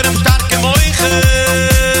der Bucher im starke Meuche.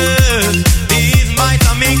 Dies meint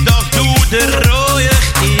am ich doch du der Ruhig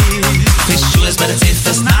ist. Fisch Schuhes bei der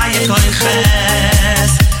Ziffers nahe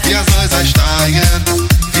Keuches. Wie soll sie steigen?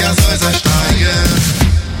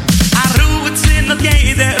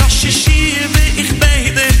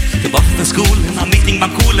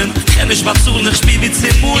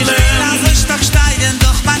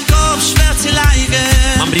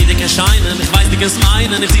 es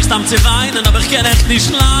meinen, ich stamm zu weinen, aber ich kann echt nicht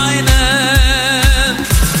leinen.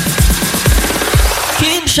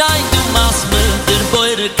 Kim scheint du machst mir, der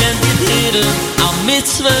Beure kennt die Tiere, am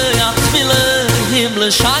Mitzwe, am Twille,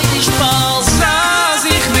 Himmel scheint ich Spaß. Saß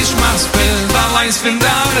ich nicht mach's will, weil eins von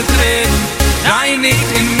deine Tränen, reinig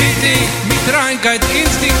in mittig, mit Reinkeit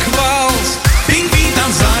ins die Quals. Bin wie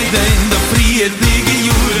dann Seide in der friedige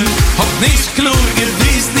Juren, hab nicht klug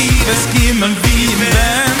gewiss nie, was kimmen wie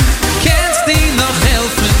wenn. Kennst die noch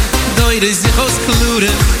helfen, deure sich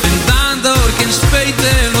auskluden, und dann dort kann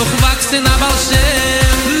später noch wachsen, aber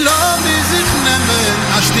schön. Lass mich sich nehmen,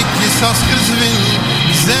 ein Stückchen Soskers will,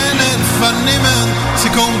 sehnen, vernehmen, sie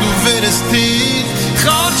kommt, du wirst nicht.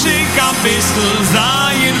 Gott schick ein bisschen,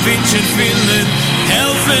 sein Wünschen finden,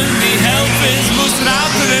 helfen, es muss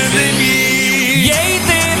raten in mir.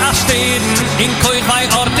 Jeder a stehen, in koi bei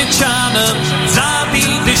Orte Tschane, sah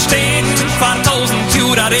die stehen, vor 1000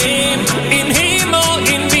 Jurarim, in Himmel,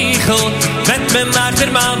 in Wichel, wenn man nach der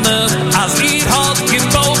Manne, als ihr hat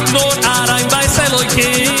gebaut, nur ein bei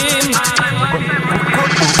Seloikim.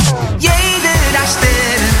 Jeder da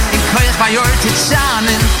stehen, in koi bei Orte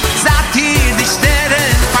Tschane, sah die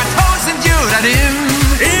stehen, vor 1000 Jurarim,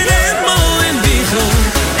 in Himmel, in Wichel,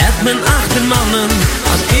 hat man achter Mannen,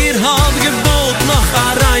 als ihr hat gebaut, noch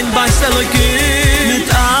rein bei Seloikim. Mit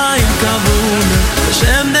ein Kavune,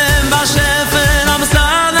 Shem dem Bashefen, am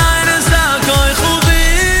Stan einen Sack, oi Chubim.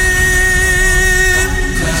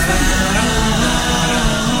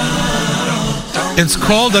 It's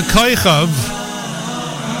called a koichav.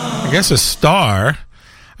 I guess a star.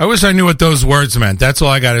 I wish I knew what those words meant. That's all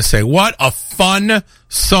I got to say. What a fun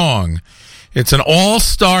song. It's an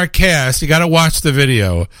all-star cast. You got to watch the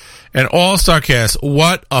video. An all-star cast.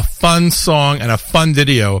 What a fun song and a fun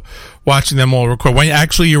video watching them all record. When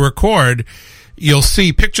you record, you'll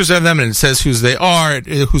see pictures of them and it says who they are,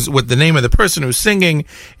 who's what the name of the person who's singing.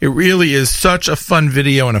 It really is such a fun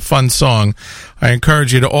video and a fun song. I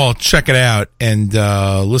encourage you to all check it out and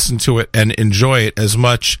listen to it and enjoy it as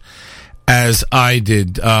much as I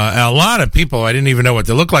did. A lot of people, I didn't even know what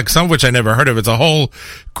they look like, some of which I never heard of. It's a whole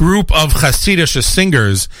group of Hasidic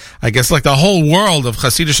singers, I guess like the whole world of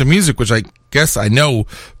Hasidic music, which I guess I know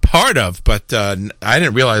part of, but I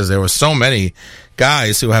didn't realize there were so many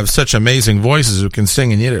guys who have such amazing voices who can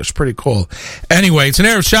sing in Yiddish. Pretty cool. Anyway, it's an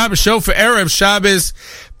Erev Shabbos show for Erev Shabbos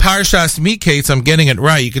Parshas Mikeitz. I'm getting it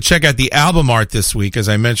right. You can check out the album art this week, as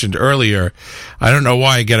I mentioned earlier. I don't know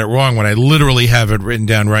why I get it wrong when I literally have it written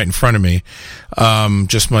down right in front of me.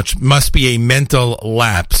 Must be a mental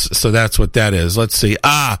lapse. So that's what that is. Let's see.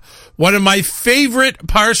 One of my favorite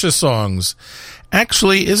Parsha songs.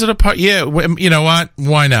 Actually, is it a part? Yeah, you know what?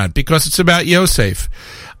 Why not? Because it's about Yosef.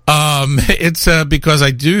 It's because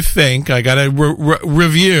I do think, I gotta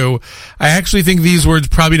review, I actually think these words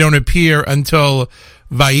probably don't appear until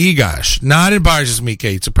Vayigash, not in Parshas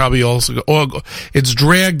Mikeitz. It probably also, it's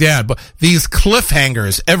dragged out, but these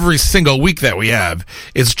cliffhangers every single week that we have,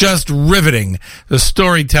 it's just riveting. The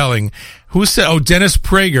storytelling. Who said, Dennis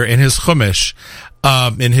Prager in his Chumash,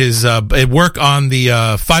 in his work on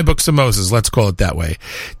the 5 books of Moses, let's call it that way.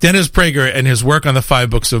 Dennis Prager and his work on the 5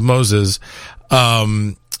 books of Moses,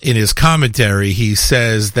 in his commentary, he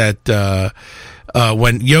says that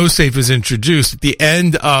when Yosef is introduced at the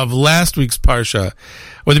end of last week's Parsha,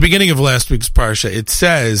 or the beginning of last week's Parsha, it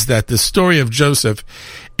says that the story of Joseph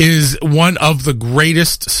is one of the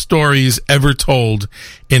greatest stories ever told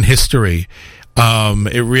in history.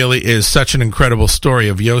 It really is such an incredible story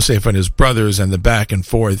of Yosef and his brothers and the back and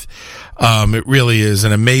forth. It really is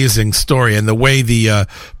an amazing story, and the way the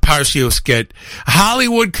Parshios get,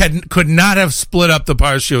 Hollywood could not have split up the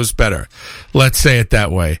Parshios better. Let's say it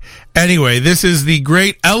that way. Anyway, this is the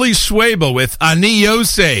great Eli Schwebel with Ani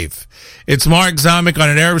Yosef. It's Mark Zamek on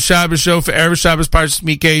an Erev Shabbos show for Erev Shabbos Parshas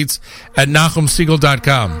Mikeitz at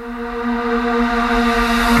NachumSiegel.com.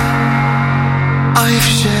 I've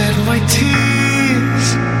shed my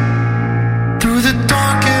tears through the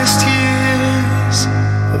darkest years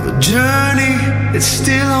of a journey that's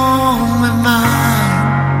still on my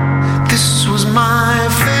mind. This was my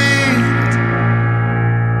fate,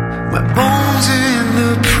 my bones in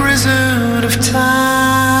the prison of time.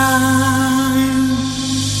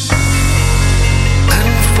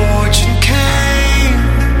 And fortune came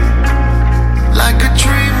like a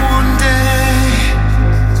dream one day.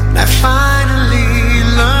 I finally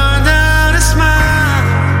learned how to smile.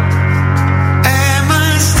 Am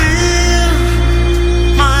I still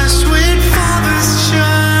my sweet father's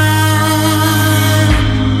child?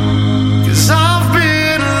 'Cause I've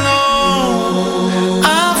been alone,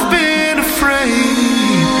 I've been afraid,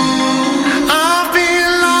 I've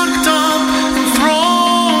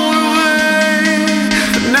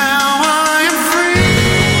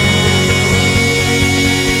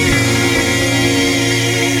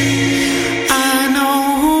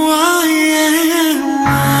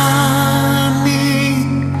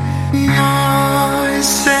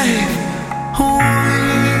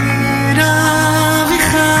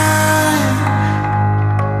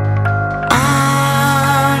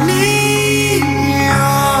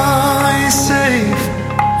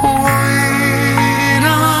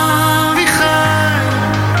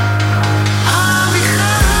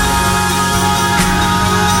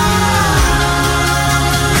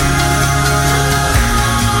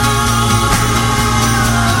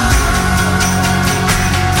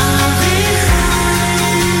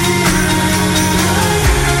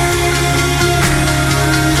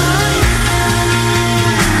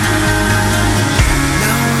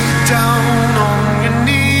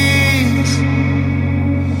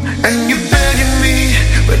and you're begging me,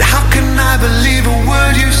 but how can I believe a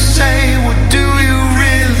word you say? What do you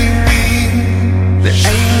really mean? The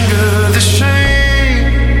anger, the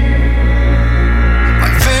shame, my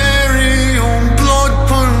very own blood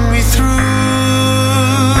pulling me through.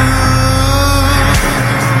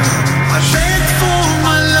 I begged for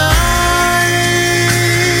my life,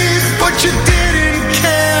 but you didn't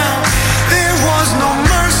care. There was no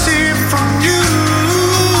mercy from you.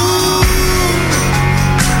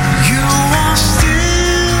 You are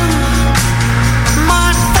still my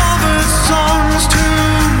father's sons too.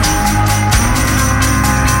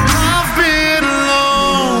 I've been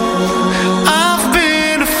alone, I've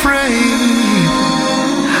been afraid,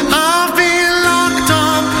 I've been locked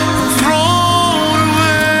up and thrown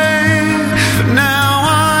away, but now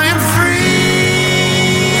I am free.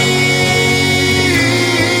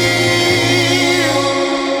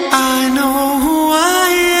 I know who I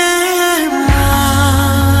am.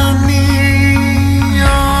 Ani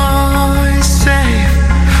Yosef,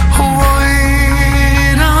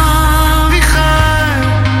 Hoin Avichai.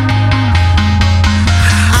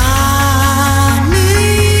 Ani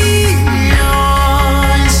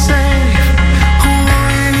Yosef,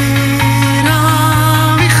 Hoin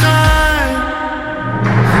Avichai.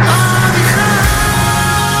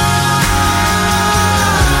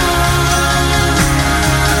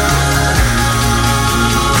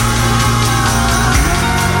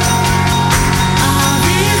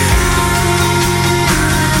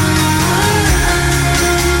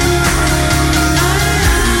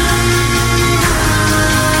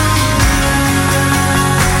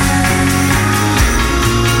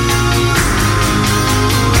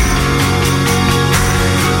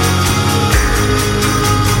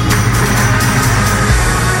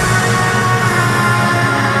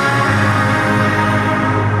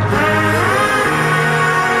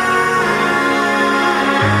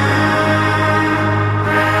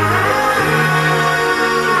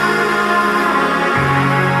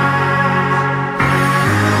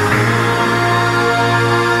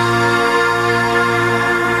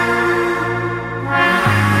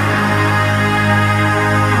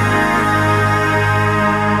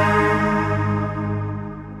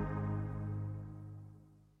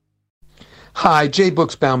 Hi, Jay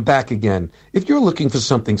Booksbaum back again. If you're looking for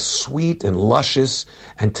something sweet and luscious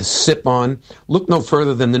and to sip on, look no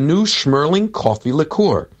further than the new Schmerling Coffee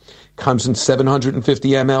Liqueur. Comes in 750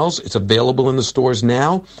 mLs. It's available in the stores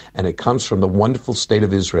now, and it comes from the wonderful state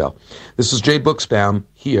of Israel. This is Jay Booksbaum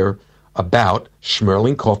here about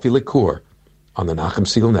Schmerling Coffee Liqueur on the Nachum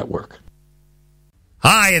Siegel Network.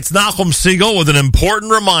 Hi, it's Nachum Siegel with an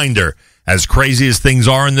important reminder. As crazy as things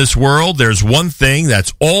are in this world, there's one thing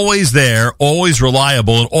that's always there, always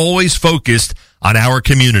reliable, and always focused on our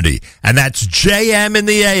community. And that's JM in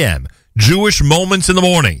the AM, Jewish Moments in the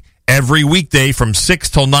Morning, every weekday from 6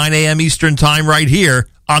 till 9 a.m. Eastern Time right here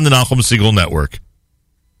on the Nachum Siegel Network.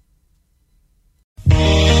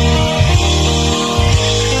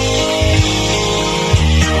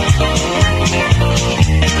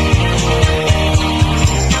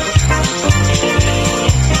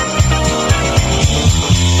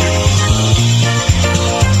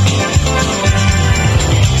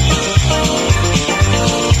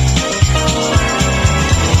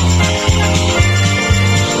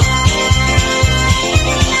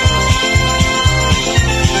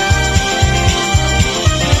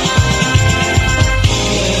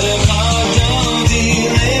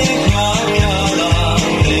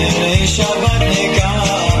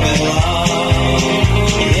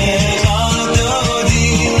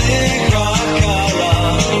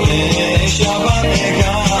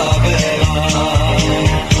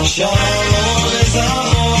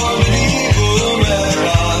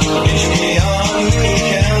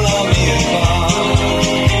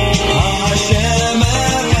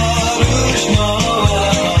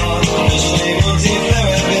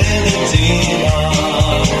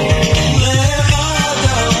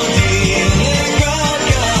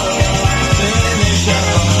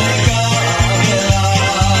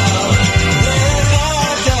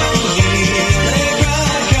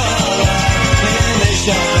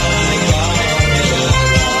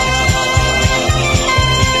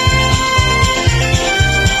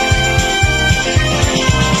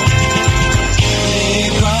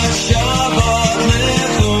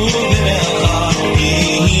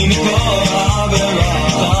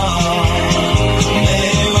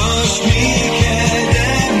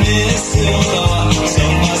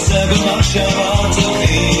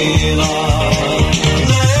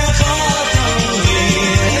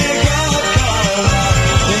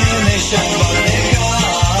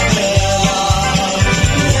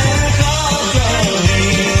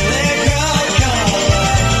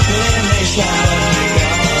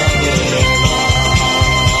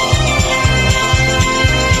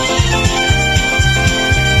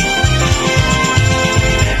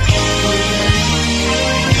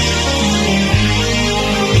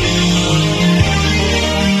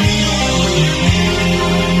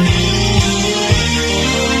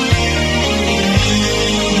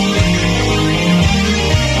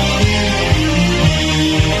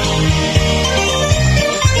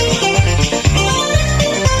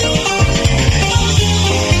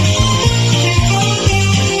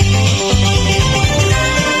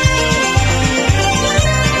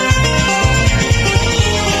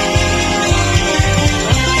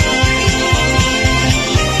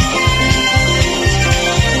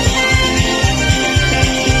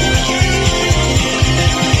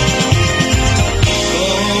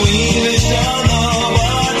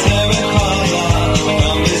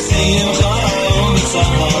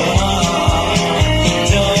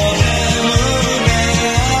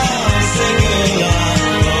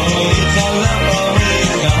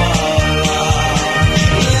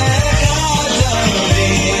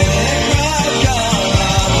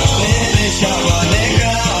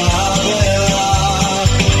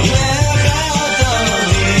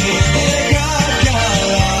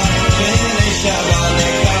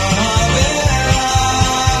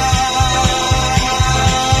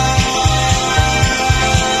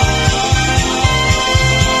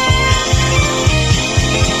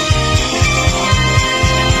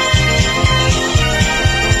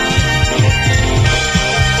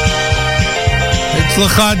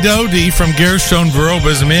 Lecha Dodi from Gershon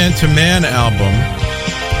Veroba's Man to Man album.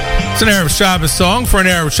 It's an Erev Shabbos song for an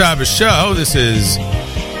Erev Shabbos show. This is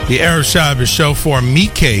the Erev Shabbos show for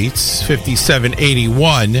Mikeitz,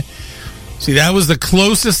 5781. See, that was the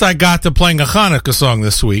closest I got to playing a Hanukkah song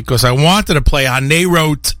this week, because I wanted to play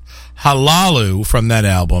Hanerot Halalu from that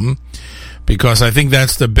album, because I think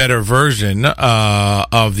that's the better version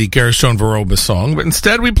of the Gershon Veroba song. But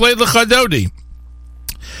instead, we played Lecha Dodi.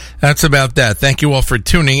 That's about that. Thank you all for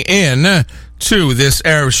tuning in to this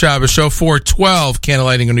Erev Shabbos show, 412,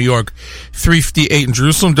 Candlelighting in New York, 358 in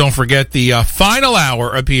Jerusalem. Don't forget, the final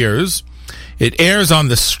hour appears. It airs on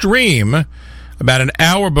the stream about an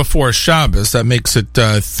hour before Shabbos. That makes it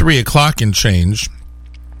 3 o'clock and change.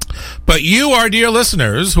 But you, our dear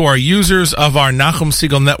listeners, who are users of our Nachum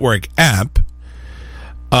Segal Network app,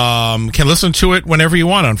 can listen to it whenever you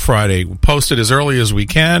want on Friday. We'll post it as early as we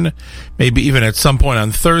can. Maybe even at some point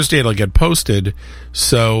on Thursday it'll get posted.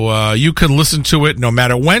 So you can listen to it no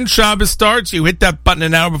matter when Shabbos starts. You hit that button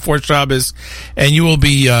an hour before Shabbos, and you will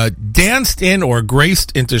be danced in or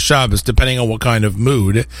graced into Shabbos, depending on what kind of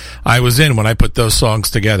mood I was in when I put those songs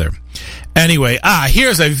together. Anyway,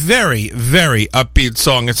 here's a very, very upbeat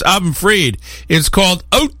song. It's Avram Fried. It's called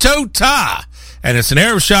Otota. And it's an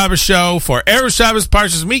Erev Shabbos show for Erev Shabbos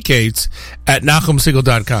Parshas Mikeitz at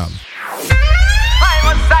NachumSegal.com.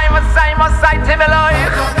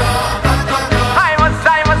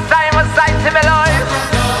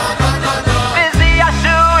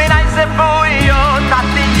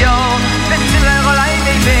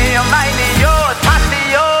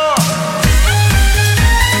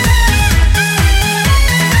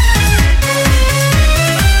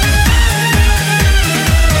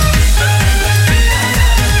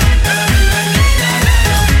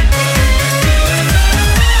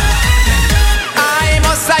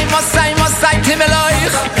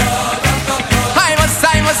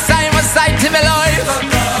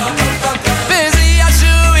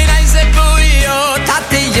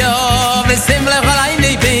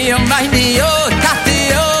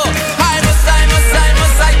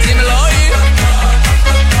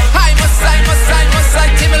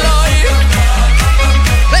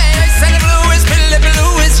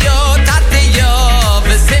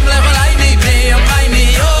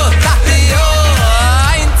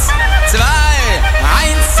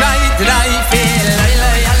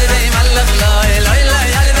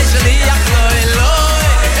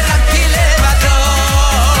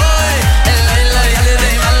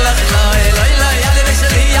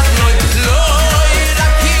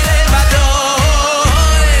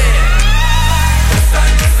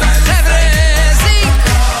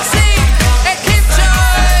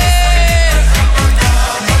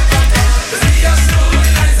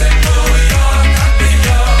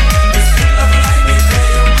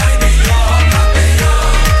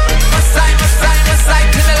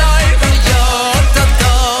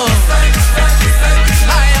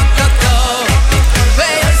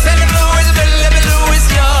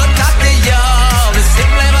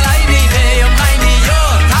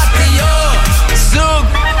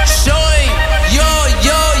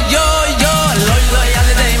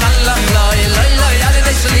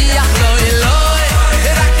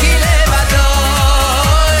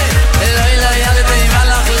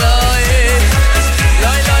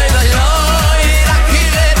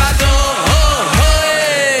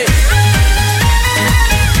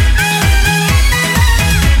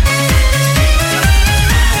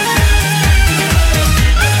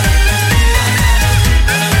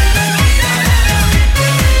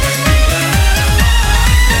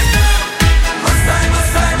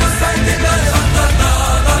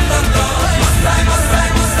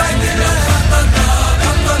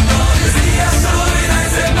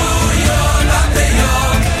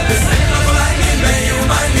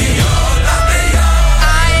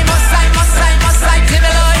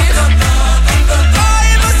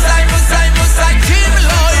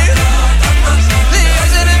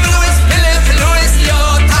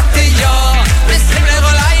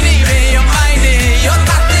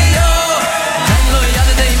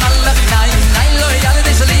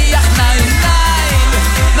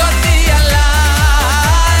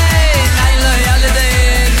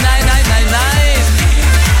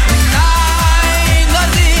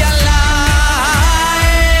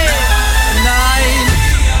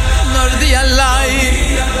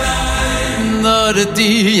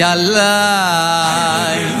 Nordi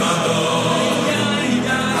alai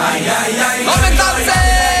ay ay ay come tanze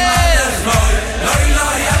noi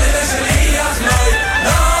noi alle deselias noi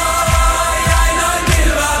ay noi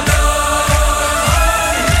milvado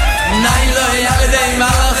nai noi alle de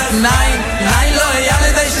malach nai nai noi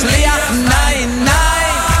alle de shliach nai nai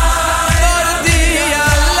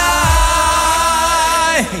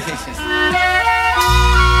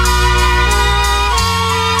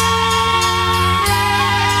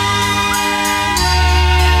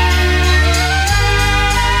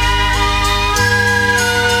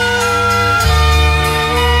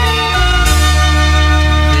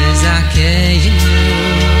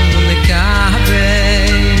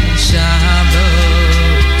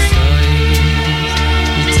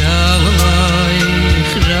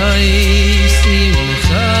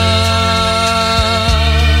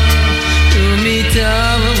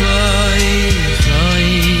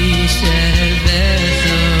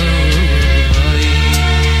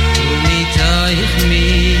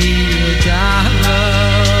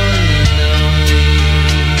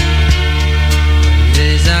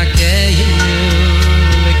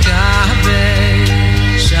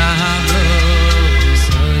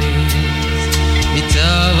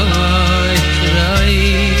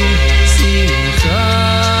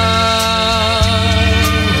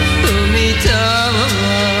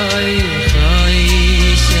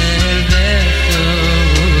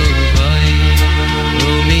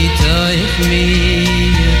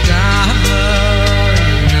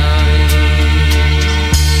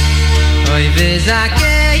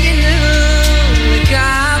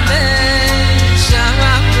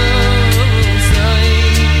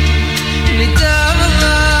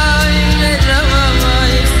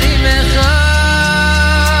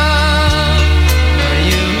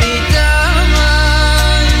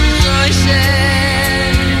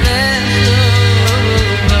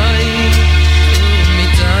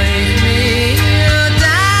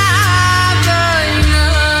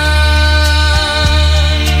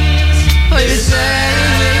Say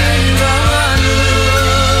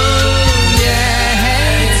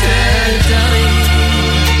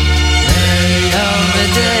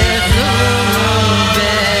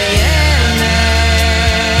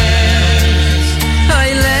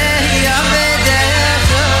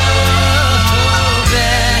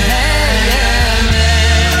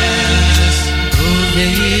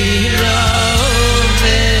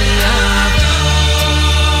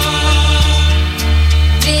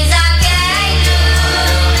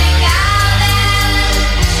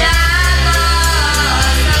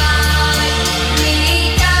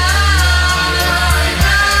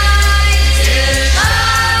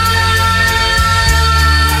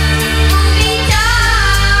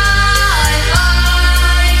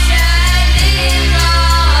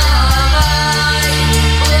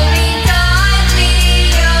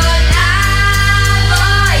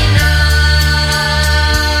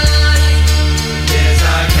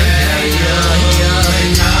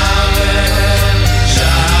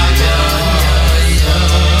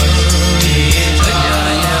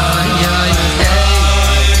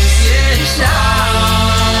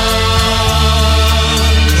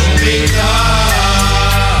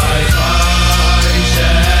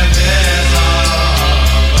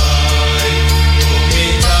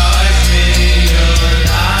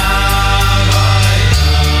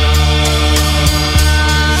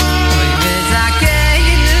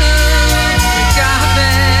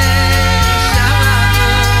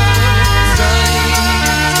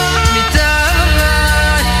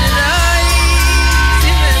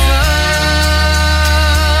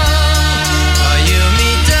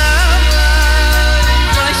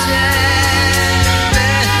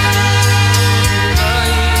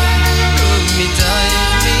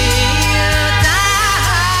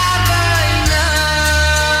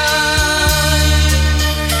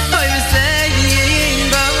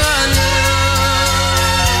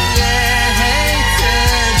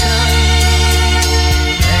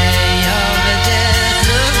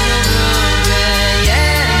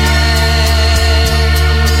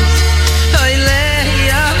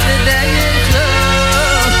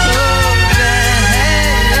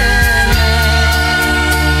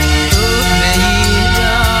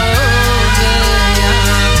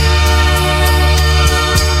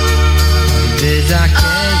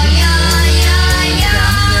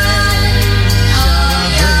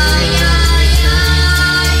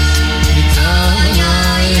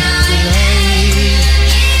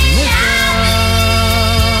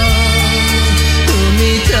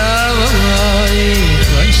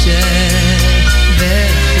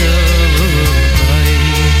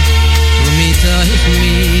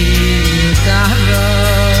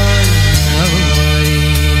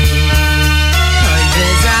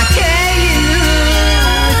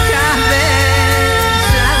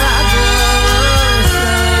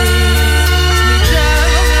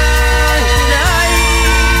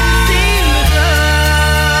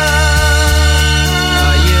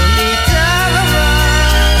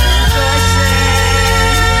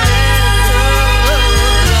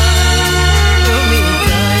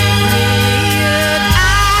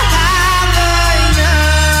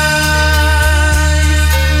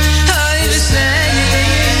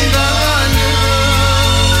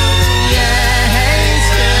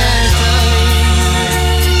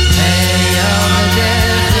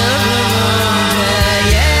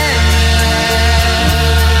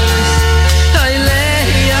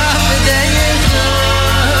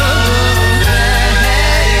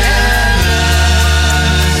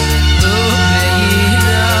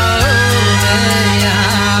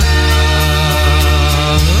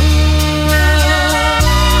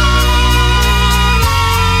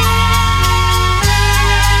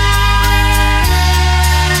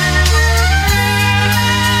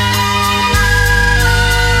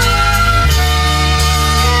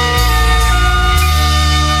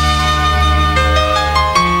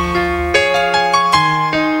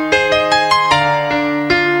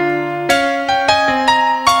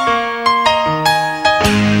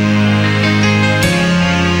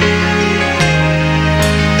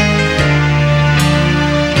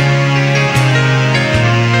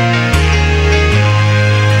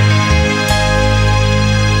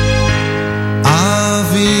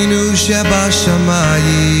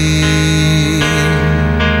שבשמיים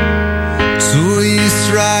צור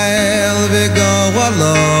ישראל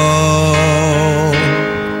וגואלו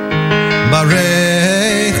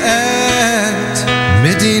ברך את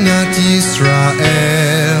מדינת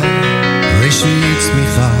ישראל ראשית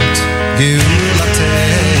צמיחת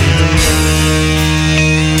גאולתנו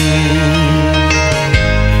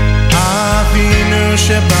אבינו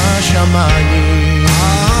שבשמיים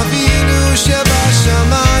אבינו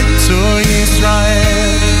שבשמיים צור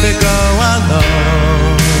ישראל וגואלו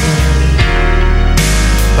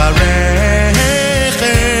ברך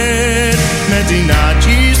את מדינת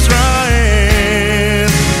ישראל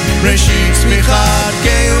ראשית צמיחת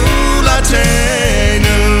גאולתנו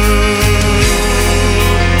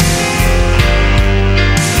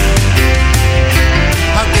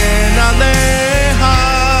הגן עליה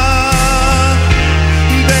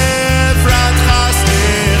בפרט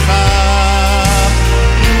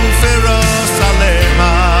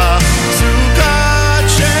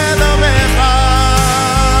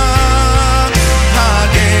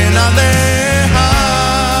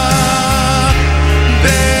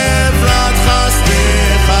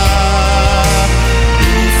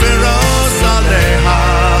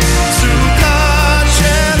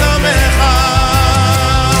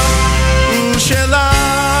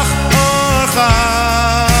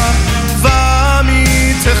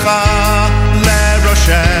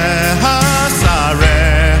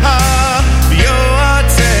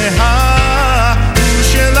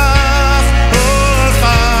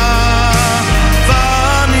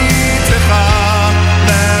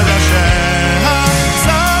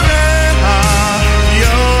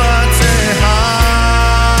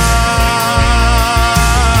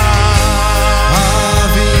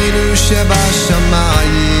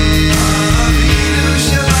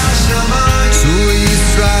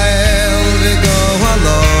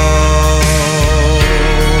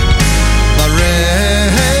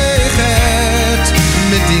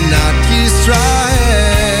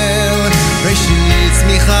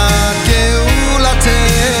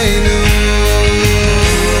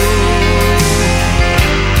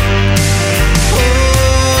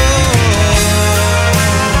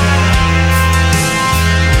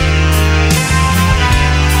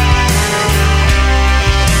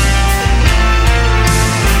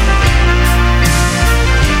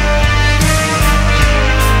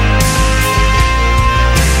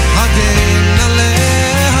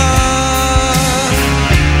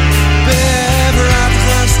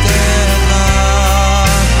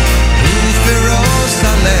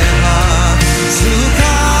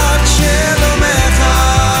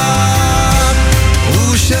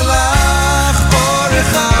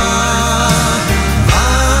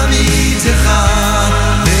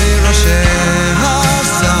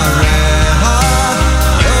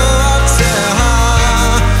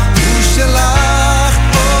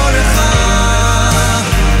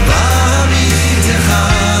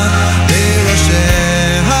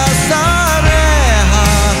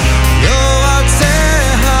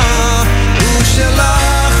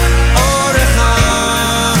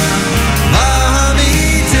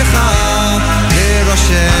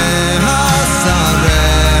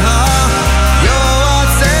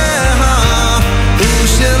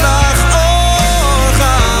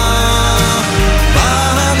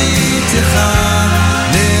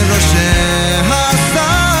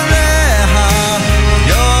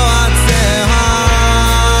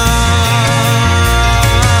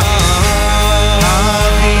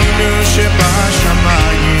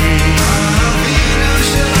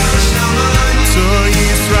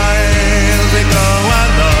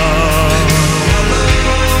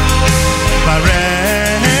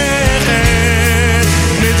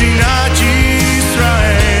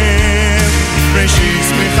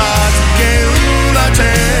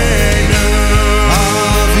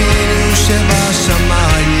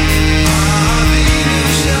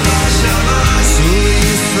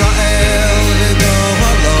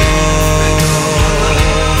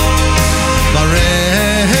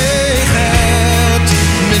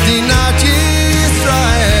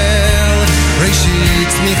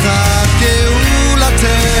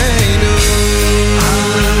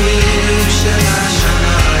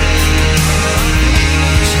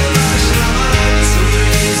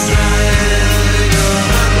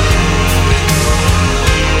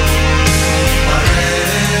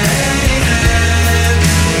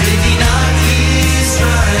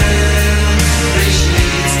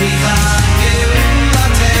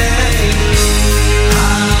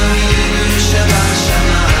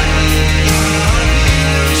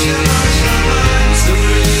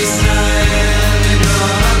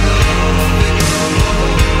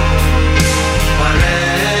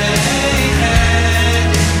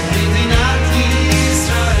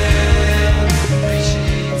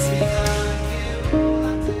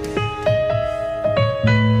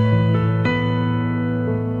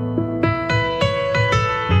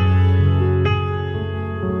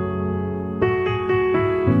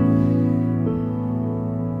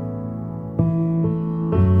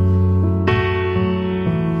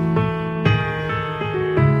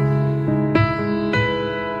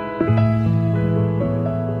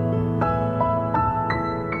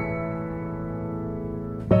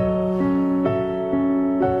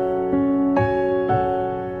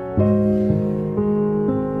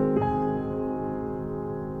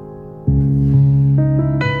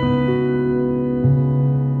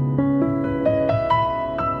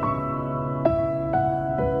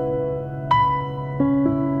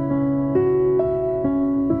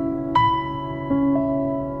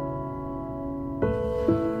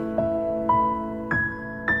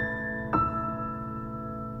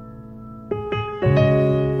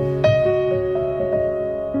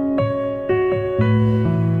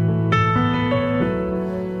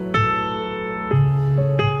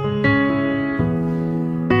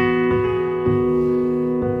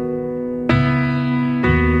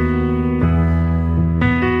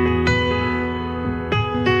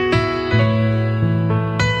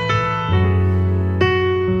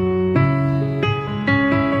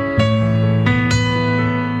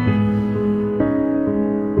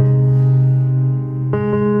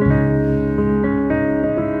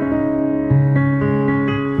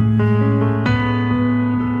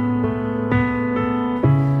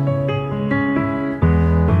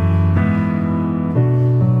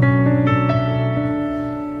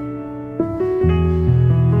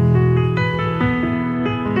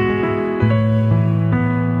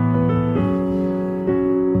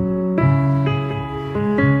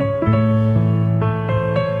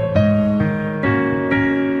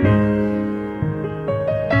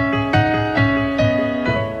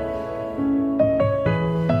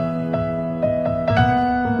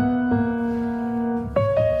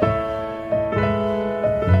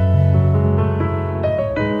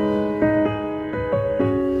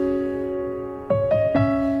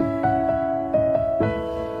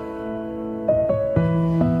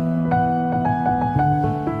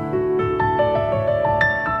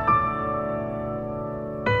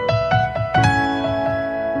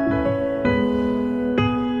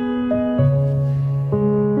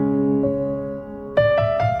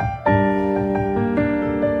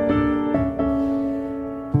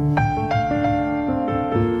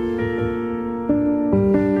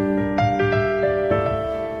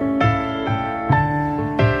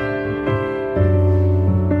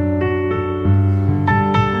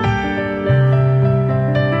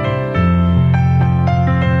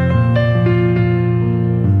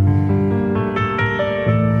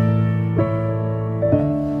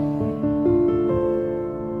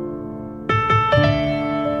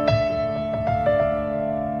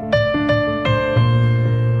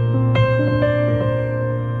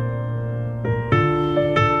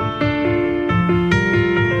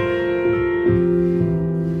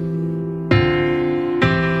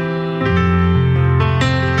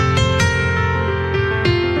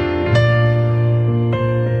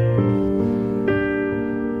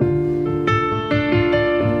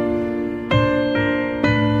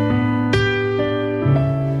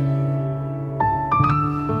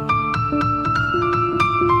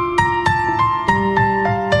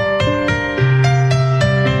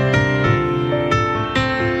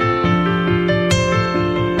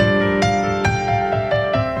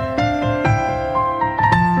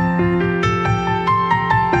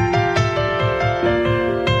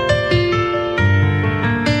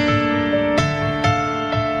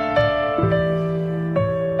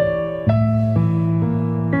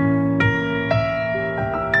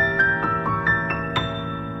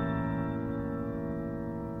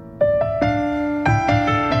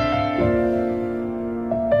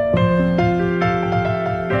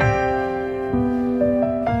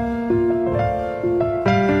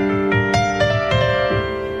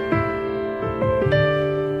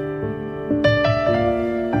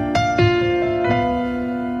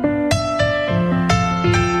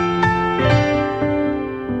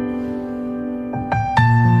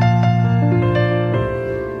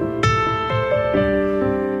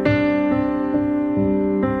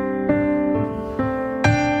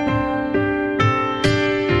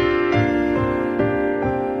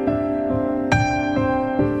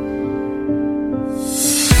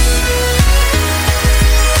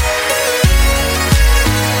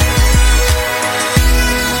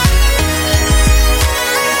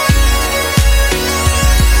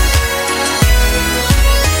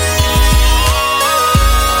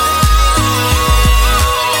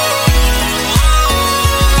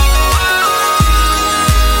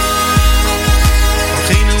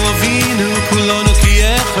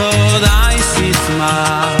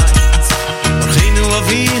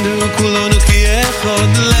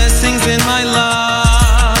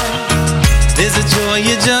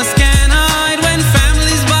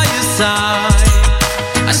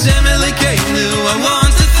Hashem Elokeinu, I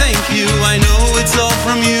want to thank you, I know it's all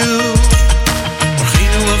from you.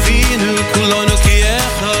 Orchinu Avinu, kulonu ki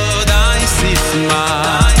echad, I see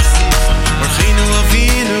smile. Orchinu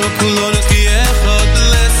Avinu, kulonu ki echad,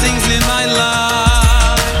 blessings in my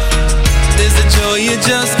life. There's a joy you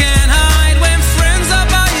just can't hide when friends are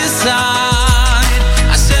by your side.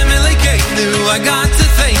 Hashem Elokeinu, I got to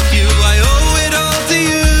thank you, I owe it all to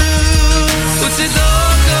you.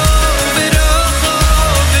 Utzidoko, v'rocho,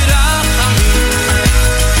 v'rachamim,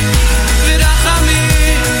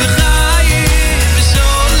 v'rachamim, v'chayim,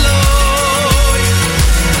 v'sholoi.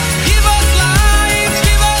 Give us light,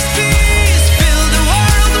 give us peace, fill the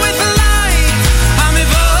world with light.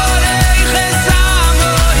 Hamivorech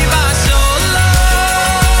esamoi v'sholoi.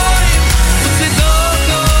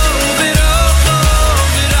 Utzidoko, v'rocho,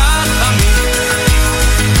 v'rachamim,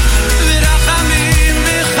 v'rachamim,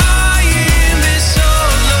 v'chayim,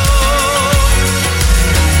 v'sholoi.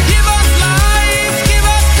 Give us life, give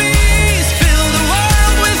us peace, fill the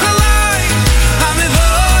world with light.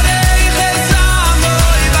 Hamivorech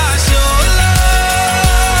esamoi v'sholoi.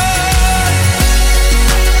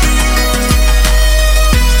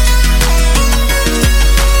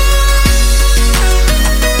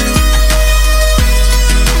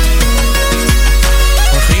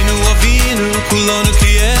 Orchinu Avinu, kulonu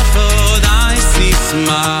ki echad, I see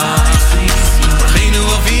smile. Orchinu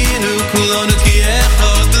Avinu, kulonu ki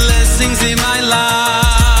echad, blessings in my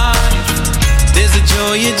life. There's a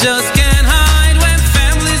joy you just can't hide when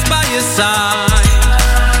family's by your side.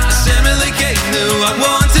 Hashem Elokeinu, I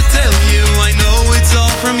want to tell you, I know it's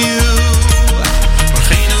all from you.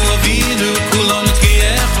 Orchinu Avinu, kulonu ki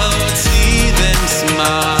echad, see them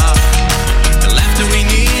smile. The laughter we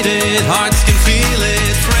needed, hearts can feel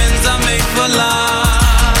it, friends are made for life.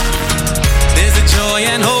 There's a joy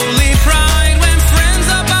and holy pride when friends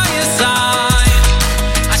are by your side.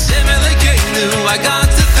 Hashem Elokeinu, I got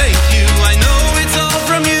to thank you, I know it's all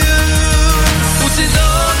from you.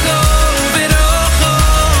 Utzidoko, v'rocho,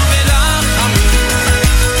 v'rachamim,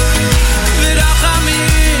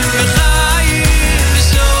 v'rachamim, v'chayim,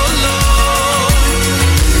 v'sholoi.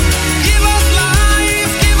 Give us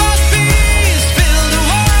life, give us peace, fill the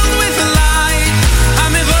world with light.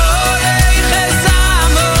 Hamivorech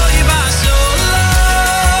esamoi v'sholoi.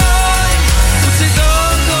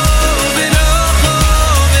 Utzidoko, v'rocho,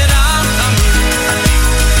 v'rachamim,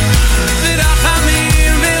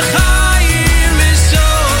 v'rachamim, v'chayim,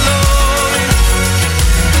 v'sholoi.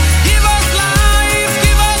 Give us life,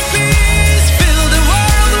 give us peace, fill the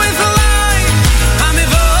world with light.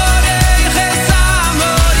 Hamivorech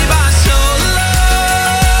esamoi v'sholoi.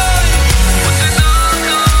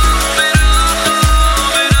 Utzidoko, v'rocho,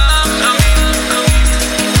 v'rachamim,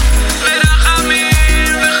 v'rachamim,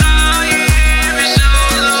 v'chayim,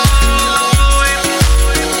 v'sholoi.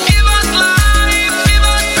 Give us life, give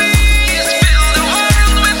us peace, fill the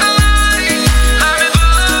world with light.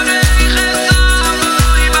 Hamivorech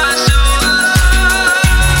esamoi v'sholoi.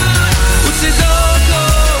 Utzidoko,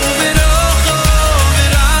 v'rocho,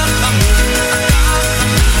 v'rachamim,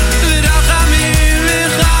 v'rachamim,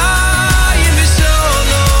 v'chayim,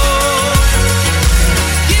 v'sholoi.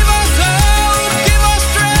 Give us hope, give us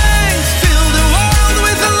strength, fill the world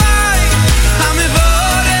with light.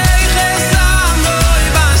 Hamivorech esamoi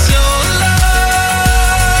v'sholoi.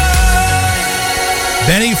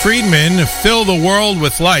 Benny Friedman, Fill the World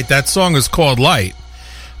with Light. That song is called Light.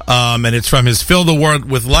 And it's from his Fill the World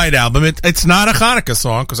with Light album. It's not a Hanukkah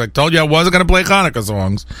song, because I told you I wasn't going to play Hanukkah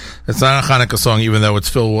songs. It's not a Hanukkah song, even though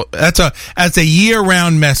it's that's a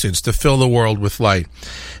year-round message, to fill the world with light.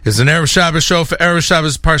 It's an Erev Shabbos show for Erev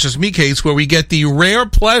Shabbos Parshas Mikeitz, where we get the rare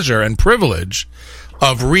pleasure and privilege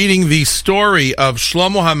of reading the story of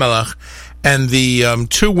Shlomo HaMelech and the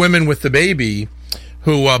two women with the baby,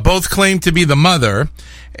 who both claim to be the mother,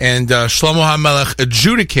 and Shlomo HaMelech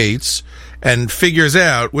adjudicates and figures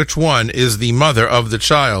out which one is the mother of the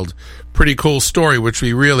child. Pretty cool story, which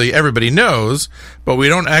everybody knows, but we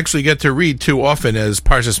don't actually get to read too often, as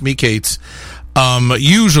Parshas Mikeitz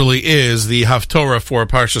usually is the Haftorah for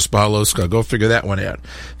Parshas Behaloska. Go figure that one out.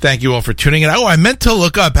 Thank you all for tuning in. Oh, I meant to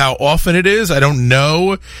look up how often it is. I don't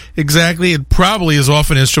know exactly. It probably as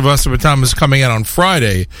often as Shavuos B'Tam is coming out on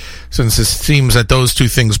Friday, since it seems that those two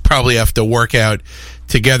things probably have to work out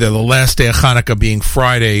together. The last day of Hanukkah being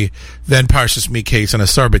Friday, then Parshas Mikeitz and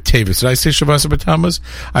Asar B'Teves. Did I say Shavuos B'Tammuz?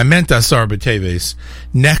 I meant Asar B'Teves.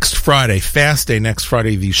 Next Friday, fast day next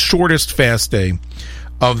Friday, the shortest fast day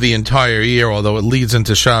of the entire year, although it leads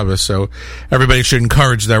into Shabbos. So everybody should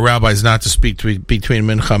encourage their rabbis not to speak between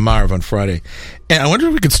Mincha and Marav on Friday. And I wonder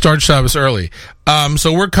if we could start Shabbos early.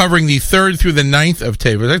 So we're covering the 3rd through the 9th of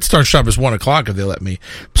Tevet. I'd start Shabbos 1 o'clock if they let me.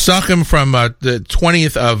 Psachim from the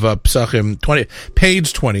 20th of Psachim,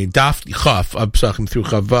 page 20, Daf Chaf of Psachim through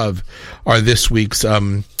Chavav are this week's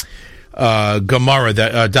Gemara,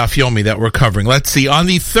 that Daf Yomi that we're covering. Let's see. On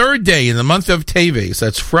the 3rd day in the month of Teves,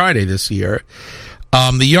 that's Friday this year,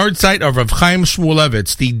 the yard site of Rav Chaim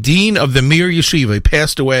Shmulevitz, the dean of the Mir Yeshiva,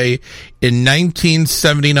 passed away in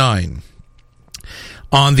 1979.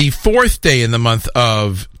 On the 4th day in the month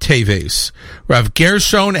of Teves, Rav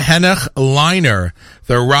Gershon Henach Leiner,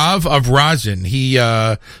 the Rav of Razin,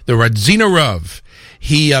 the Radzina Rav,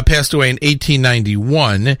 he passed away in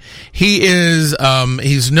 1891. He is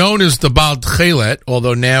he's known as the Baal Tchelet,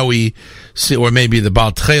 although now we see, or maybe the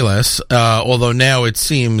Baal Tcheles, although now it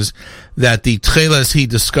seems that the Tcheles he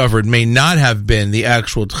discovered may not have been the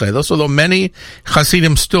actual Tcheles, although many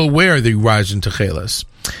Hasidim still wear the Razin Tcheles.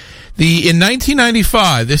 In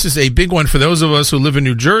 1995, this is a big one for those of us who live in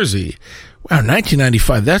New Jersey. Wow,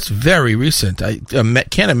 1995, that's very recent. I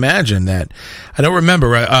can't imagine that. I don't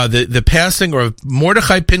remember the passing of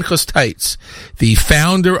Mordechai Pinchas Teitz, the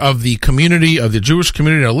founder of the community, of the Jewish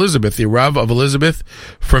community in Elizabeth, the Rav of Elizabeth,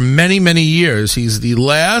 for many, many years. He's the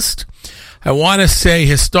last, I want to say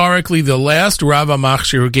historically, the last Rav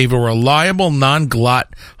HaMachshir who gave a reliable, non-glot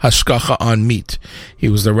hashkacha on meat. He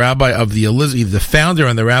was the rabbi of the founder,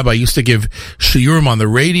 and the rabbi used to give shiurim on the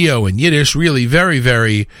radio in Yiddish. Really very,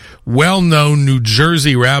 very well-known New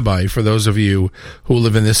Jersey rabbi for those of you who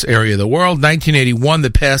live in this area of the world. 1981, the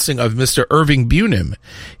passing of Mr. Irving Bunim.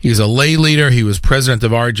 He's a lay leader. He was president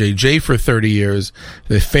of RJJ for 30 years.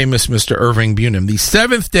 The famous Mr. Irving Bunim. The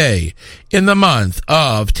 7th day in the month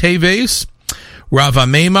of Teves, Rav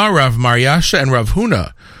Amema, Rav Maryasha, and Rav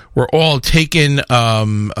Huna were all taken,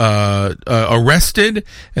 arrested,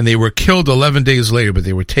 and they were killed 11 days later, but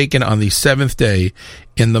they were taken on the 7th day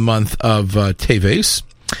in the month of Teves.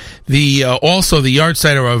 Also the yard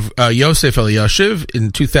site of Yosef Eliashiv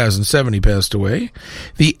in 2007, he passed away.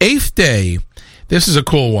 The 8th day, this is a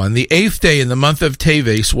cool one, the 8th day in the month of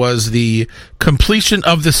Teves was the completion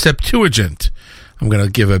of the Septuagint. I'm going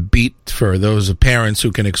to give a beat for those parents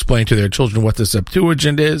who can explain to their children what the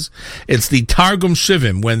Septuagint is. It's the Targum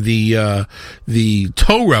Shivim, when the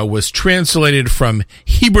Torah was translated from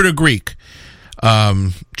Hebrew to Greek.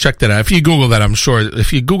 Check that out. If you Google that, I'm sure,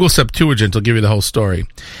 if you Google Septuagint, it'll give you the whole story.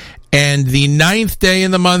 And the 9th day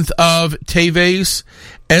in the month of Teves,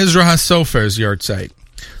 Ezra HaSofer's yard site.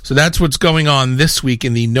 So that's what's going on this week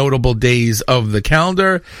in the notable days of the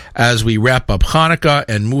calendar as we wrap up Hanukkah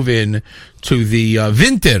and move in to the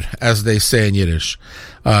Winter, as they say in Yiddish.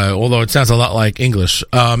 Although it sounds a lot like English.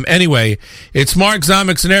 Anyway, it's Mark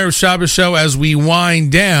Zamek's and Erev Shabbos show as we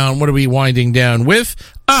wind down. What are we winding down with?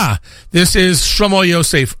 This is Shlomo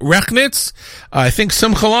Yosef Rechnitz. I think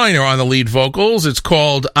Simcha Leiner on the lead vocals. It's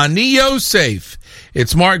called Ani Yosef.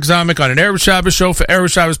 It's Mark Zamek on an Erev Shabbos show for Erev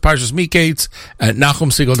Shabbos Parshas Mikeitz at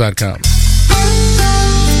NachumSegal.com.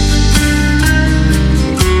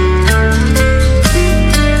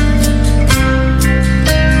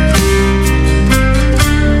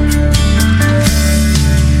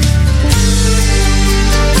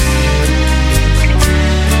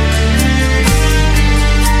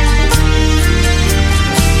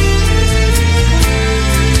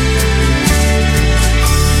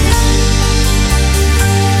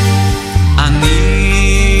 אני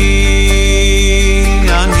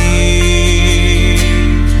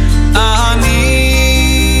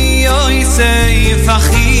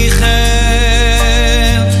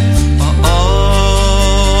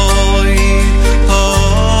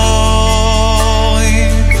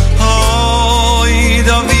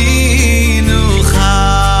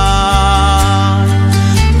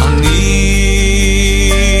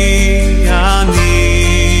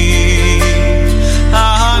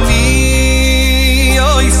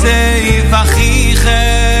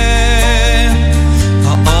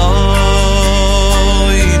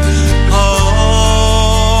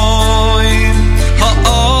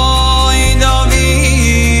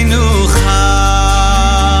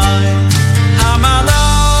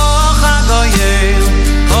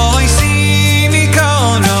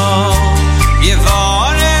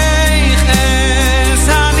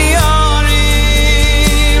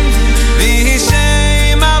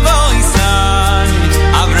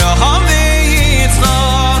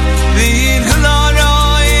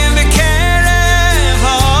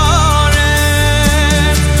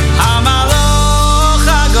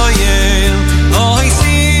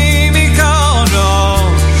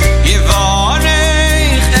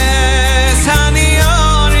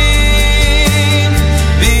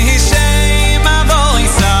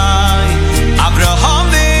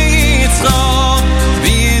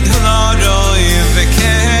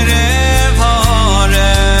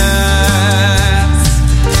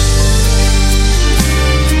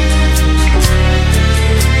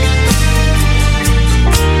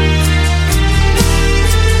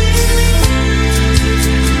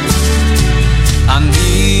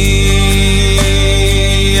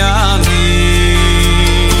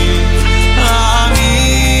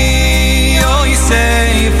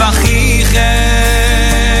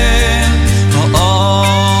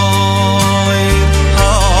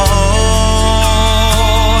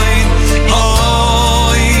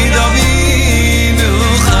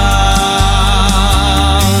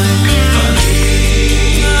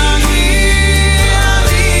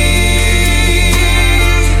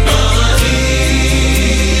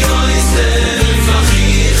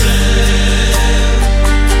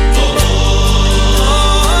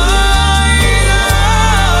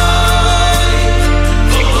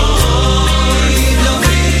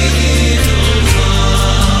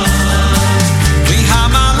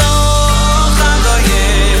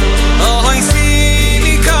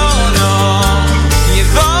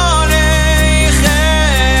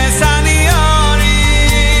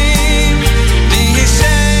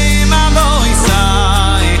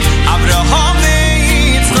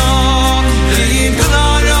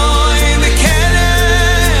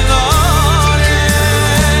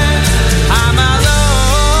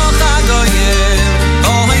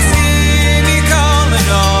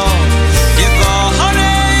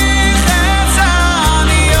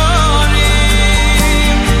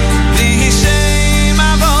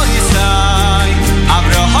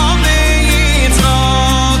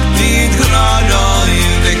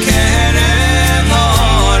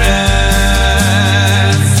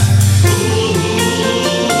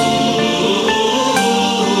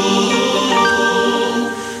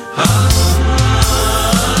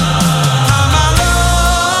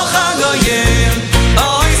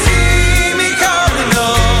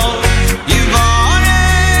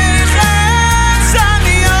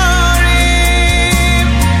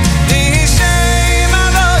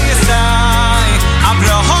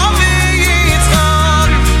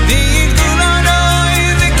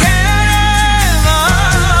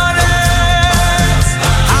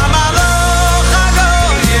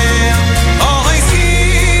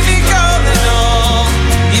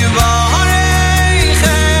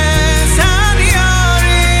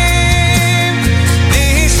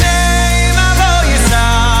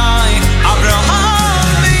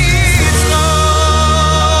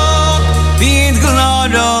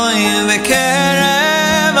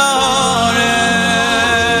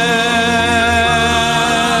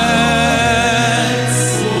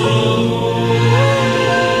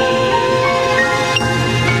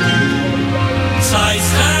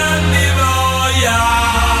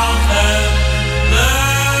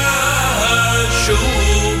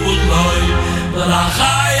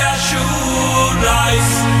Malachai Ashurais,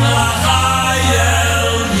 Malachai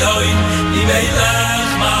Elyoin,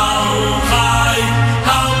 Imelech Malchai,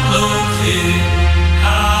 Hamluchi,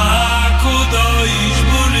 HaKadosh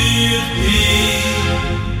Burichi.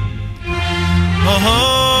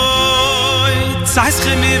 Ahoy,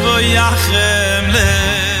 Tzaischem Ivoyachem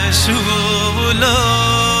Leshuvuloy.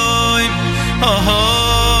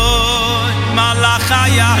 Ahoy,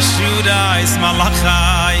 Malachai Ashurais,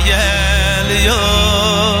 Malachai Elyoy.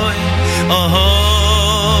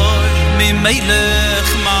 Ahoy, Mimelech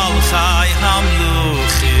Malchai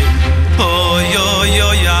Hamluchi. Oy, oy,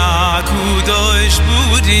 oy, HaKadosh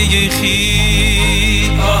Burichi.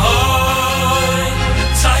 Ahoy,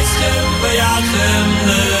 Tzaischem Ivoyachem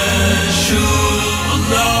Leshuvuloy.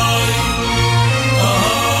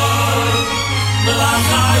 Ahoy,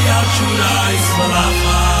 Malachai Ashurais,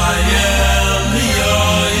 Malachai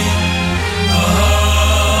Elyoy.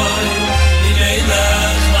 Ahoy,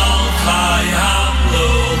 Imelech Malchai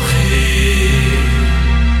Hamluchi.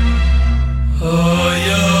 Oy,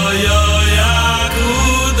 oy, oy,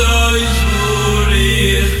 HaKadosh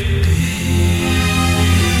Burichi.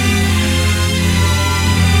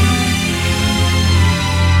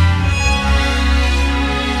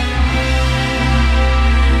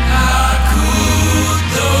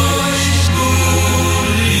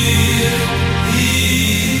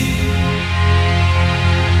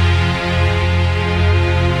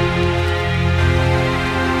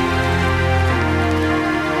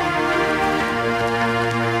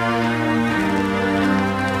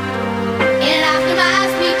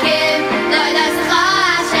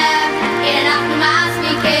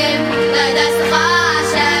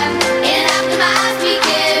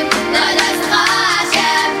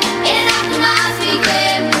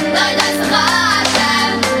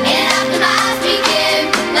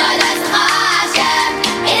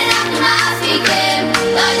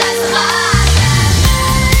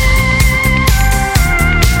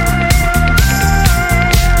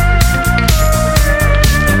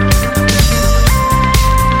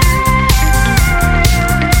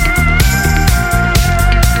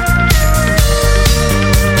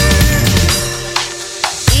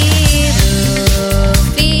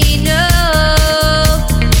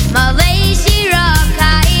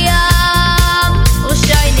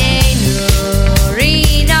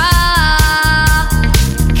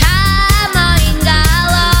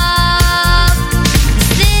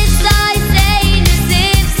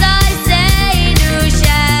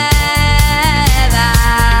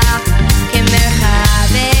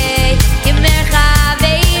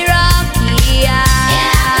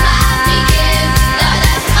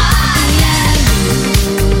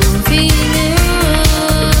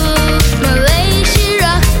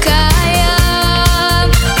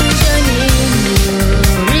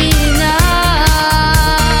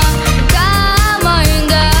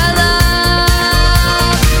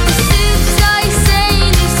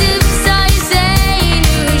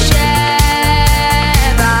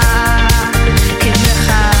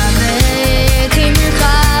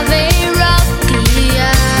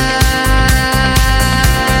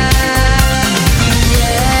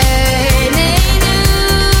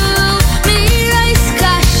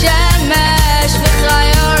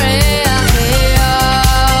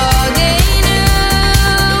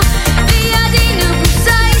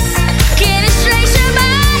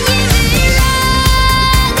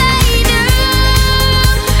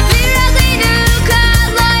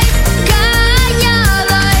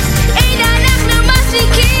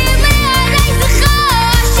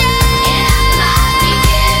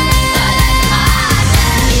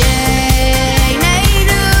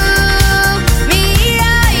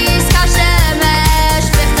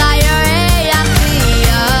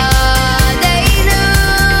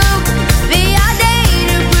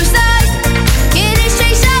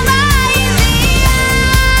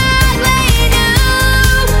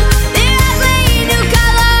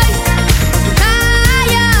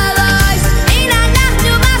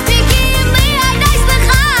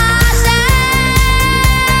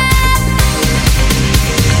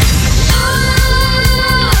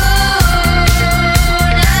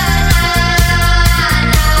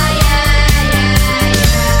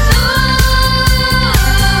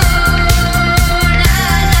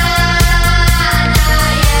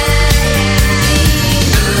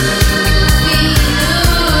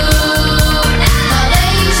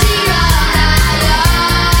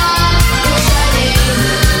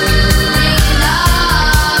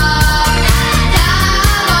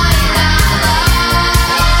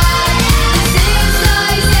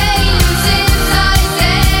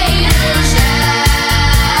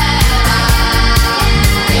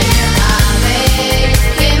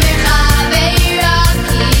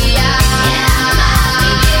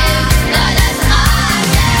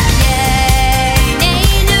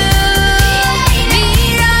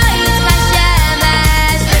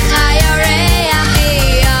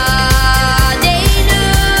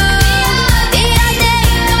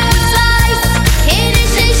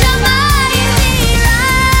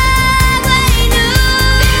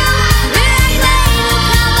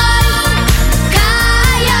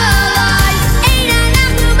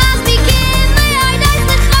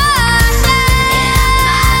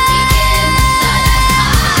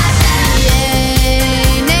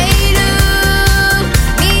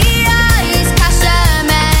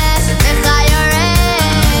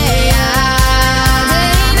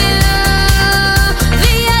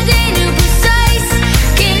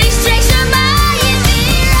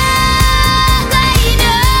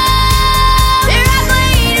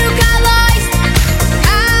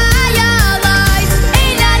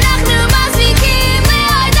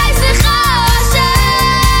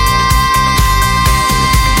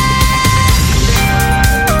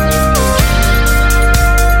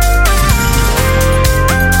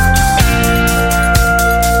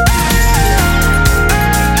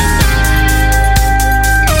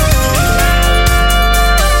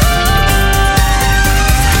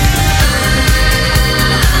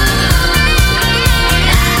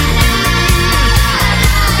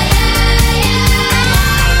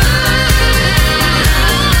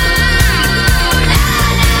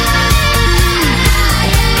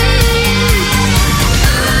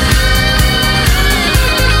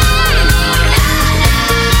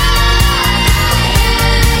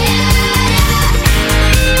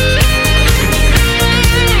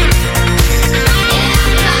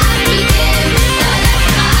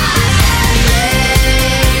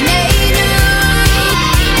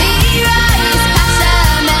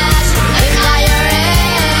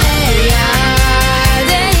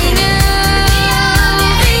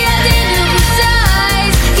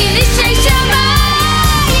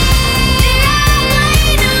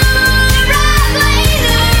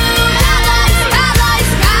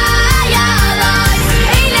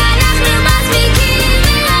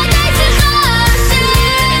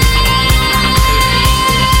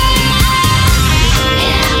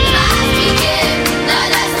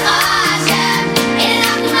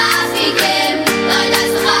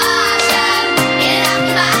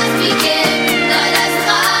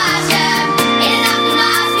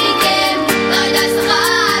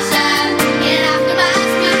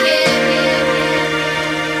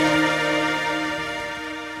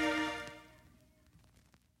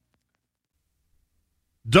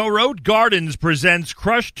 Dorot Gardens presents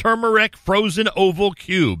crushed turmeric frozen oval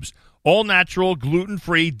cubes. All natural,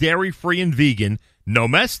 gluten-free, dairy-free, and vegan. No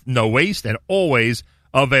mess, no waste, and always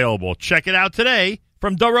available. Check it out today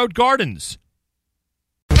from Dorot Gardens.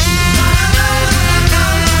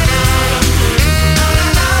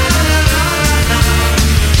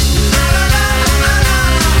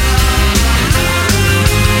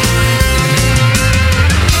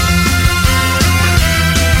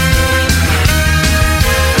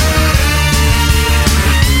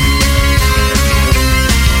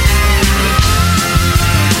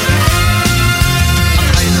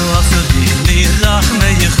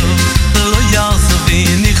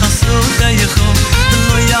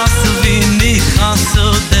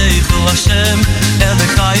 Hashem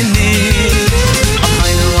Elokeinu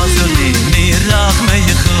Achaynu azuli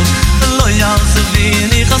mirachmeichu Lo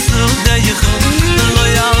yalzuvini chasudeichu Lo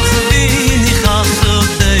yalzuvini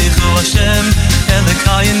chasudeichu Hashem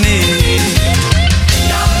Elokeinu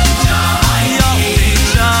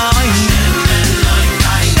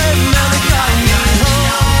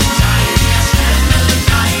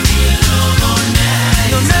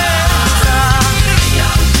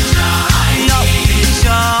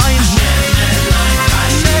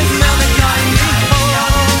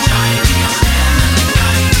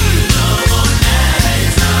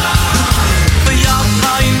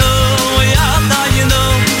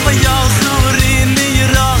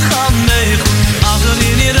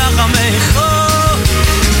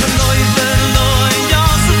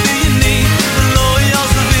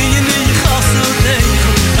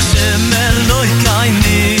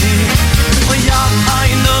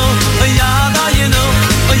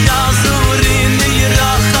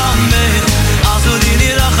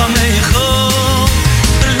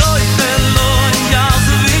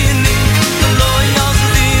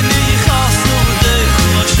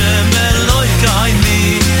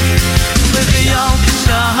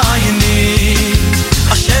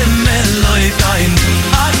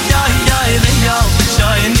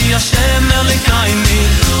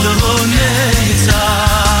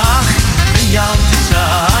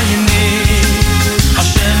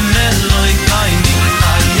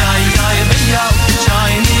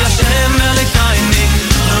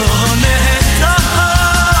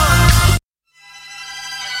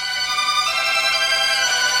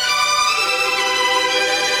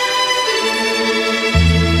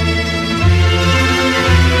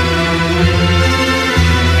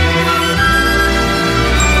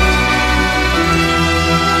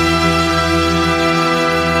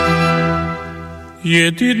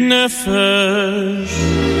Yedid nefesh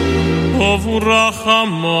of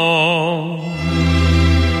rachamo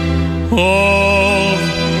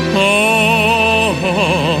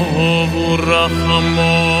of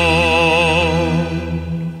rachamo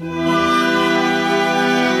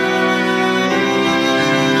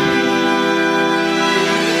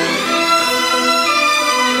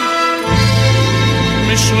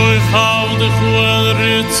Mishoy chavdechu el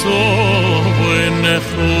ritzo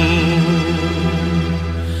v'nechu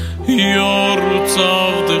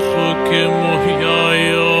Yorutzav dechoke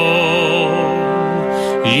mohiayo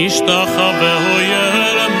Ishtachaveho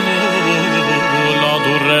yeremu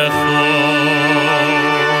ladurecho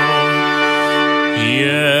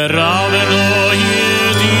Yeraveno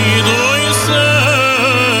yedido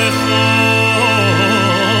isecho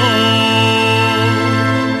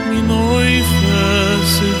Minoi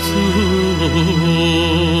fesitzuv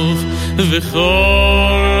V'chol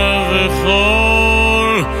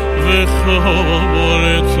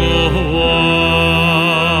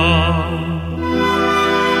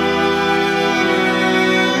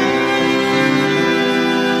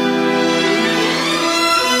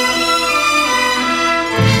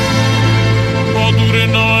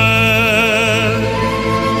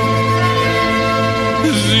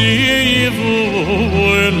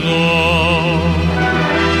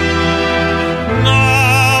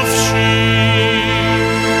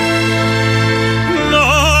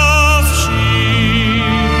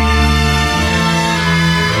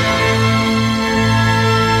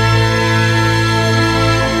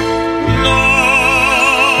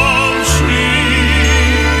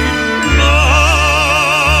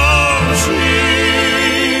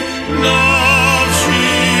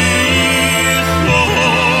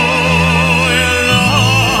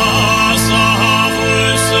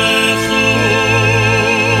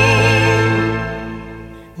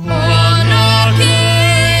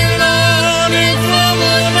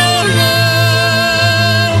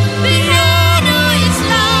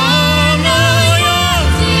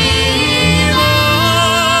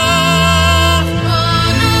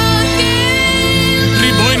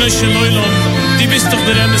auf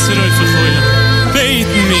der Emeseroi verheulen.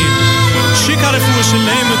 Beten mir. Schick alle Fuhrsche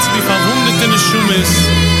Lehme zu die verwundeten Schummes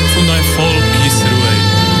von dein Volk Yisroel.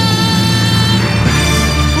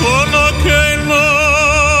 Ono keino,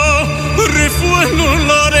 refuenu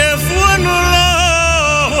la, refuenu la.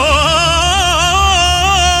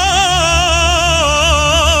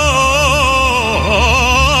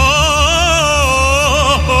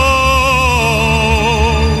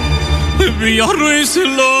 Biarruis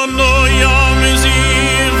lono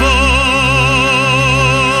yameziva.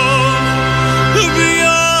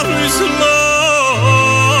 Biarruis lono.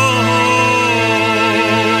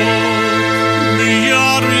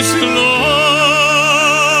 Biarruis lono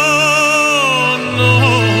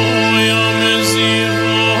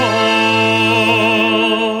yameziva.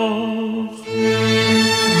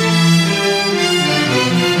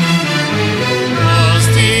 Was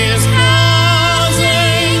dies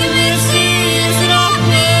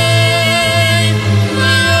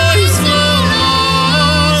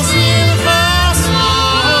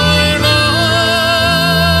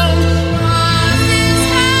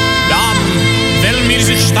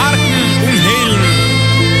starken und heilen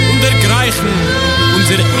und ergreifen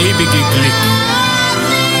unser ewige Glück.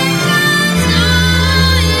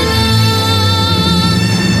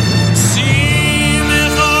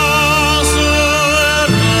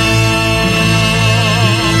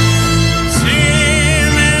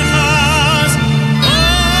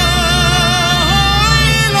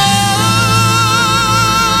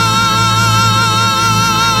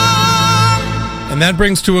 And that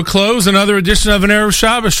brings to a close another edition of an Erev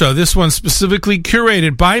Shabbos show. This one specifically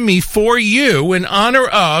curated by me for you in honor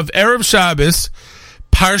of Erev Shabbos,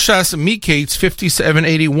 Parshas Mikeitz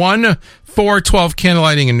 5781, 412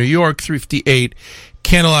 candlelighting in New York, 358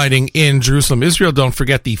 candlelighting in Jerusalem, Israel. Don't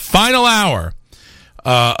forget the final hour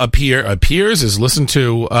is listened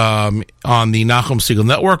to on the Nachum Segal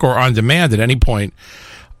Network or on demand at any point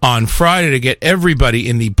on Friday to get everybody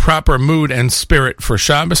in the proper mood and spirit for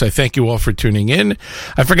Shabbos. I thank you all for tuning in.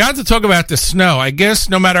 I forgot to talk about the snow. I guess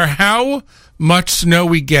no matter how much snow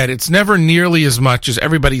we get, it's never nearly as much as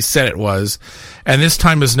everybody said it was, and this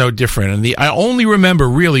time is no different. And I only remember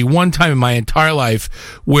really one time in my entire life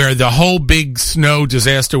where the whole big snow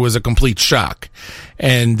disaster was a complete shock.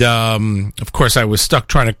 And, of course, I was stuck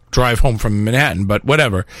trying to drive home from Manhattan, but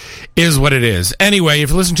whatever, is what it is. Anyway, if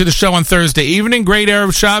you listen to the show on Thursday evening, great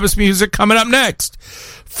Erev Shabbos music coming up next.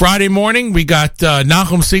 Friday morning, we got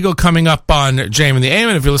Nachum Segal coming up on JM and the AM.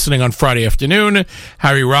 And if you're listening on Friday afternoon,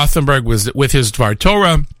 Harry Rothenberg was with his Dvar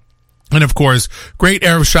Torah. And, of course, great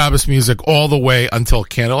Erev Shabbos music all the way until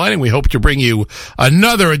candlelighting. We hope to bring you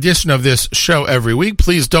another edition of this show every week.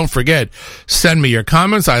 Please don't forget, send me your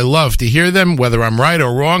comments. I love to hear them, whether I'm right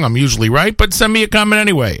or wrong. I'm usually right, but send me a comment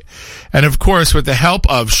anyway. And, of course, with the help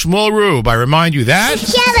of Shmuel Rube, I remind you that...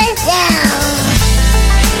 Shabbos down.